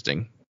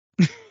disinteresting.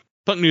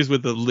 Punk News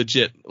with the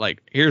legit,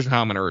 like, here's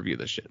how I'm going to review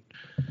this shit.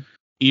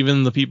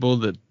 Even the people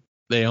that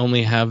they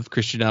only have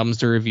Christian albums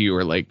to review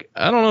are like,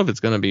 I don't know if it's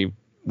going to be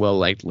well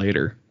liked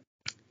later.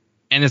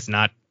 And it's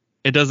not.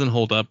 It doesn't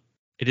hold up.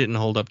 It didn't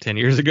hold up 10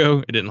 years ago.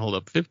 It didn't hold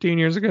up 15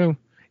 years ago.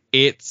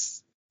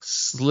 It's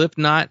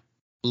Slipknot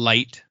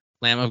light,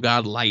 Lamb of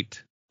God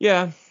light.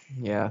 Yeah.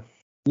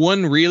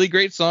 One really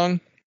great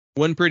song,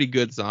 one pretty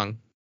good song,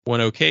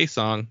 one okay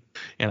song,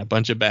 and a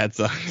bunch of bad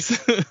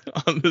songs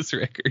on this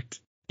record.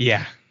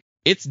 Yeah.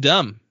 It's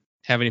dumb.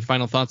 Have any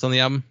final thoughts on the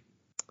album?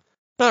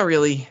 Not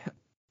really.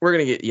 We're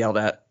going to get yelled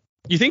at.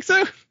 You think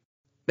so?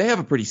 They have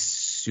a pretty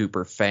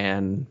super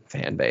fan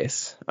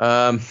base.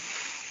 I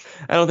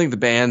don't think the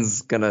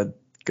band's going to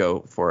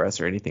go for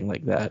us or anything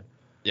like that.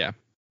 Yeah.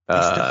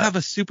 They still have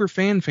a super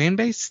fan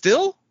base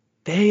still?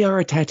 They are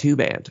a tattoo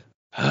band.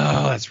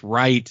 Oh, that's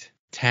right.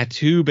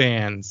 Tattoo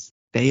bands.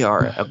 They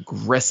are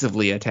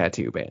aggressively a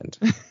tattoo band.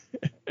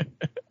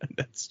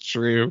 That's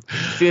true.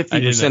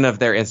 50% of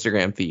their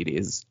Instagram feed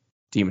is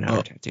Demon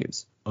Hunter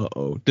tattoos.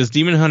 Uh-oh. Does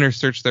Demon Hunter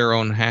search their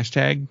own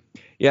hashtag?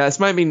 Yeah, this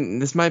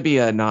might be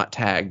a not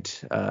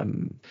tagged.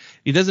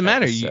 It doesn't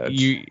matter.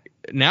 You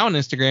now on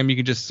Instagram you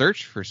can just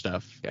search for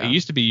stuff. Yeah. It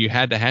used to be you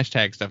had to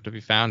hashtag stuff to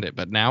be found it,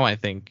 but now I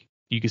think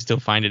you can still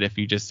find it if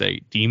you just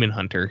say Demon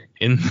Hunter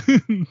in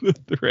the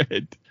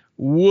thread.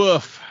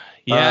 Woof.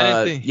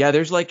 Yeah.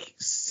 There's like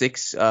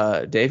 6.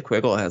 Dave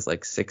Quiggle has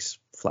like 6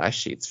 flash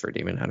sheets for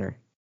Demon Hunter.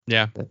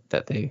 Yeah.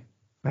 That they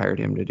hired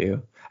him to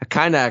do. I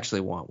kind of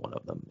actually want one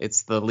of them.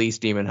 It's the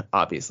least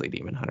obviously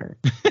Demon Hunter.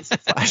 It's a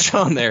flash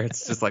on there.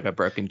 It's just like a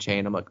broken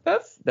chain. I'm like,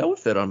 that would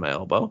fit on my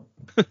elbow.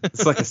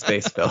 It's like a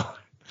space fill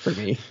for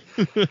me.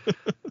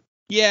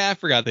 Yeah, I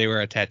forgot they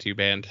were a tattoo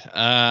band.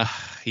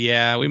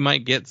 Yeah, we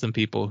might get some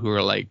people who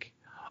are like,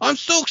 I'm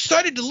so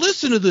excited to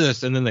listen to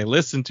this. And then they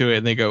listen to it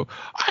and they go,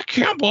 I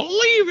can't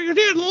believe you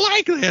didn't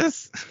like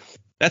this.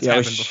 That's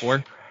happened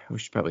before. We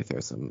should probably throw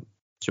some.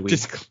 Should we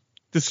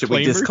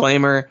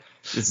disclaimer?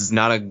 This is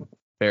not a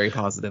very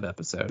positive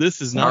episode.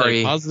 This is not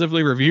a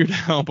positively reviewed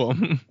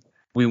album.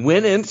 We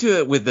went into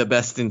it with the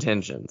best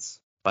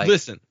intentions. Like,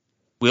 listen,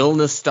 will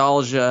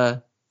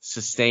nostalgia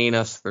sustain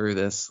us through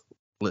this?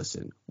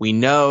 Listen, we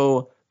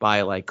know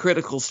by like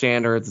critical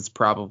standards, it's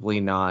probably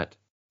not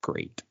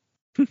great,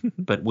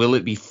 but will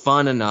it be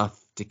fun enough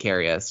to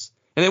carry us?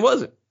 And it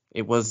wasn't.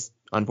 It was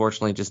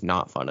unfortunately just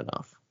not fun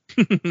enough.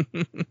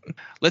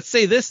 Let's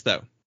say this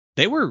though.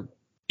 They were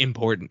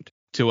important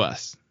to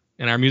us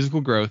in our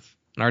musical growth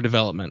and our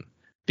development.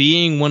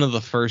 Being one of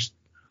the first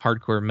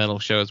hardcore metal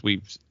shows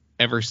we've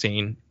ever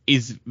seen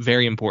is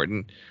very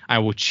important. I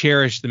will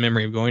cherish the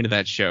memory of going to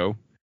that show,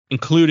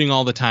 including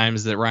all the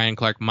times that Ryan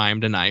Clark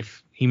mimed a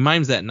knife. He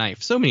mimes that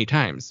knife so many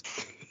times.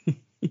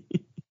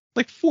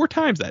 Like 4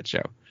 times that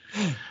show.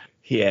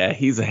 Yeah,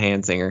 he's a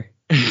hand singer.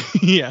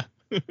 Yeah.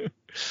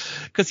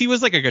 Because he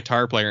was like a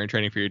guitar player in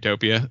Training for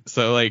Utopia.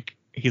 So like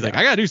he's like,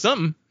 I gotta do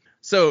something.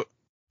 So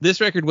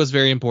this record was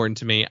very important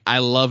to me. I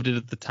loved it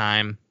at the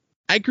time.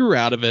 I grew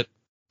out of it.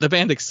 The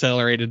band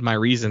accelerated my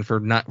reason for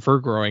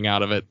growing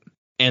out of it.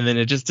 And then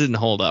it just didn't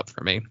hold up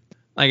for me.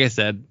 Like I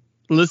said,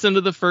 listen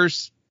to the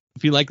first,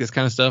 if you like this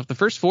kind of stuff, the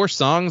first 4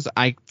 songs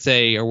I'd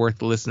say are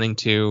worth listening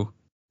to.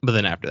 But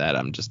then after that,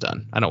 I'm just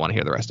done. I don't want to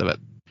hear the rest of it.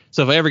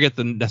 So if I ever get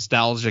the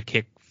nostalgia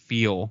kick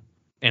feel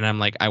and I'm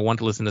like, I want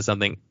to listen to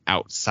something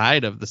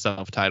outside of the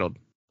self-titled,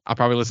 I'll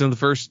probably listen to the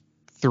first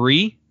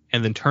 3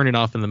 and then turn it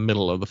off in the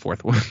middle of the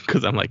 4th one.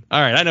 Because I'm like, all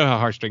right, I know how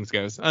Heartstrings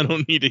goes. I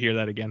don't need to hear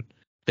that again.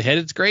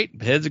 Beheaded's great.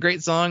 Beheaded's a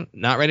great song.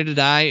 Not Ready to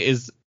Die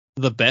is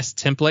the best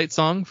template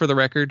song for the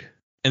record.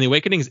 And The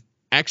Awakening's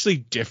actually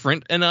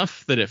different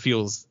enough that it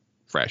feels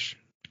fresh.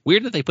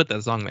 Weird that they put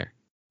that song there.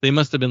 They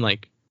must have been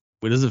like,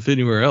 well, it doesn't fit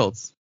anywhere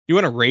else. You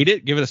want to rate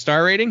it? Give it a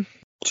star rating?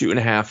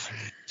 2.5.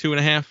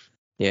 2.5?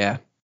 Yeah.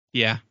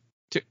 Yeah.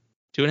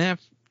 2.5?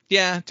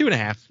 Yeah,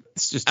 2.5.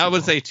 It's just I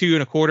would say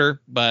 2.25,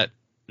 but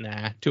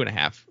nah,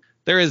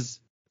 2.5.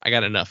 I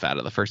got enough out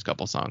of the first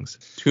couple songs.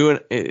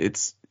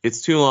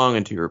 It's too long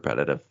and too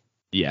repetitive.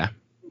 Yeah,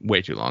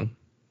 way too long.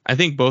 I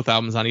think both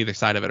albums on either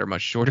side of it are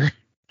much shorter.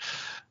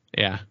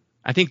 Yeah.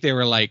 I think they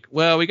were like,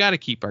 well, we got to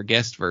keep our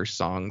guest verse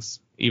songs,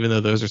 even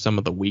though those are some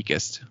of the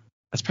weakest.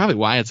 That's probably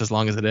why it's as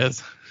long as it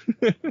is.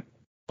 Well,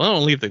 I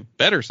don't leave the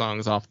better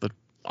songs off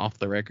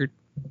the record.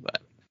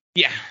 But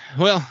yeah,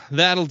 well,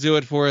 that'll do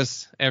it for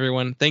us,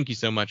 everyone. Thank you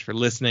so much for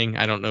listening.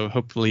 I don't know.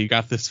 Hopefully you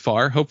got this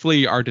far.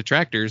 Hopefully our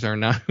detractors are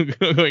not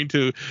going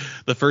to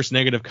the first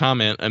negative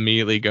comment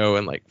immediately go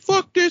and like,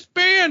 fuck this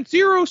band,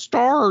 0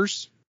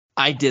 stars.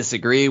 I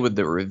disagree with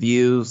the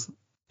reviews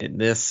in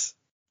this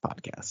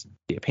podcast.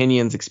 The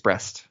opinions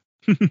expressed.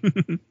 All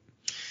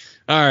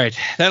right,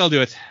 that'll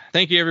do it.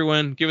 Thank you,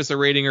 everyone. Give us a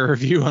rating or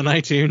review on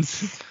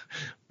iTunes,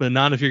 but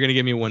not if you're going to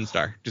give me 1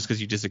 star, just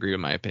because you disagree with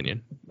my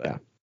opinion. But yeah.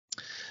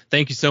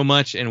 Thank you so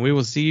much, and we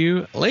will see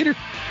you later.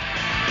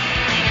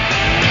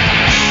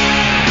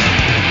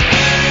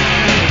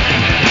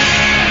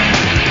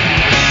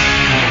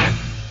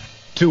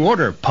 To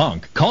order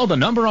Punk, call the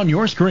number on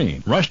your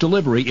screen. Rush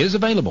delivery is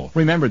available.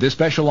 Remember, this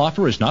special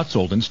offer is not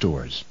sold in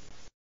stores.